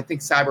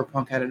think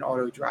Cyberpunk had an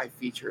auto drive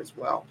feature as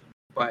well.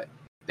 But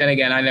then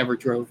again, I never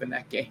drove in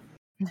that game.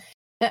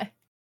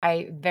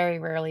 I very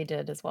rarely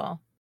did as well.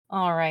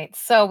 All right.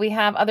 So we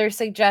have other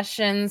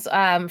suggestions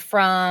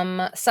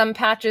from Some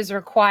Patches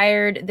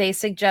Required. They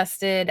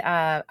suggested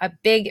a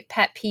big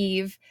pet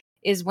peeve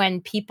is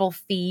when people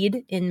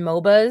feed in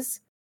MOBAs,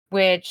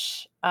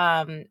 which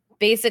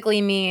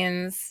basically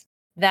means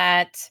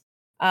that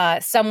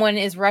someone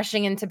is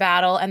rushing into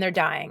battle and they're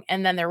dying,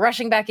 and then they're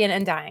rushing back in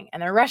and dying,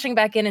 and they're rushing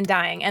back in and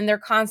dying, and they're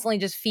constantly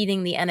just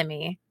feeding the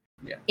enemy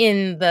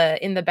in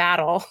the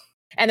battle,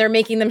 and they're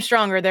making them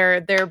stronger.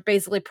 They're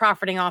basically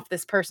profiting off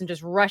this person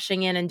just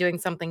rushing in and doing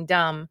something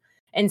dumb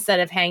instead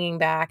of hanging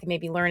back and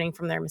maybe learning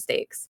from their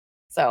mistakes.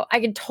 So I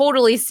could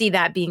totally see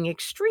that being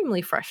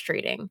extremely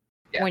frustrating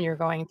when you're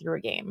going through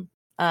a game.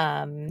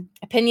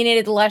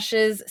 Opinionated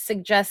Lushes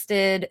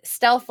suggested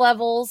stealth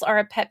levels are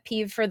a pet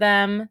peeve for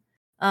them.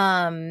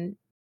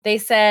 They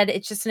said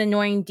it's just an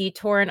annoying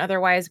detour in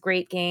otherwise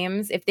great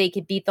games. If they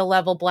could beat the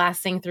level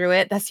blasting through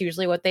it, that's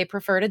usually what they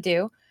prefer to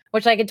do,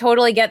 which I could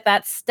totally get.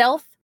 That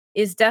stealth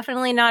is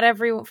definitely not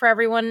for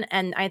everyone,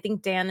 and I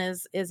think Dan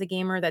is a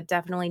gamer that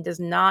definitely does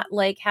not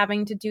like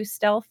having to do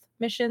stealth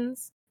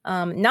missions.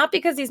 Not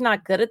because he's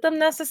not good at them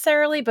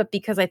necessarily, but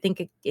because I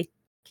think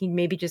he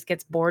maybe just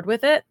gets bored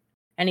with it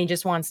and he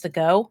just wants to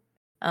go.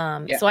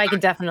 So I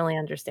could definitely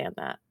understand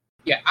that.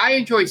 Yeah, I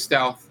enjoy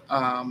stealth.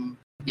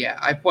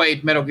 I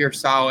played Metal Gear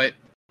Solid,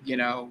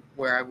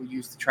 where I would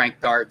use the tranq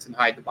darts and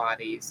hide the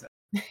bodies,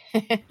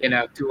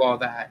 and, do all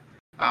that.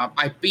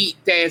 I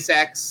beat Deus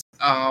Ex,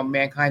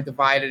 Mankind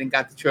Divided, and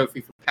got the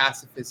trophy for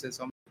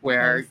pacifism,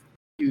 where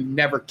you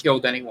never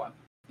killed anyone.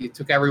 You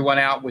took everyone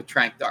out with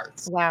tranq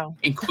darts. Wow.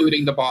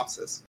 Including the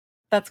bosses.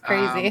 That's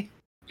crazy.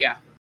 Yeah.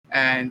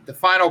 And the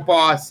final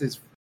boss is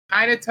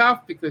kind of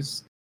tough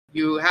because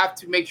you have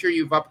to make sure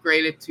you've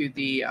upgraded to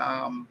the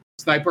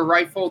sniper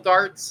rifle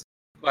darts,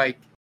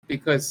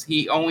 because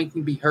he only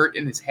can be hurt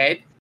in his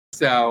head.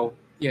 So,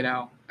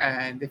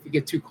 and if you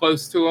get too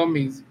close to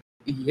him,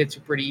 he hits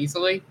you pretty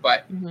easily.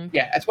 But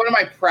yeah, it's one of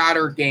my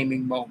prouder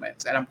gaming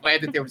moments, and I'm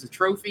glad that there was a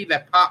trophy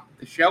that popped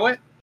to show it.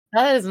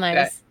 That is nice.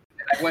 That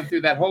I went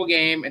through that whole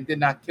game and did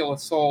not kill a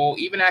soul,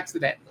 even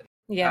accidentally.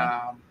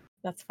 Yeah,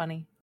 that's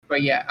funny.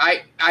 But yeah,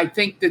 I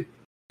think that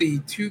the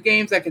two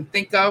games I can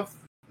think of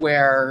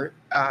where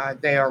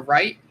they are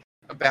right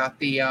about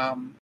the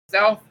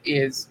stealth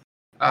is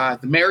the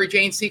Mary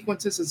Jane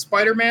sequences in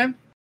Spider-Man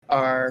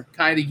are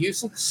kind of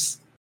useless,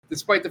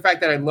 despite the fact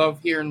that I love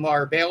hearing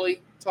Laura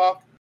Bailey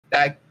talk.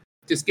 That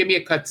just give me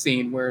a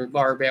cutscene where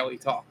Laura Bailey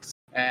talks,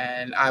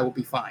 and I will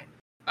be fine.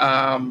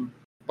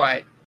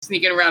 But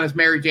sneaking around as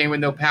Mary Jane with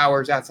no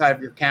powers outside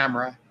of your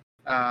camera,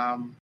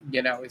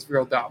 is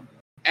real dumb.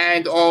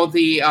 And all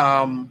the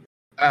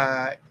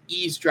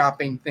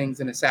eavesdropping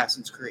things in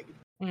Assassin's Creed.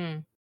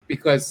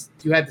 Because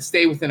you had to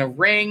stay within a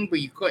ring,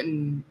 but you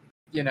couldn't,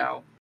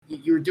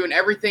 you were doing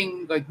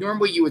everything. Like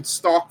normally you would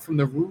stalk from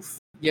the roof,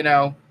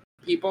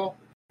 people.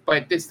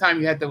 But this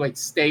time you had to like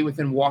stay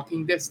within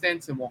walking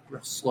distance and walk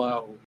real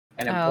slow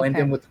and then blend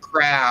in with the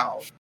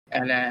crowd.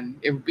 And then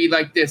it would be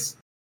like this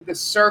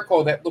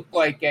circle that looked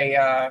like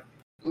a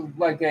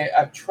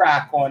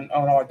track on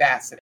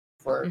Audacity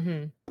for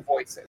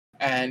voices.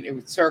 And it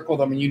would circle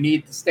them, and you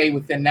need to stay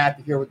within that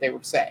to hear what they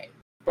were saying.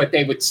 But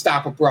they would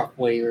stop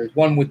abruptly, or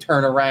one would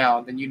turn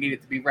around, and you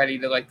needed to be ready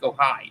to like go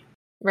hide,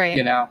 right?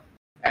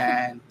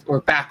 Or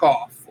back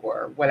off,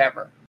 or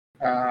whatever.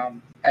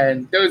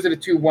 And those are the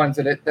two ones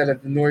that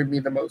have annoyed me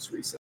the most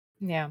recently.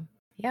 Yeah,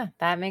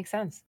 that makes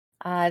sense.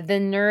 The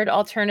Nerd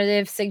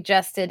Alternative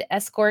suggested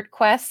escort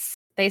quests.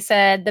 They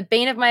said, the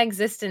bane of my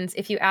existence.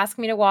 If you ask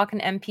me to walk an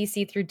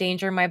NPC through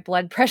danger, my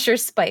blood pressure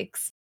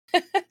spikes.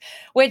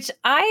 Which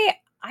I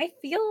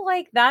feel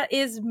like that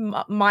is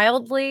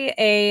mildly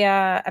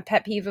a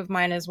pet peeve of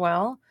mine as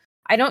well.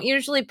 I don't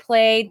usually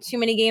play too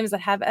many games that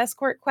have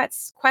escort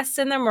quests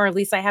in them, or at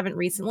least I haven't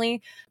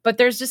recently. But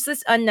there's just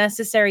this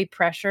unnecessary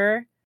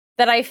pressure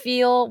that I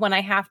feel when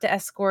I have to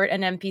escort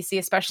an NPC,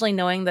 especially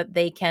knowing that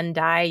they can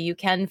die, you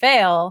can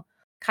fail,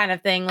 kind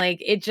of thing.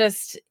 Like it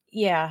just,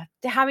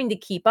 having to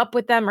keep up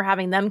with them or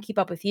having them keep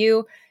up with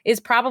you is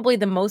probably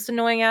the most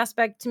annoying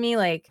aspect to me.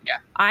 Like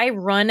I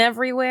run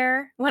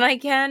everywhere when I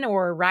can,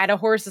 or ride a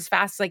horse as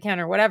fast as I can,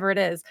 or whatever it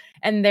is.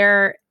 And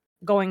they're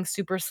going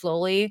super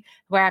slowly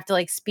where I have to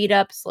like speed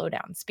up, slow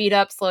down, speed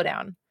up, slow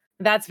down.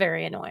 That's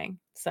very annoying.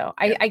 So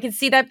I can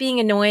see that being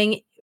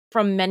annoying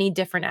from many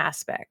different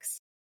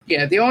aspects.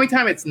 Yeah, the only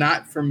time it's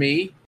not for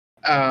me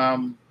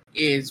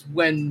is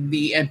when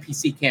the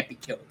NPC can't be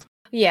killed.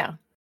 Yeah.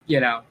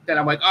 Then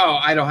I'm like, oh,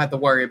 I don't have to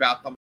worry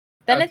about them.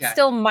 Then it's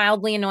still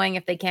mildly annoying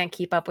if they can't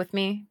keep up with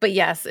me. But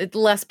yes, it's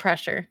less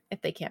pressure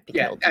if they can't be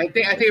killed. I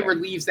think it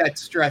relieves that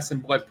stress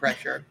and blood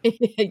pressure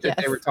that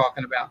they were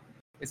talking about.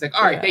 It's like,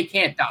 all right, they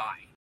can't die.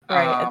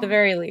 Right, at the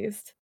very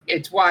least.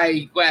 It's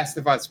why Last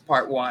of Us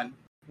Part 1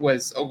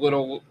 was a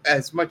little,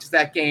 as much as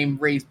that game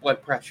raised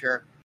blood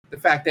pressure, the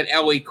fact that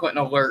Ellie couldn't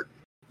alert,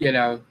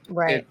 the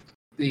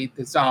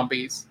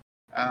zombies,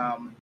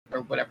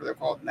 or whatever they're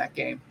called in that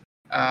game.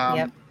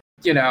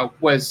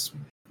 Was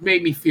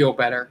made me feel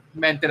better.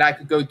 Meant that I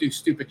could go do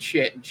stupid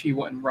shit and she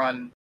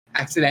wouldn't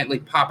accidentally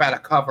pop out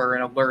of cover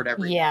and alert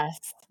everyone.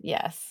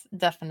 Yes,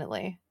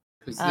 definitely.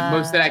 Because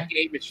most of that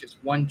game is just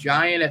one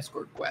giant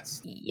escort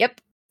quest.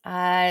 Yep.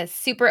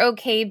 Super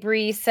Okay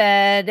Bree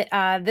said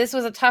this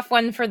was a tough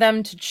one for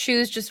them to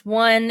choose just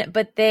one,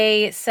 but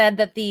they said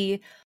that the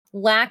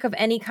lack of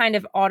any kind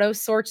of auto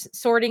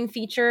sorting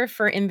feature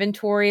for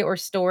inventory or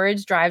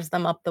storage drives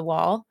them up the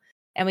wall.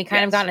 And we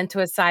kind of got into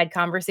a side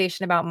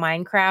conversation about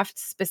Minecraft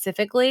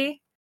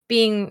specifically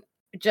being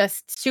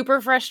just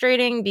super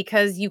frustrating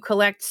because you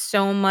collect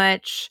so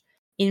much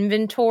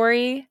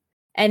inventory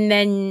and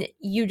then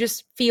you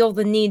just feel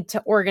the need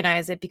to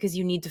organize it because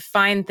you need to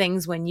find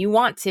things when you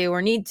want to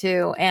or need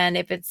to. And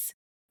if it's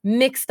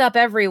mixed up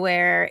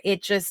everywhere,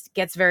 it just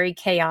gets very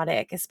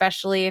chaotic,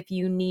 especially if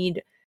you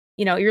need,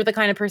 you're the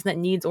kind of person that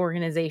needs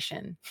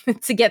organization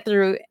to get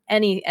through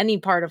any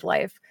part of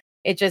life.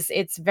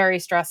 It's very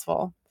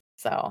stressful.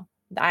 So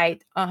I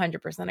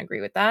 100%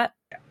 agree with that.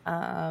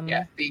 I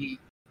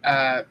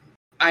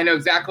know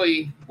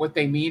exactly what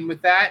they mean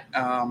with that.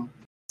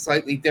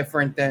 Slightly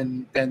different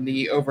than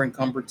the over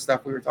encumbered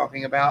stuff we were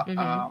talking about.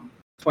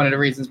 It's one of the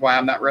reasons why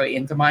I'm not really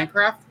into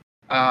Minecraft.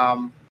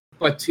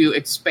 But to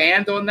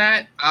expand on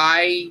that,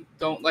 I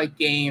don't like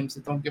games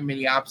that don't give me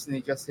the option to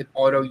just hit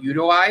auto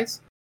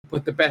utilize,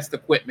 put the best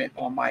equipment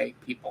on my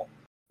people.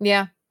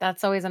 Yeah,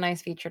 that's always a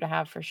nice feature to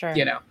have for sure.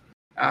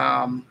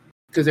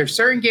 Because there's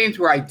certain games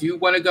where I do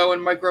want to go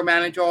and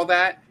micromanage all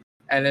that.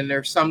 And then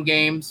there's some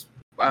games,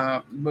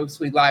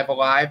 mostly Live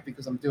Alive,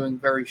 because I'm doing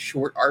very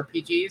short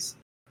RPGs.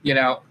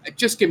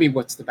 Just give me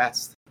what's the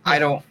best. I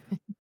don't,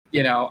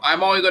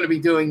 I'm only going to be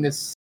doing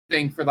this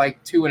thing for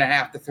like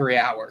 2.5 to 3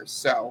 hours.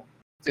 So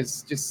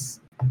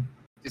just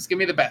give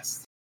me the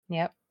best.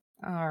 Yep.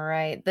 All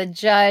right. The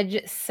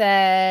judge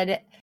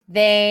said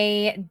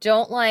they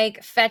don't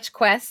like fetch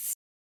quests.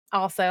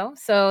 Also,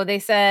 so they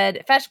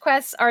said fetch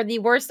quests are the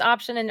worst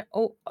option and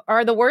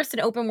are the worst in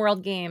open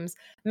world games.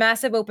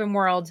 Massive open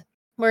world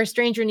where a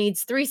stranger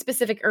needs 3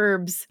 specific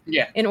herbs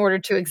in order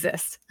to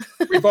exist.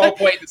 We've all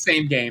played the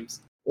same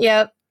games.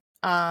 Yep.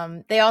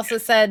 They also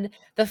said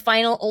the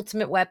final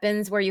ultimate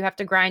weapons where you have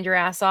to grind your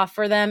ass off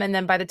for them, and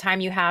then by the time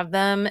you have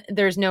them,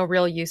 there's no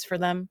real use for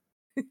them.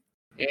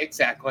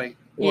 Exactly.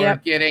 Or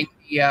getting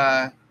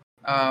the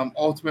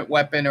ultimate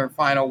weapon or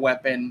final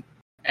weapon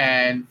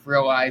and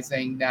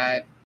realizing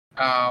that,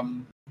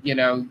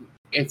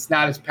 it's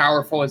not as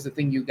powerful as the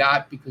thing you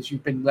got because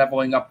you've been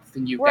leveling up the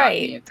thing you got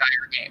the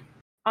entire game.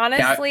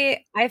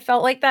 Honestly, I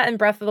felt like that in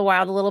Breath of the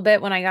Wild a little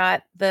bit when I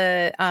got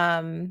the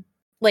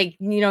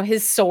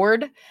his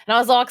sword, and I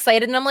was all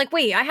excited, and I'm like,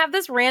 wait, I have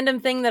this random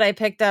thing that I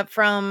picked up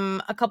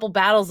from a couple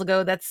battles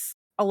ago that's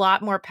a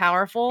lot more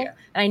powerful, and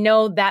I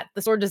know that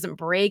the sword doesn't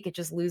break, it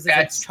just loses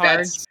its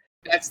charge.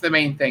 That's the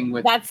main thing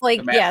with that's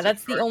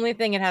the only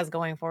thing it has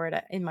going for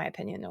it, in my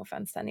opinion. No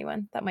offense to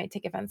anyone that might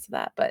take offense to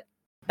that, but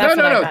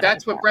no,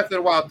 that's what Breath of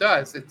the Wild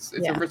does. It's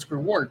a risk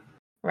reward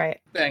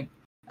thing,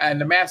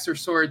 and the Master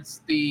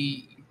Sword's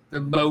the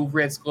low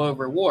risk, low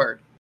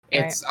reward.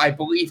 It's I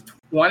believe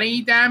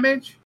 20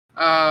 damage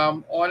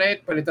on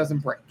it, but it doesn't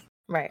break.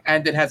 Right.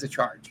 And it has a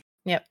charge.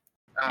 Yep.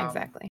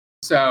 Exactly.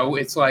 So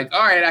it's like,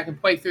 all right, I can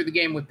play through the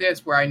game with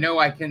this where I know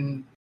I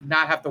can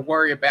not have to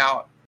worry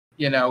about,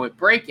 it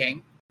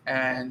breaking,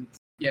 and,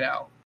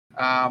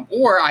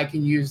 or I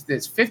can use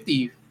this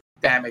 50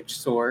 damage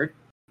sword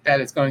that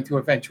is going to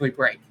eventually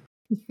break.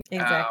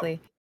 Exactly.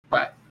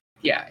 But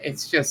yeah,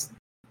 it's just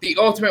the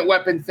ultimate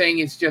weapon thing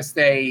is just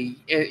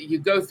you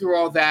go through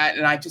all that,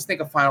 and I just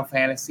think of Final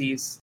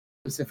Fantasies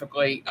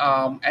specifically,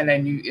 and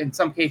then in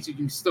some cases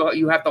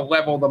you have to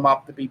level them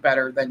up to be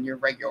better than your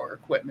regular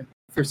equipment.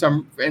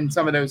 In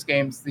some of those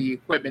games, the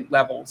equipment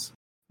levels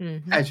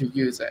as you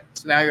use it.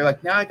 So now you're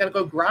like, now I got to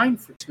go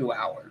grind for 2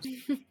 hours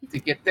to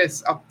get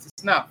this up to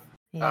snuff.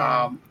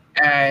 Yeah.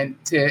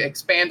 And to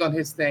expand on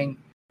his thing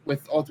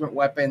with ultimate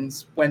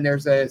weapons, when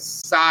there's a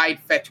side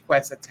fetch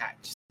quest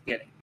attached,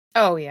 getting.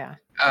 Oh yeah.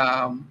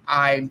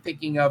 I'm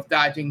thinking of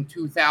dodging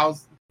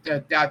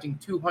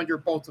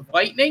 200 bolts of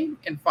lightning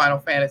in Final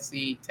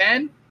Fantasy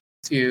X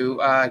to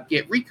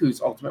get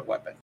Riku's ultimate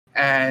weapon.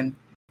 And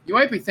you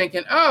might be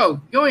thinking,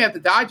 oh, you only have to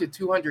dodge it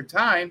 200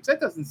 times. That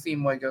doesn't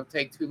seem like it'll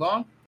take too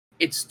long.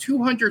 It's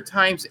 200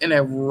 times in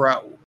a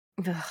row.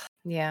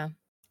 Yeah,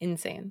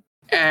 insane.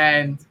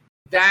 And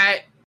that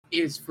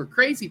is for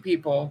crazy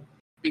people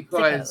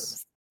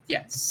because,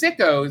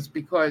 sickos,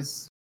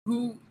 because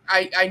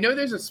I know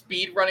there's a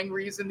speed running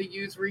reason to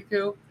use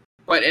Riku,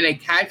 but in a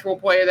casual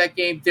play of that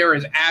game, there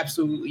is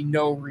absolutely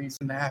no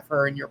reason to have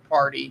her in your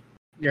party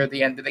near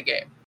the end of the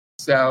game.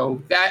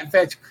 So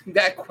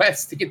that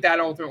quest to get that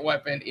ultimate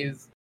weapon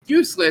is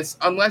useless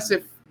unless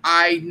if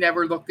I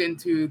never looked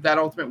into that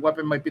ultimate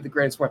weapon might be the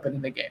greatest weapon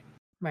in the game.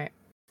 Right.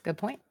 Good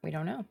point. We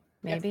don't know.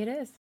 Maybe it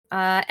is.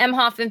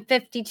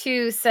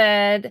 mhoffman52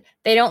 said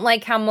they don't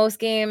like how most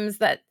games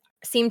that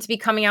seem to be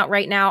coming out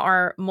right now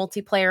are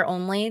multiplayer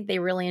only. They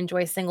really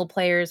enjoy single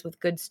players with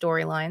good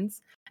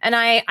storylines. And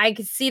I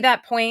could see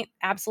that point.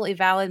 Absolutely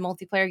valid.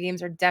 Multiplayer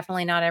games are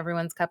definitely not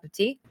everyone's cup of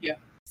tea. Yeah.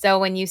 So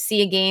when you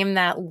see a game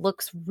that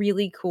looks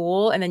really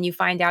cool and then you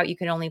find out you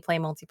can only play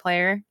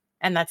multiplayer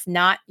and that's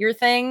not your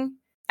thing,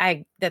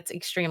 that's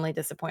extremely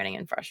disappointing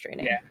and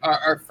frustrating. Yeah.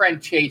 Our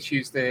friend Chase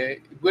used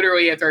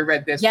literally after I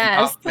read this.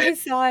 Yes, I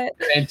saw it.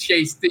 And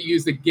Chase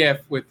used a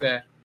GIF with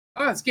this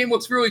game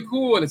looks really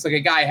cool. And it's like a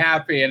guy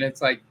happy. And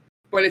it's like,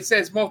 but it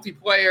says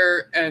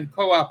multiplayer and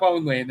co-op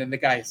only. And then the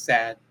guy is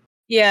sad.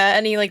 Yeah.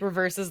 And he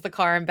reverses the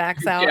car and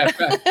backs out.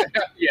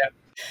 Yeah.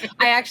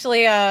 I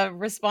actually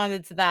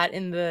responded to that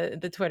in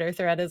the Twitter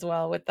thread as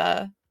well with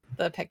the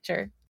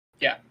picture.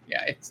 Yeah.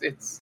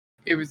 It's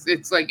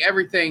like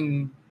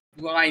everything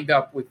lined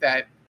up with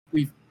that.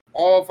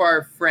 All of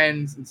our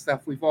friends and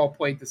stuff, we've all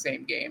played the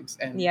same games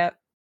and it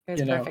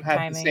was perfect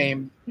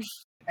timing.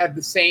 Had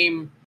the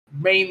same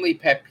mainly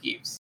pet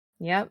peeves.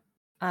 Yep.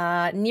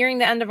 Nearing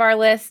the end of our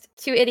list,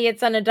 2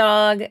 idiots and a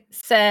dog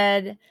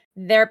said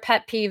their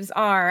pet peeves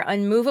are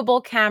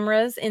unmovable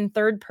cameras in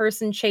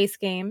third-person chase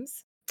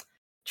games,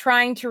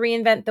 trying to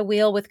reinvent the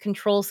wheel with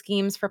control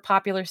schemes for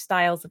popular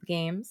styles of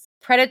games,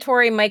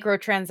 predatory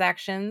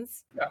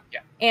microtransactions,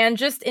 and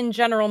just in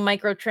general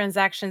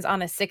microtransactions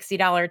on a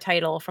 $60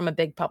 title from a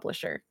big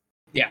publisher.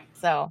 Yeah.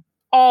 So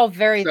all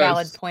very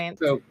valid points.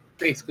 So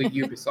basically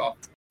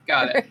Ubisoft.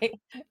 Got it.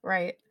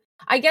 Right.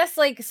 I guess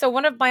so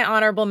one of my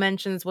honorable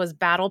mentions was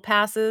battle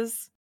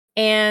passes,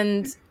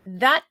 and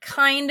that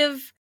kind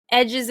of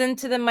edges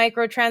into the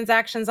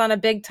microtransactions on a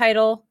big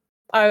title,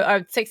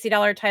 a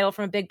 $60 title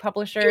from a big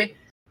publisher.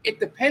 It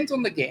depends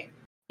on the game.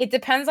 It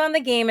depends on the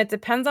game. It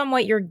depends on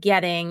what you're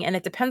getting, and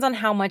it depends on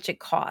how much it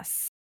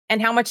costs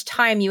and how much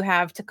time you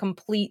have to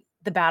complete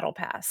the battle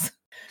pass.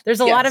 There's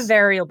a lot of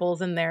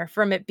variables in there,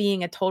 from it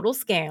being a total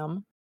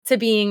scam to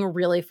being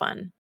really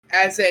fun.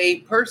 As a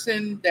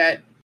person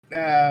that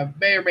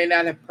may or may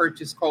not have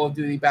purchased Call of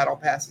Duty battle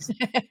passes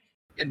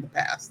in the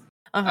past,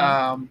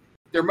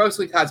 they're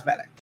mostly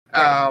cosmetic.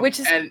 Which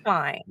is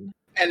fine.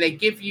 And they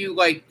give you,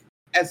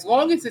 as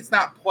long as it's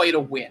not play to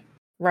win.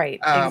 Right,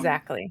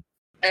 exactly.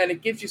 and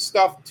it gives you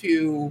stuff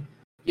to,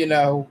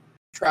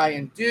 try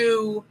and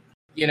do.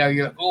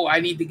 You're like, oh, I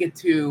need to get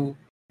to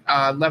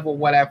level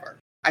whatever.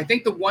 I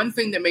think the one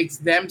thing that makes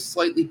them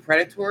slightly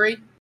predatory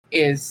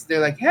is they're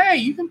like, hey,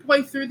 you can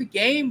play through the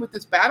game with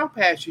this battle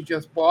pass you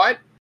just bought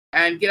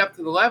and get up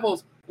to the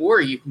levels, or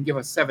you can give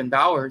us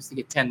 $7 to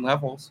get 10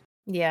 levels.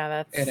 Yeah,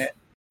 that's in it.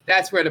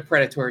 That's where the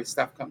predatory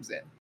stuff comes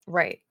in.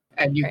 Right.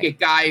 And you get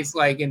guys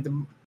like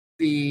in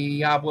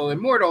Diablo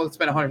Immortal that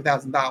spend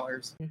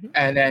 $100,000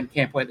 and then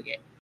can't play the game.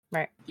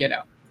 Right.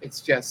 It's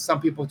just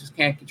some people just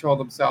can't control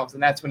themselves,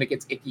 and that's when it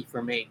gets icky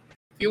for me.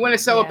 If you want to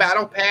sell a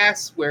battle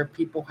pass where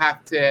people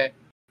have to,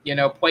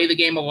 play the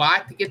game a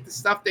lot to get the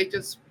stuff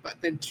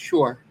then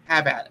sure,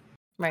 have at it.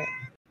 Right.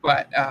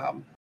 But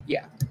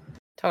yeah.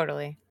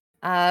 Totally.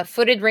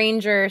 Footed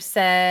Ranger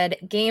said,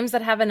 games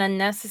that have an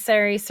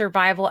unnecessary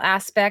survival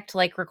aspect,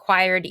 like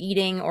required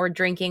eating or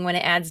drinking when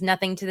it adds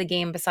nothing to the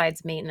game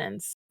besides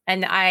maintenance.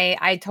 And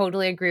I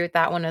totally agree with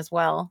that one as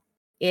well.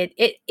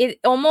 It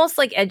almost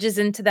like edges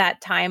into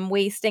that time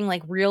wasting,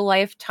 like real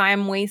life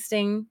time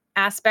wasting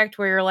aspect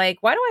where you're like,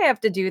 why do I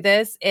have to do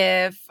this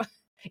if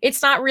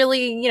it's not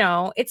really,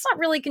 it's not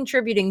really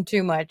contributing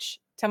too much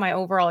to my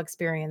overall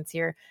experience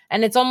here.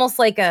 And it's almost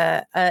like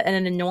an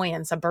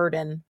annoyance, a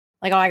burden.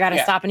 Like, oh, I got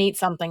to stop and eat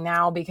something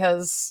now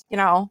because,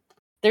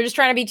 they're just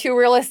trying to be too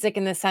realistic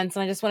in this sense.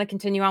 And I just want to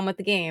continue on with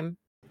the game.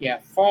 Yeah,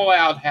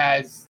 Fallout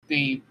has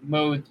the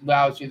mode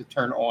allows you to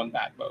turn on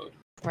that mode.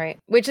 Right.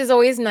 Which is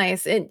always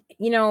nice.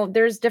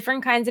 There's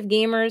different kinds of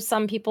gamers.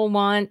 Some people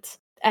want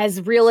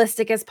as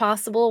realistic as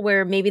possible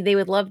where maybe they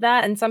would love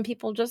that. And some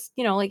people just,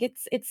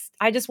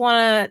 I just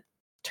want to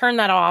turn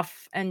that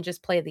off and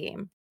just play the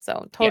game.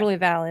 So totally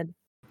valid.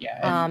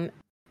 Yeah.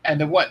 And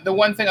the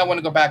one thing I want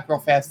to go back real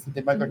fast to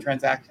the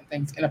microtransaction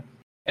things in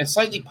a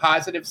slightly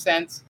positive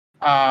sense.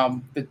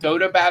 The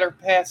Dota battle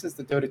passes,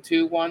 the Dota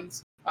 2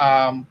 ones.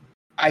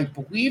 I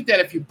believe that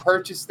if you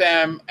purchase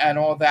them and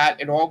all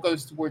that, it all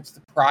goes towards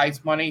the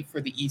prize money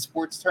for the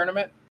esports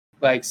tournament.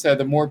 Like, so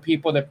the more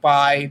people that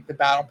buy the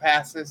battle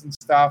passes and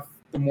stuff,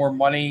 the more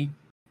money,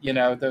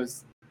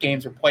 those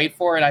games are played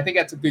for. And I think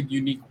that's a good,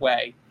 unique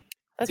way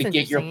to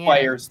get your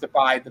players to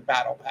buy the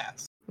battle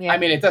pass. Yeah. I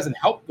mean, it doesn't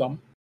help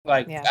them.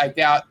 I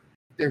doubt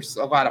there's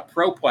a lot of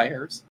pro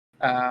players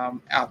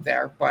out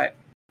there, but,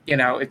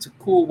 it's a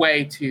cool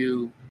way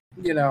to,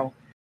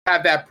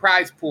 have that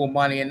prize pool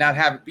money and not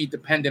have it be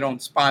dependent on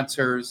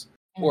sponsors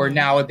or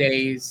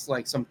nowadays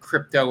like some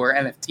crypto or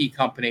NFT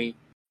company,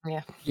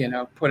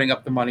 putting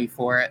up the money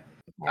for it.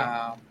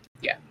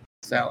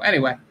 So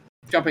anyway,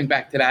 jumping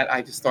back to that,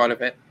 I just thought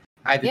of it.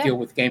 I had to deal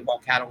with Game Ball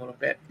Cat a little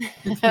bit.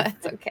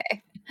 That's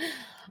okay.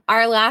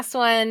 Our last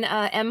one,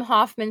 M.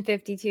 Hoffman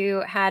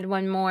 52 had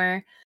one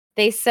more.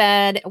 They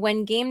said,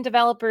 when game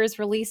developers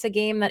release a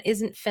game that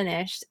isn't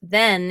finished,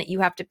 then you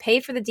have to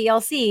pay for the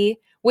DLC,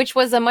 which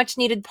was a much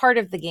needed part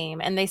of the game.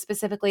 And they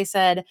specifically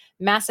said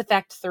Mass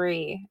Effect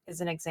 3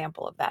 is an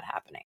example of that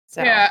happening.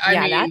 So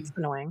I mean, that's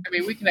annoying. I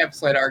mean, we can have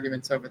slight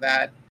arguments over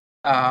that.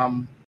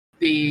 I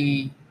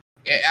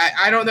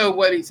don't know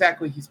what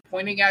exactly he's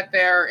pointing at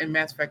there in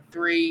Mass Effect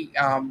 3.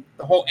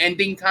 The whole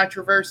ending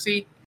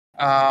controversy.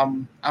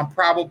 I'm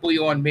probably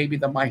on maybe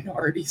the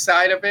minority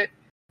side of it,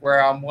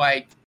 where I'm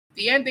like,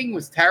 the ending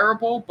was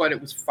terrible, but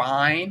it was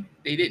fine.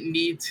 They didn't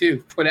need to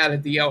put out a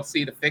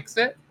DLC to fix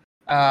it.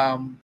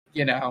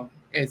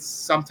 It's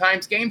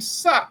sometimes games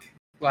suck.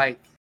 Like,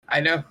 I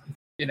know,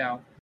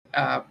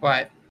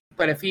 but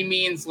if he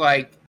means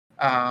like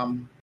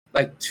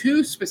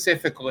 2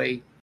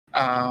 specifically,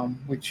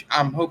 which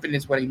I'm hoping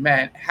is what he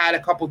meant, had a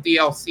couple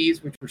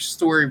DLCs which were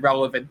story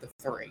relevant to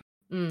 3.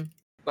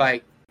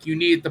 Like, you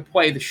needed to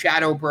play the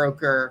Shadow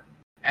Broker,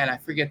 and I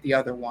forget the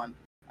other one,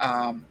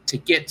 to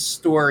get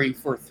story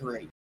for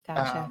 3.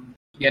 Gotcha.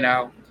 You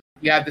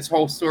have this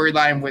whole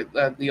storyline with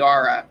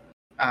Liara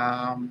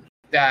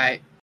that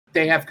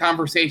they have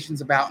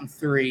conversations about in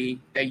 3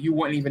 that you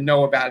wouldn't even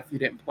know about if you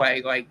didn't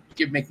play. Like,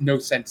 it would make no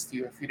sense to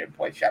you if you didn't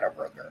play Shadow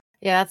Broker.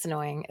 Yeah, that's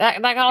annoying.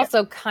 That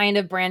also kind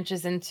of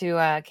branches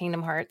into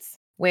Kingdom Hearts,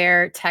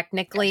 where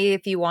technically,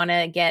 if you want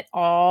to get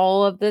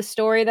all of the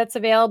story that's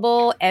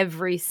available,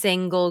 every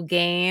single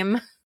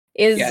game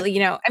is,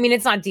 I mean,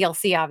 it's not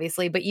DLC,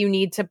 obviously, but you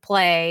need to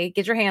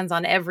get your hands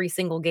on every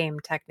single game,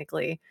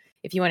 technically,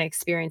 if you want to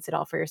experience it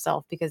all for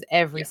yourself, because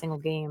every single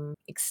game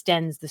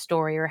extends the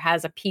story or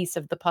has a piece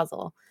of the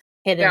puzzle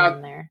hidden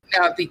in there.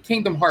 Now, the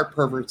Kingdom Heart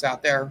perverts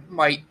out there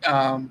might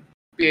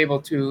be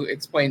able to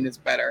explain this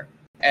better.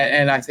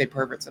 And I say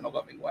perverts in a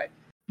loving way.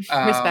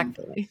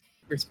 Respectfully.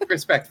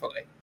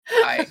 Respectfully.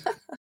 I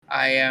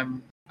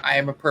am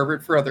a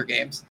pervert for other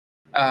games.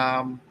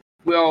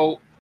 Well,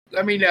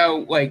 let me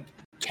know, like,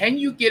 can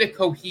you get a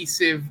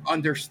cohesive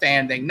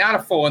understanding? Not a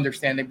full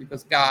understanding,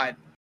 because God,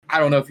 I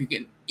don't know if you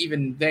can,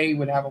 even they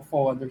would have a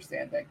full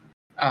understanding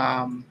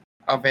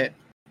of it.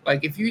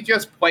 Like, if you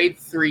just played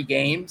 3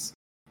 games,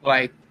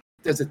 like,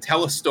 does it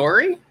tell a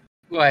story?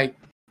 Like,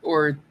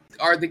 or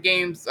are the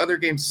other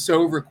games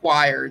so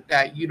required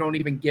that you don't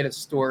even get a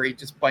story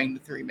just playing the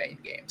 3 main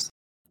games?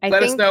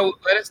 Let us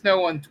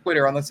know on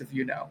Twitter, unless if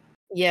you know.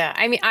 Yeah,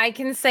 I mean, I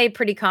can say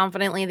pretty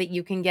confidently that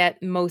you can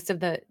get most of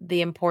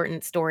the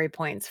important story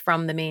points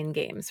from the main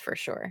games for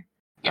sure.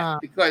 Yeah, Now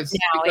it comes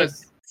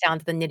down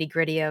to the nitty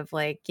gritty of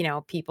like,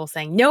 people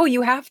saying, no,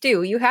 you have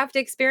to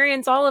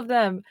experience all of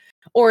them.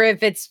 Or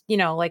if it's,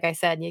 like I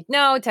said,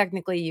 no,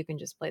 technically you can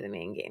just play the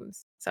main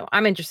games. So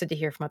I'm interested to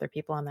hear from other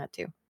people on that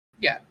too.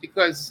 Yeah,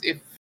 because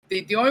if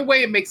the only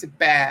way it makes it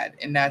bad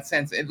in that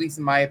sense, at least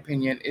in my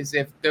opinion, is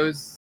if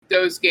those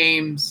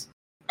games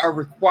are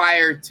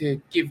required to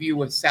give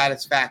you a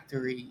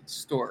satisfactory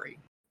story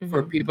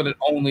for people that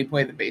only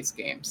play the base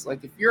games.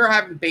 Like if you're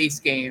having base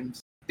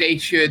games, they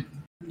should,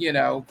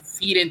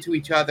 feed into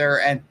each other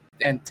and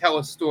tell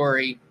a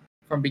story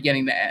from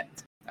beginning to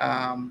end.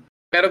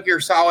 Metal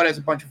Gear Solid has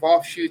a bunch of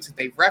offshoots that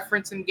they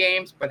reference in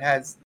games, but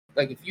has,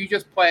 like, if you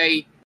just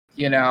play,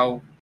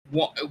 1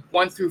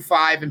 through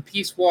 5 in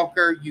Peace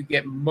Walker, you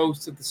get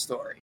most of the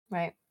story.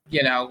 Right.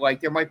 Like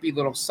there might be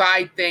little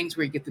side things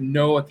where you get to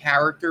know a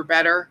character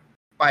better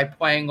by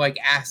playing like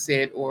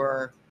Acid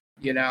or,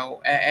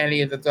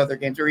 any of those other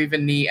games, or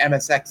even the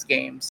MSX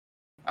games,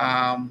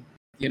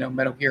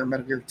 Metal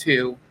Gear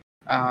 2.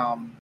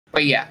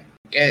 But yeah,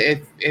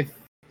 if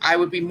I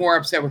would be more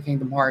upset with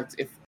Kingdom Hearts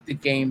if the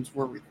games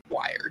were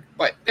required.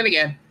 But then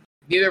again,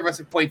 neither of us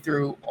have played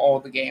through all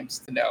the games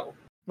to know.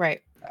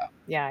 Right.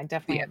 Yeah, I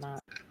definitely have not.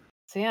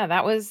 So yeah,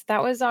 that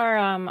was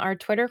our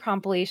Twitter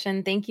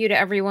compilation. Thank you to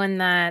everyone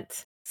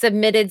that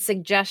submitted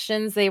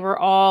suggestions. They were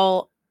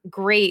all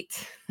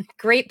great,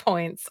 great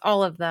points,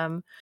 all of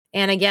them.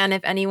 And again,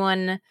 if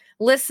anyone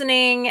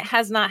listening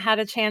has not had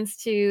a chance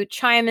to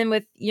chime in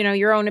with,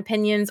 your own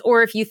opinions,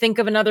 or if you think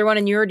of another one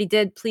and you already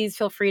did, please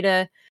feel free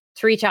to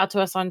reach out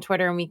to us on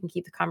Twitter and we can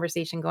keep the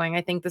conversation going.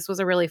 I think this was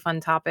a really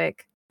fun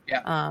topic.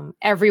 Yeah.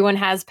 Everyone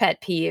has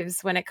pet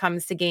peeves when it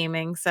comes to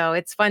gaming. So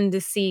it's fun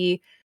to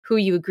see who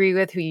you agree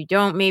with, who you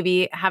don't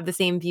maybe have the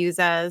same views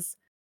as.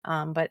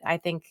 But I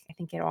think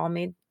it all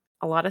made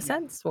a lot of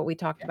sense, what we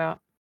talked about.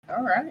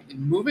 All right.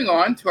 And moving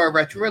on to our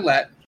retro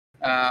roulette.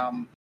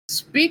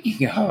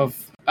 Speaking of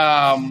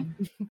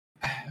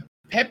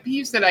pet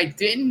peeves that I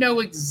didn't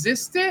know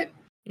existed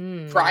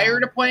prior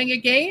to playing a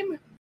game,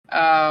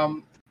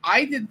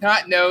 I did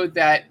not know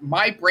that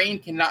my brain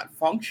cannot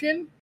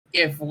function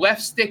if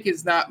left stick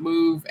is not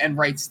move and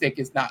right stick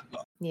is not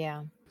look.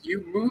 Yeah.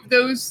 You move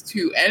those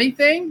to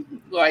anything,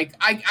 like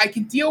I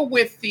can deal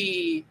with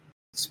the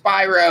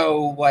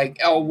Spyro, like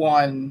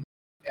L1,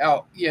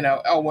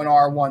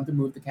 L1R1 to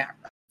move the camera.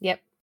 Yep.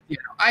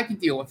 I can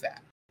deal with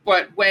that.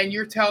 But when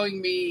you're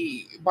telling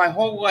me my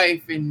whole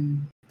life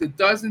in the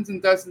dozens and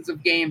dozens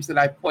of games that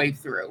I've played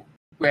through,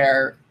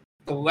 where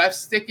the left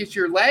stick is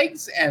your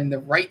legs and the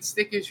right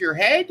stick is your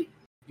head,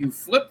 you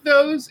flip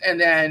those, and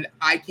then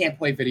I can't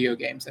play video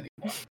games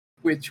anymore.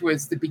 Which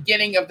was the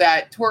beginning of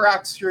that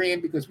Turok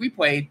stream, because we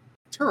played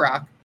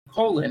Turok,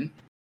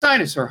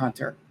 Dinosaur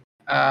Hunter.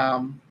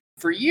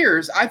 For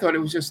years, I thought it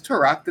was just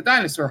Turok, the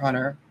Dinosaur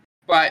Hunter.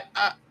 But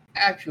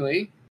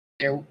actually,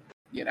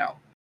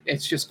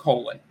 it's just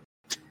colon.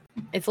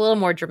 It's a little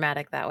more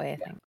dramatic that way, I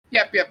think.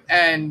 Yep.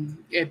 And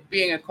it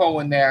being a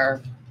colon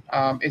there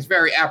is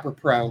very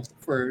apropos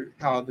for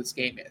how this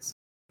game is.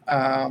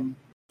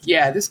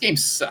 This game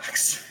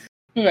sucks.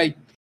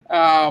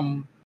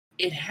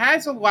 It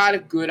has a lot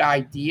of good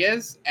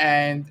ideas,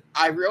 and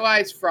I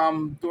realized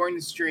from during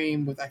the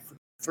stream with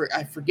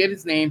I forget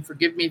his name.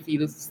 Forgive me if he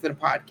listens to the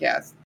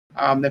podcast.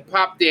 That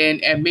popped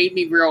in and made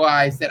me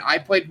realize that I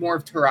played more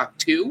of Turok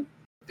 2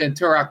 than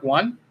Turok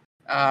 1.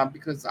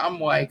 Because I'm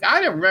like,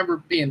 I don't remember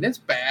being this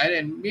bad,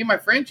 and me and my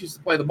friends used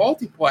to play the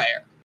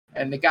multiplayer.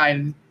 And the guy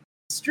in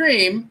the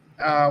stream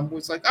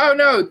was like, "Oh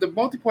no, the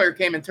multiplayer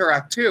came in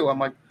Turok 2." I'm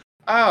like,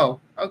 "Oh,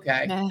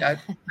 okay,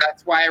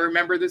 that's why I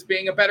remember this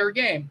being a better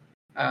game."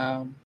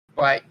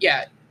 But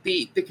yeah,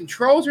 the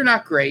controls are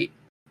not great.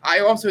 I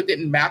also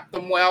didn't map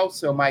them well,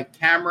 so my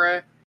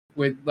camera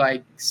would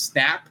like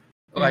snap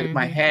like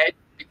my head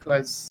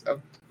because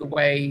of the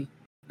way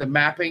the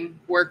mapping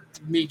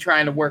worked, me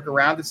trying to work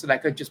around it so that I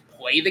could just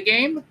play the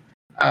game.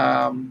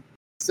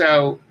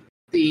 So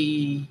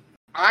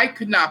I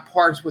could not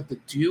parse what to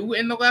do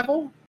in the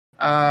level.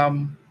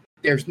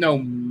 There's no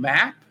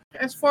map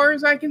as far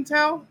as I can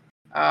tell.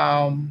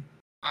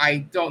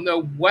 I don't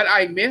know what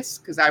I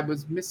missed because I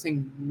was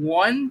missing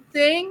one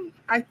thing,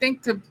 I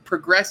think, to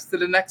progress to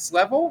the next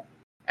level.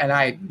 And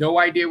I had no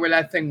idea where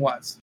that thing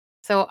was.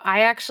 So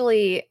I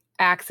actually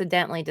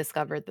accidentally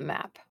discovered the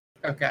map.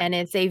 Okay. And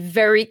it's a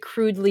very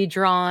crudely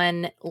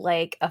drawn,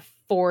 like a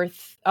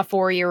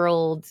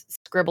 4-year-old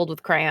scribbled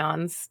with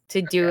crayons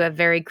to do a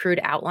very crude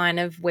outline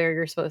of where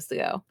you're supposed to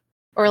go.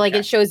 Or like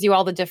it shows you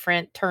all the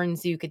different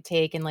turns you could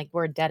take and like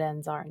where dead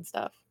ends are and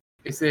stuff.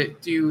 Do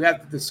you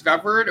have to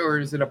discover it, or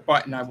is it a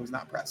button I was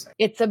not pressing?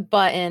 It's a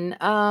button.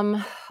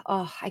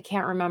 I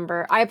can't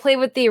remember. I played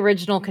with the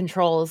original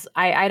controls.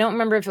 I don't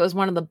remember if it was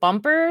one of the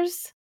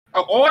bumpers.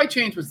 Oh, all I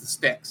changed was the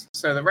sticks.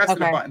 So the rest of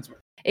the buttons were.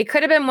 It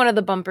could have been one of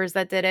the bumpers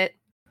that did it.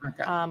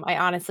 Okay. I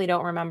honestly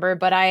don't remember,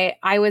 but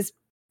I was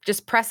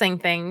just pressing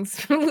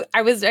things.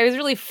 I was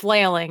really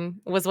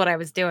flailing was what I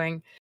was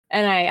doing.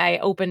 and I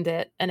opened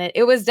it, and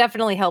it was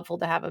definitely helpful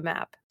to have a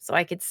map so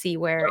I could see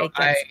where it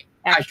gets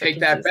I take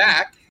that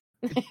back.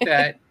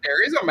 That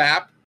there is a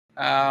map.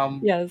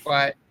 Yes.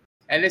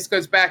 And this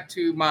goes back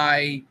to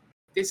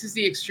this is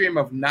the extreme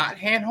of not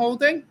hand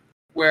holding,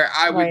 where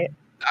I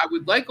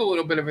would like a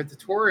little bit of a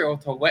tutorial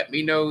to let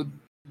me know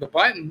the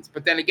buttons,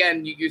 but then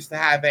again, you used to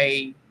have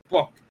a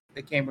book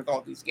that came with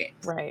all these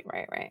games. Right.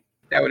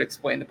 That would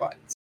explain the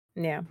buttons.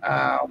 Yeah.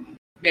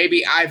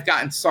 Maybe I've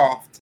gotten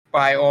soft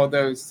by all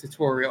those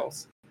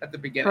tutorials at the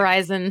beginning.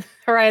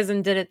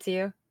 Horizon did it to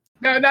you.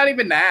 No, not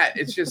even that.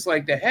 It's just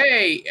like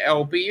hey,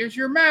 LB is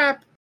your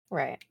map.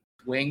 Right.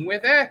 Swing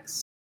with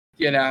X.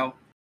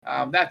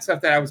 That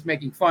stuff that I was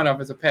making fun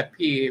of as a pet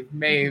peeve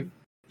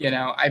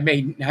I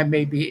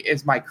may be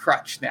is my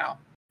crutch now.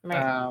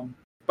 Right.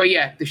 But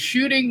yeah, the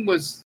shooting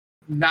was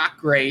not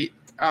great.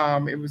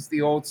 It was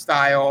the old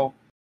style.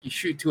 You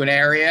shoot to an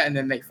area and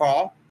then they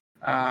fall.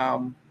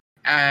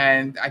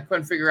 And I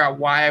couldn't figure out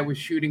why I was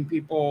shooting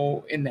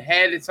people in the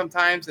head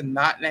sometimes and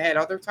not in the head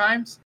other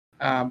times.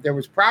 There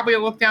was probably a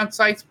look down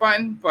sights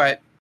button,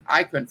 but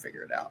I couldn't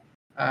figure it out.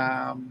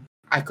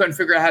 I couldn't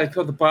figure out how to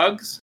kill the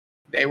bugs.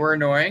 They were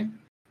annoying.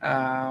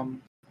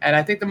 And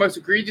I think the most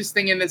egregious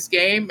thing in this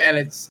game, and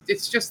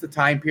it's just the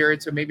time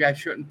period, so maybe I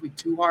shouldn't be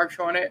too harsh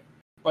on it,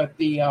 but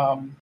the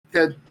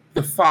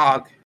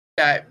fog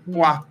that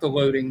blocked the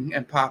loading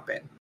and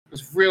pop-in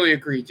was really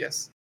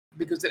egregious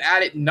because it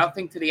added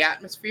nothing to the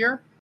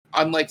atmosphere,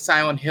 unlike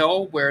Silent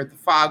Hill, where the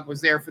fog was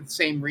there for the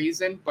same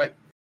reason, but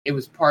it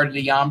was part of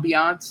the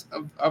ambiance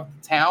of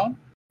the town.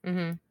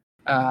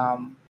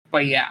 Mm-hmm.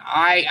 But yeah,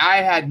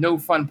 I had no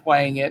fun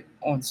playing it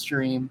on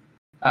stream.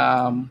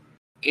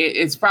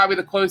 It's probably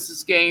the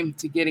closest game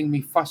to getting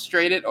me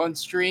frustrated on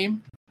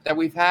stream that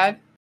we've had.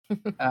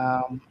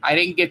 I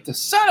didn't get to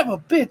son of a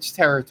bitch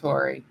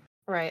territory.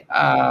 Right.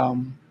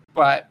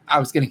 But I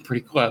was getting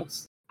pretty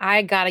close.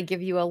 I gotta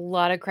give you a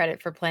lot of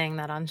credit for playing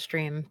that on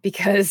stream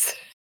because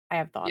I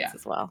have thoughts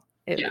as well.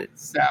 I did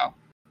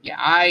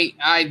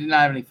not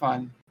have any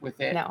fun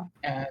with it. No.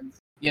 And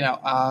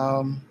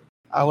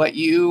I'll let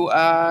you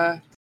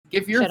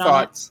give your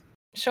thoughts.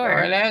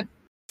 Sure.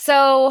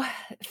 So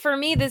for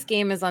me, this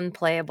game is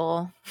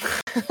unplayable.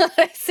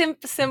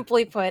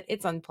 Simply put,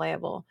 it's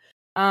unplayable.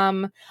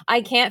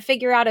 I can't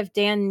figure out if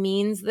Dan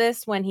means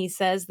this when he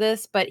says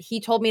this, but he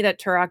told me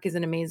that Turok is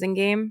an amazing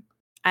game,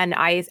 and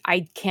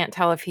I can't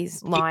tell if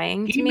he's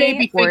lying to me. He may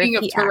be thinking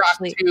of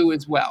Turok 2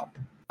 as well.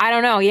 I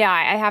don't know. Yeah,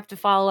 I have to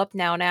follow up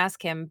now and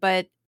ask him.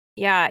 But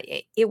yeah,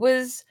 it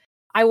was.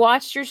 I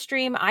watched your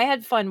stream. I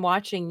had fun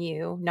watching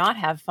you not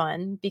have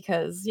fun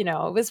because, it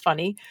was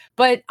funny.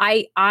 But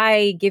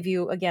I give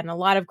you, again, a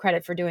lot of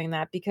credit for doing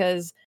that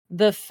because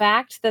the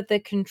fact that the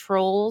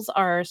controls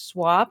are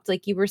swapped,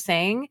 like you were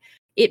saying,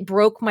 it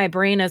broke my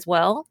brain as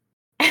well.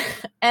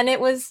 And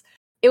it was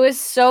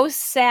so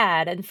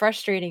sad and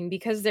frustrating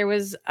because there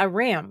was a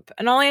ramp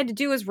and all I had to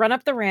do was run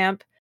up the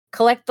ramp,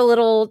 collect the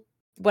little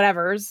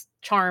whatevers,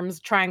 charms,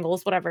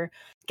 triangles, whatever,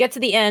 get to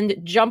the end,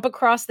 jump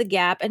across the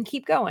gap and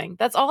keep going.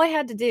 That's all I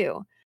had to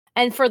do.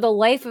 And for the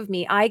life of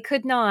me, I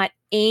could not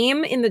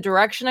aim in the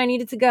direction I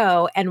needed to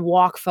go and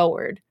walk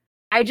forward.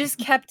 I just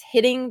kept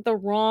hitting the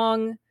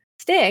wrong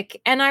stick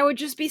and I would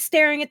just be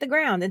staring at the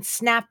ground and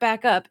snap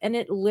back up. And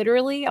it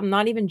literally, I'm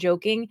not even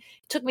joking, it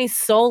took me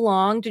so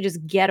long to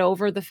just get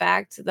over the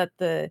fact that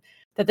the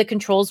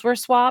controls were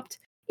swapped.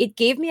 It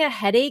gave me a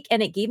headache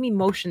and it gave me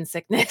motion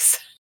sickness.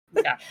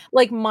 Yeah.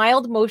 Like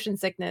mild motion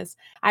sickness.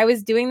 I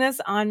was doing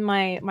this on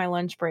my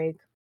lunch break.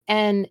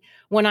 And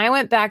when I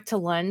went back to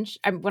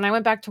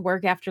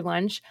work after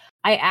lunch,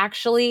 I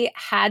actually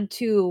had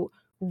to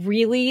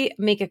really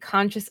make a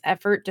conscious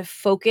effort to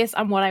focus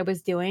on what I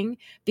was doing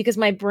because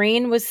my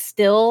brain was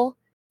still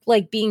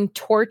like being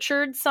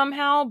tortured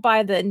somehow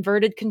by the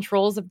inverted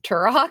controls of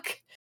Turok,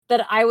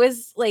 that I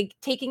was like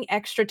taking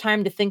extra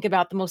time to think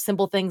about the most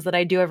simple things that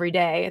I do every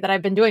day that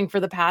I've been doing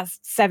for the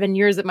past 7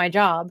 years at my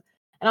job.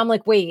 And I'm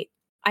like, wait,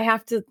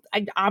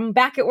 I'm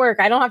back at work.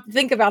 I don't have to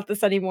think about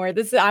this anymore.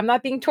 I'm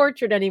not being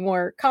tortured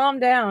anymore. Calm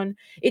down.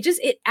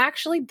 It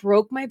actually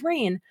broke my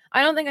brain.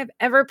 I don't think I've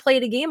ever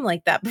played a game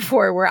like that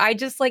before where I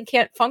just like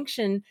can't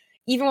function.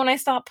 Even when I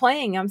stop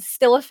playing, I'm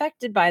still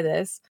affected by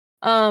this.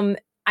 And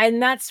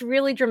that's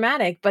really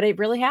dramatic, but it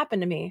really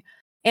happened to me.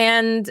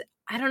 And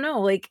I don't know,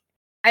 like,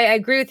 I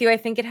agree with you. I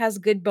think it has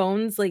good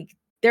bones. Like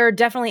there are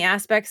definitely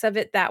aspects of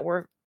it that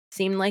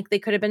seemed like they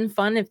could have been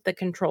fun if the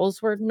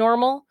controls were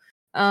normal.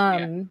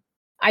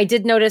 I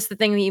did notice the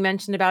thing that you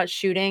mentioned about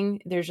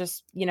shooting. There's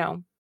just,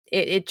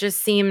 it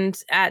just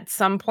seemed at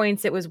some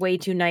points it was way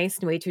too nice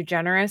and way too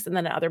generous. And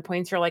then at other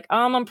points you're like,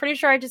 I'm pretty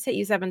sure I just hit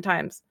you 7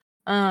 times.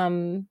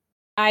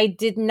 I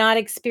did not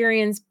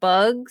experience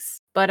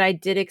bugs, but I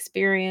did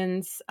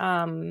experience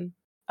a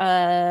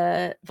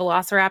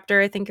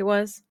velociraptor, I think it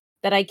was,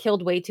 that I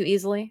killed way too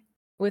easily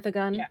with a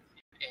gun. Yeah.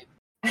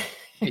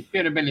 It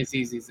could have been as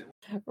easy as it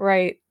was.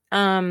 Right.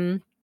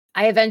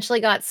 I eventually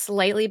got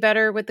slightly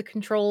better with the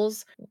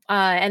controls.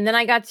 And then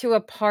I got to a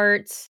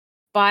part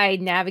by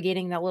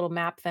navigating that little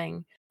map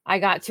thing I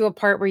got to a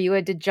part where you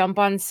had to jump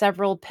on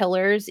several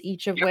pillars,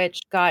 each of which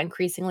got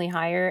increasingly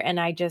higher. And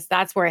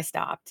that's where I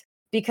stopped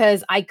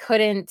because I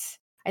couldn't,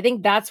 I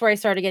think that's where I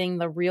started getting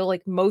the real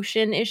like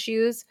motion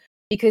issues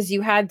because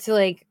you had to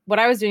like, what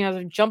I was doing, I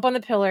would jump on the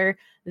pillar.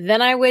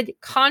 Then I would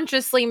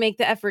consciously make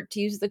the effort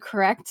to use the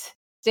correct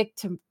stick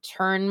to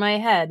turn my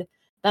head.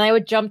 Then I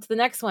would jump to the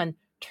next one,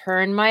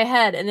 turn my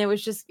head. And it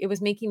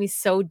was making me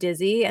so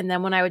dizzy. And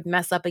then when I would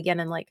mess up again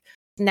and like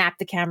snap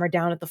the camera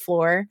down at the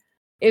floor,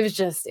 it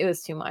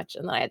was too much.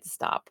 And then I had to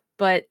stop.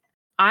 But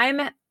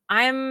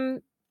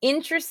I'm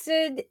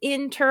interested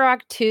in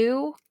Turok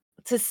 2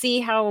 to see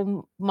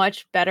how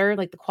much better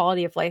like the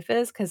quality of life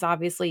is. Cause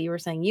obviously you were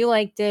saying you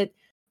liked it.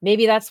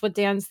 Maybe that's what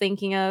Dan's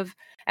thinking of.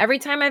 Every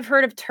time I've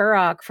heard of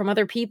Turok from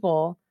other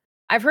people,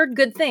 I've heard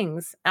good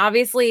things.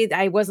 Obviously,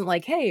 I wasn't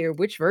like, hey,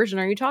 which version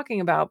are you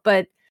talking about?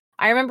 But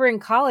I remember in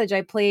college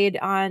I played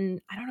on,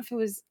 I don't know if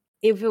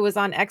it was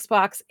on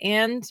Xbox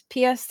and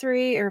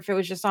PS3 or if it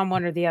was just on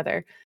one or the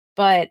other.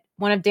 But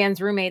one of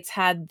Dan's roommates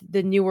had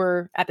the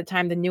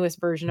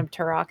newest version of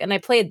Turok. And I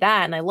played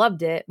that and I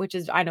loved it, which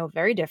is, I know,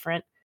 very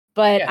different.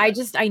 But I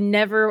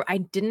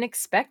didn't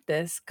expect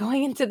this.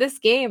 Going into this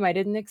game, I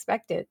didn't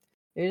expect it.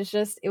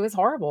 It was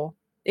horrible.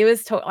 It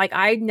was like,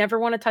 I never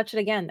want to touch it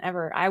again,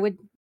 ever. I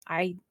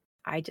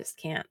just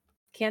can't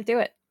do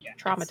it. Yeah,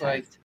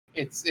 Traumatized.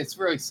 It's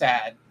really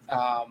sad.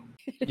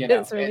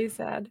 It's really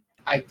sad.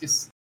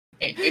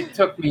 It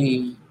took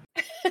me.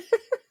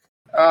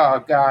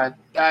 Oh God,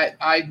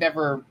 I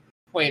never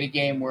played a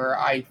game where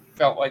I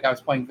felt like I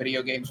was playing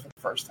video games for the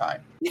first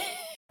time.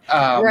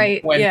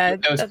 Right? When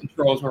those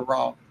controls were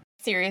wrong.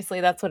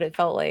 Seriously, that's what it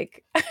felt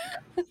like.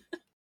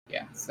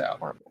 Yeah. So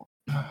horrible.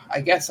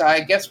 I guess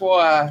we'll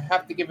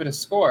have to give it a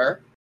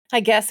score. I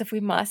guess if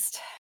we must.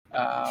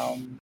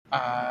 I'll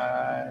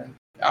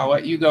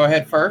let you go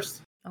ahead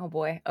first. Oh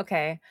boy.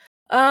 Okay.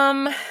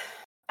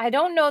 I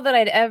don't know that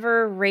I'd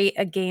ever rate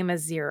a game a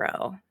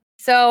 0.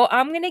 So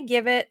I'm going to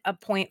give it a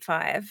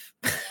 0.5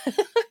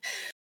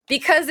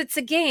 because it's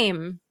a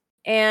game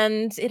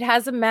and it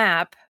has a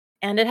map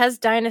and it has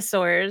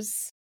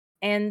dinosaurs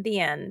and the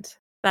end.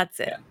 That's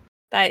it.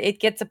 Yeah. It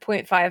gets a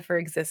 0.5 for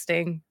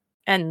existing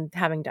and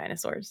having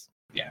dinosaurs.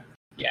 Yeah.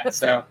 Yeah.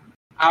 So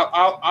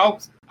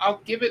I'll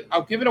give it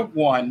a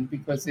 1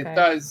 because it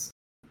does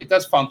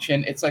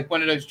function. It's like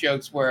one of those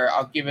jokes where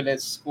I'll give it a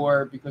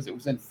score because it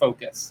was in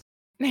focus.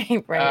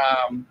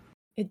 Right.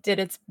 It did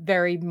its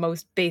very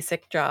most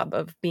basic job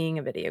of being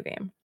a video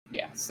game.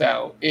 Yeah.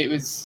 So it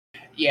was.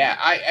 Yeah.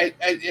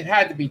 It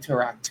had to be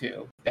Turok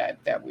 2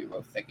 that we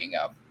were thinking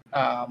of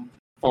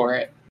for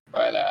it.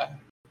 But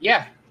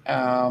yeah.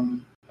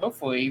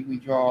 Hopefully we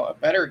draw a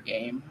better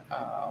game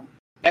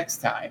next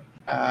time.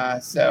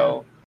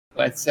 So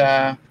let's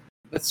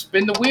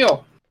spin the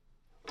wheel.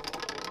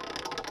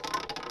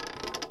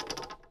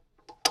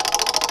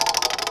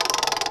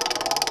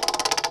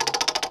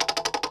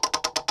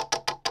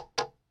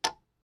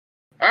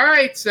 All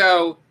right,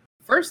 so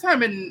first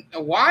time in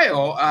a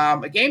while,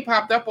 a game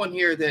popped up on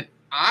here that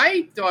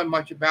I don't know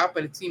much about,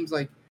 but it seems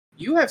like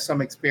you have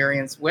some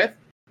experience with.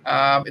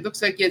 It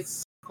looks like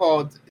it's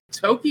called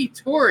Toki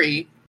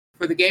Tori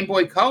for the Game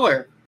Boy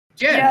Color.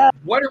 Jen,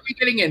 What are we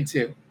getting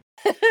into?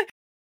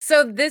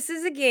 So this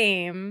is a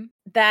game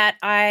that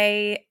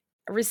I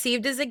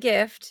received as a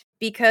gift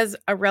because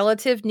a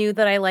relative knew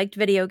that I liked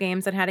video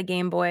games and had a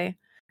Game Boy.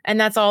 And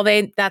that's all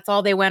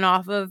they went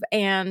off of.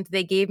 And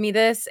they gave me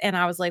this and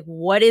I was like,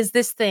 what is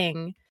this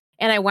thing?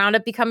 And I wound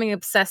up becoming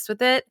obsessed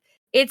with it.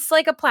 It's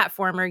like a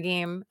platformer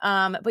game.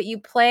 But you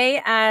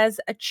play as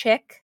a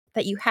chick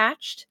that you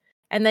hatched.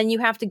 And then you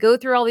have to go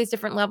through all these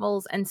different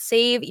levels and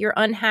save your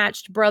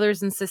unhatched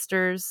brothers and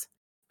sisters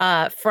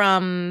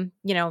from,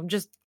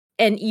 just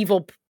an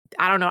evil.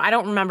 I don't know. I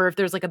don't remember if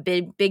there's like a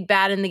big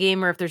bad in the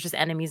game or if there's just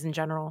enemies in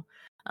general.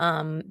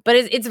 But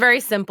it's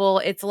very simple.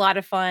 It's a lot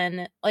of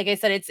fun. Like I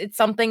said, it's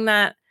something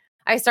that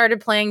I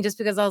started playing just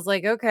because I was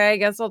like, okay, I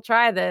guess I'll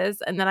try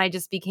this. And then I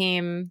just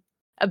became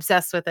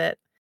obsessed with it.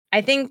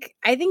 I think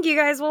you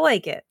guys will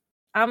like it.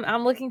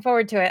 I'm looking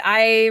forward to it.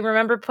 I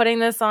remember putting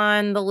this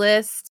on the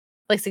list,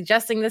 like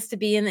suggesting this to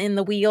be in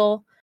the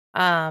wheel,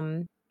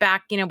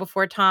 back,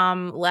 before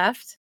Tom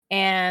left.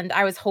 And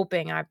I was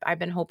hoping, I've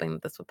been hoping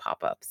that this would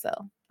pop up. So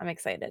I'm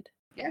excited.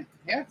 Yeah.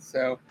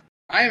 So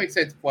I am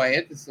excited to play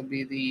it. This will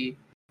be the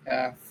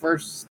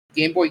first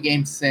Game Boy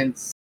game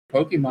since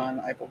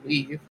Pokemon, I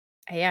believe.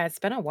 Yeah, it's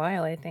been a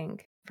while, I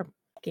think, for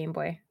Game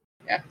Boy.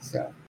 Yeah,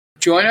 so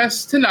join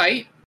us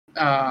tonight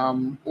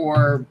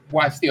or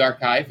watch the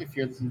archive if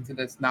you're listening to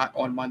this not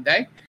on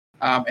Monday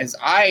as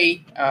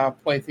I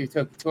play through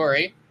Toki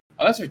Tori,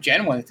 unless if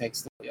Jen one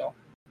takes the wheel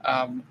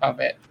of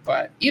it.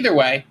 But either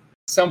way,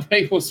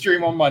 somebody will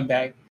stream on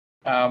Monday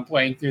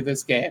playing through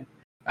this game.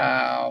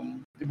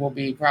 It will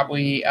be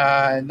probably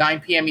 9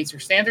 p.m. Eastern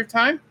Standard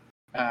Time.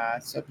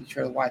 So be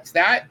sure to watch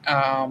that.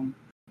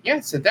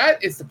 So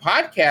that is the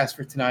podcast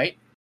for tonight.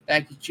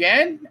 Thank you,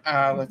 Jen.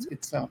 Let's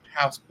get some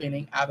house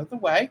cleaning out of the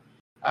way.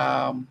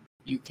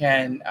 You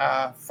can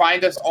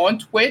find us on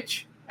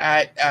Twitch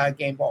at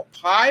Game Ball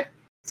Pod.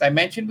 as I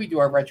mentioned, we do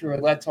our retro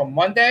roulettes on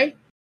Monday,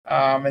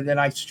 and then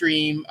I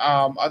stream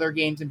other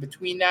games in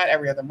between that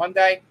every other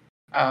Monday.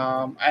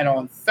 And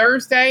on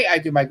Thursday, I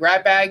do my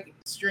grab bag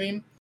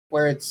stream,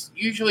 where it's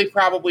usually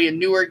probably a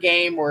newer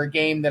game or a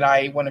game that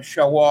I want to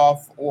show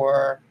off,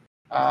 or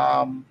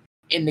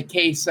in the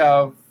case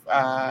of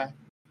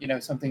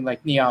something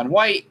like Neon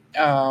White,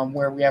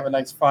 where we have a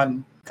nice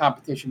fun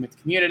competition with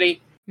the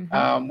community,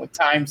 with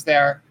times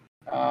there.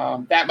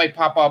 That might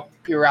pop up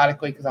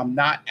periodically because I'm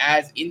not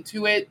as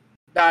into it,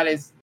 not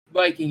as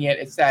liking it.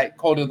 It's that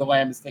Cult of the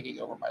Lamb is taking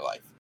over my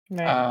life.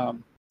 Right.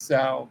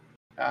 So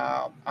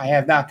I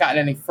have not gotten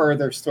any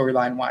further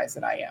storyline wise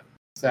than I am.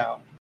 So,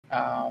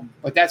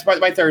 but that's what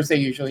my Thursday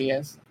usually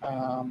is.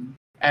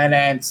 And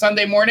then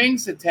Sunday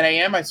mornings at 10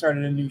 a.m., I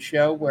started a new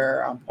show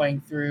where I'm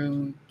playing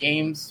through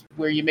games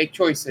where you make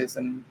choices,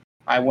 and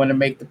I want to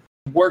make the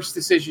worst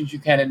decisions you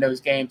can in those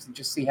games and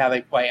just see how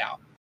they play out.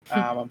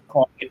 I'm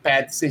calling it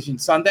Bad Decision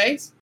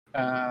Sundays.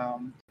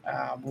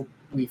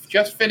 We've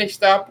just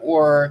finished up,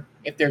 or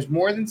if there's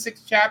more than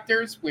 6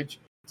 chapters, which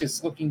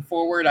just looking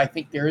forward, I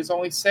think there is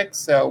only 6,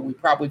 so we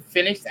probably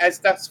finished As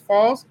Dusk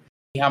Falls.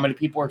 See how many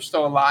people are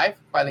still alive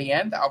by the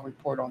end. I'll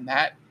report on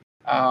that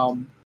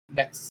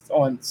next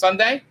on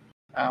Sunday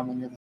when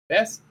you're listening to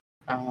this.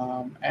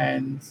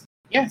 And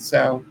yeah,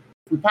 so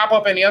if we pop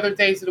up any other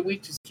days of the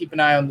week, just keep an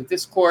eye on the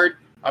Discord,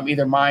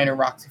 either mine or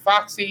Roxy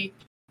Foxy,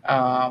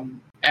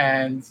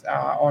 and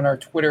on our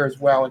Twitter as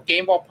well at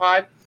Gameball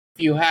Pod.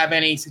 If you have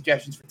any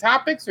suggestions for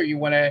topics, or you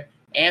want to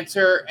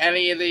answer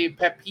any of the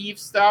pet peeve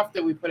stuff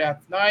that we put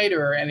out tonight,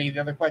 or any of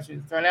the other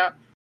questions thrown out,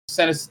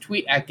 send us a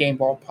tweet at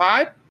Gameball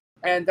Pod.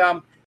 And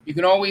you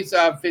can always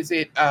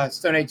visit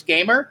Stone Age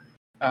Gamer.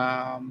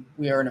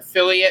 We are an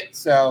affiliate,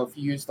 so if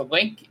you use the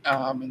link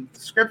in the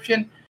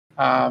description,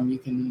 you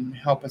can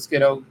help us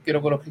get a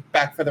little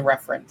kickback for the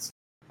reference.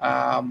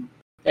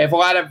 They have a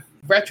lot of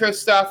retro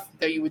stuff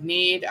that you would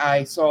need.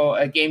 I saw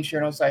a game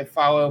journalist I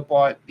follow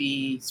bought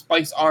the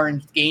Spice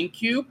Orange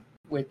GameCube,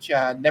 which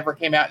never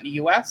came out in the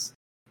U.S.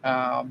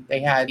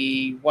 They had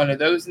one of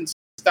those in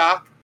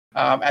stock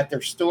at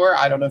their store.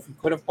 I don't know if you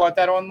could have bought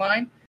that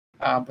online,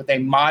 but they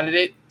modded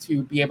it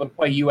to be able to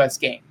play U.S.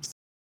 games.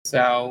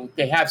 So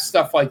they have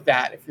stuff like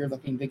that if you're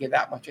looking to get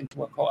that much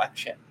into a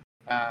collection.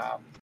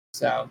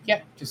 So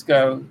yeah, just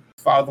go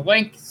follow the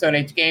link, Stone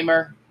Age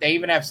Gamer. They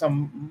even have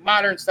some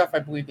modern stuff. I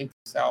believe they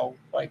sell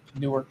like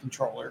newer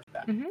controllers.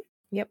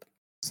 Yep.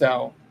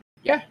 So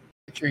yeah,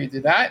 make sure you do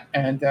that.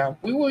 And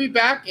we will be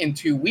back in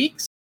 2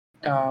 weeks.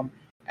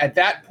 At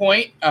that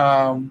point,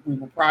 we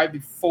will probably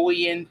be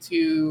fully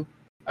into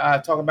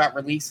talking about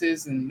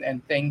releases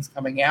and things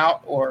coming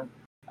out, or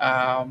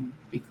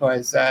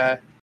because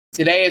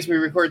today, as we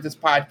record this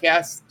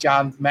podcast,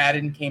 John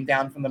Madden came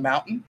down from the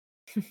mountain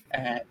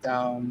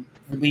and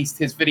released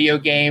his video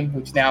game,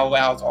 which now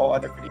allows all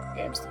other video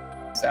games to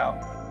play.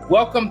 So,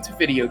 welcome to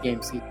video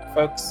game season,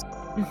 folks.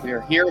 We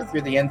are here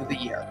through the end of the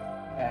year,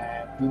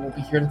 and we will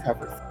be here to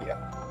cover it for you.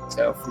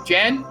 So, for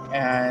Jen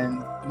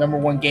and number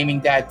one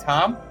gaming dad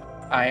Tom,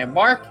 I am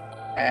Mark,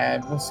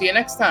 and we'll see you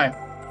next time.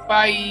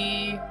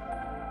 Bye!